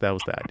that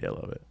was the ideal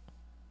of it.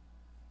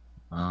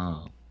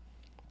 Oh.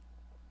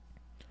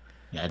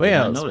 Yeah, I did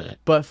not know that.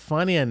 But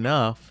funny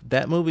enough,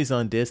 that movie's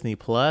on Disney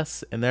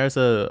Plus, and there's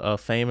a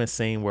famous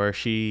scene where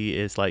she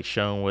is like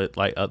shown with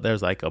like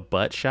there's like a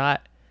butt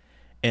shot,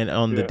 and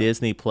on the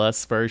Disney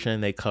Plus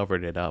version they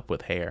covered it up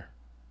with hair.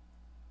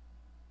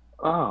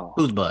 Oh,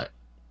 whose butt?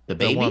 The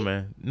baby? The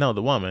woman. No,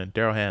 the woman.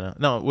 Daryl Hannah.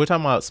 No, we're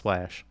talking about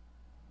Splash.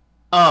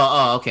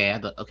 Oh, okay.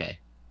 Okay.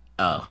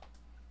 Oh,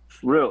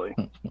 really?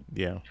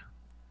 Yeah.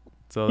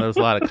 So there's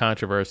a lot of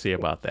controversy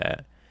about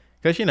that.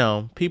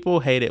 Because, people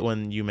hate it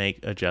when you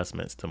make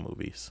adjustments to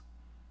movies.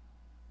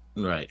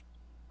 Right.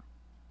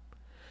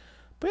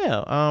 But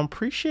yeah,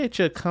 appreciate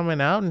you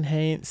coming out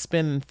and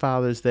spending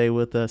Father's Day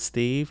with us,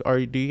 Steve.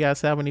 Or do you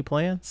guys have any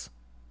plans?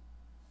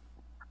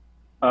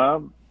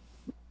 At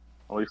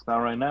least not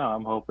right now.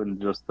 I'm hoping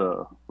just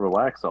to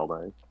relax all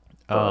day.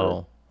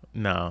 Oh,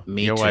 no.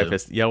 Me your too.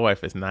 Your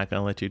wife is not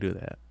gonna let you do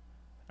that.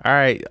 All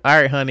right,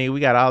 honey. We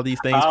got all these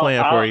things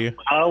planned for you.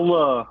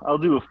 I'll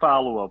do a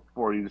follow-up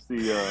for you to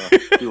see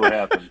what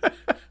happens.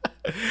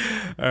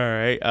 All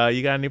right.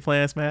 You got any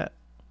plans, Matt?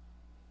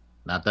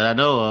 Not that I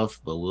know of,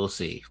 but we'll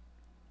see.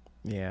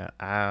 Yeah.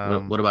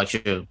 What about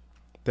you?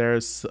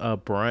 There's a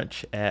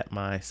brunch at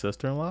my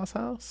sister-in-law's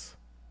house.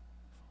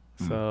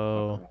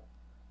 So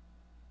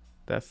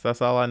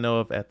that's all I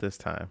know of at this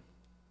time.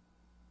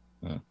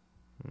 Yeah.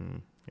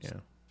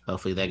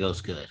 Hopefully that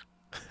goes good.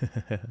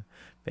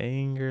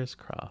 Fingers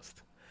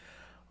crossed.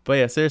 But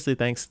yeah, seriously,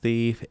 thanks,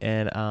 Steve.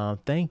 And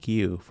thank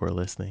you for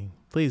listening.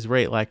 Please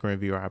rate, like, and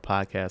review our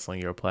podcast on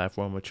your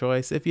platform of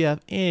choice. If you have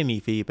any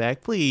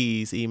feedback,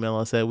 please email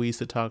us at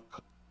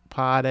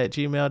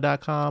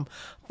weusedtotalkpod@gmail.com.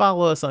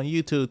 Follow us on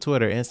YouTube,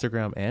 Twitter,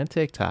 Instagram, and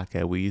TikTok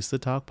at We Used to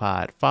Talk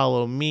Pod.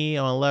 Follow me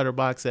on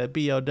Letterboxd at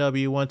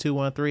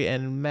BOW1213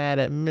 and Matt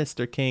at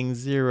Mr.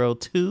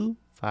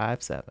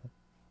 King0257.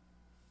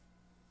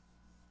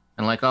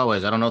 And like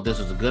always, I don't know if this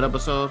was a good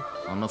episode.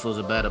 I don't know if it was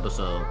a bad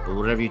episode. But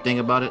whatever you think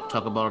about it,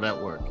 talk about it at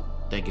work.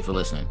 Thank you for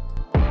listening.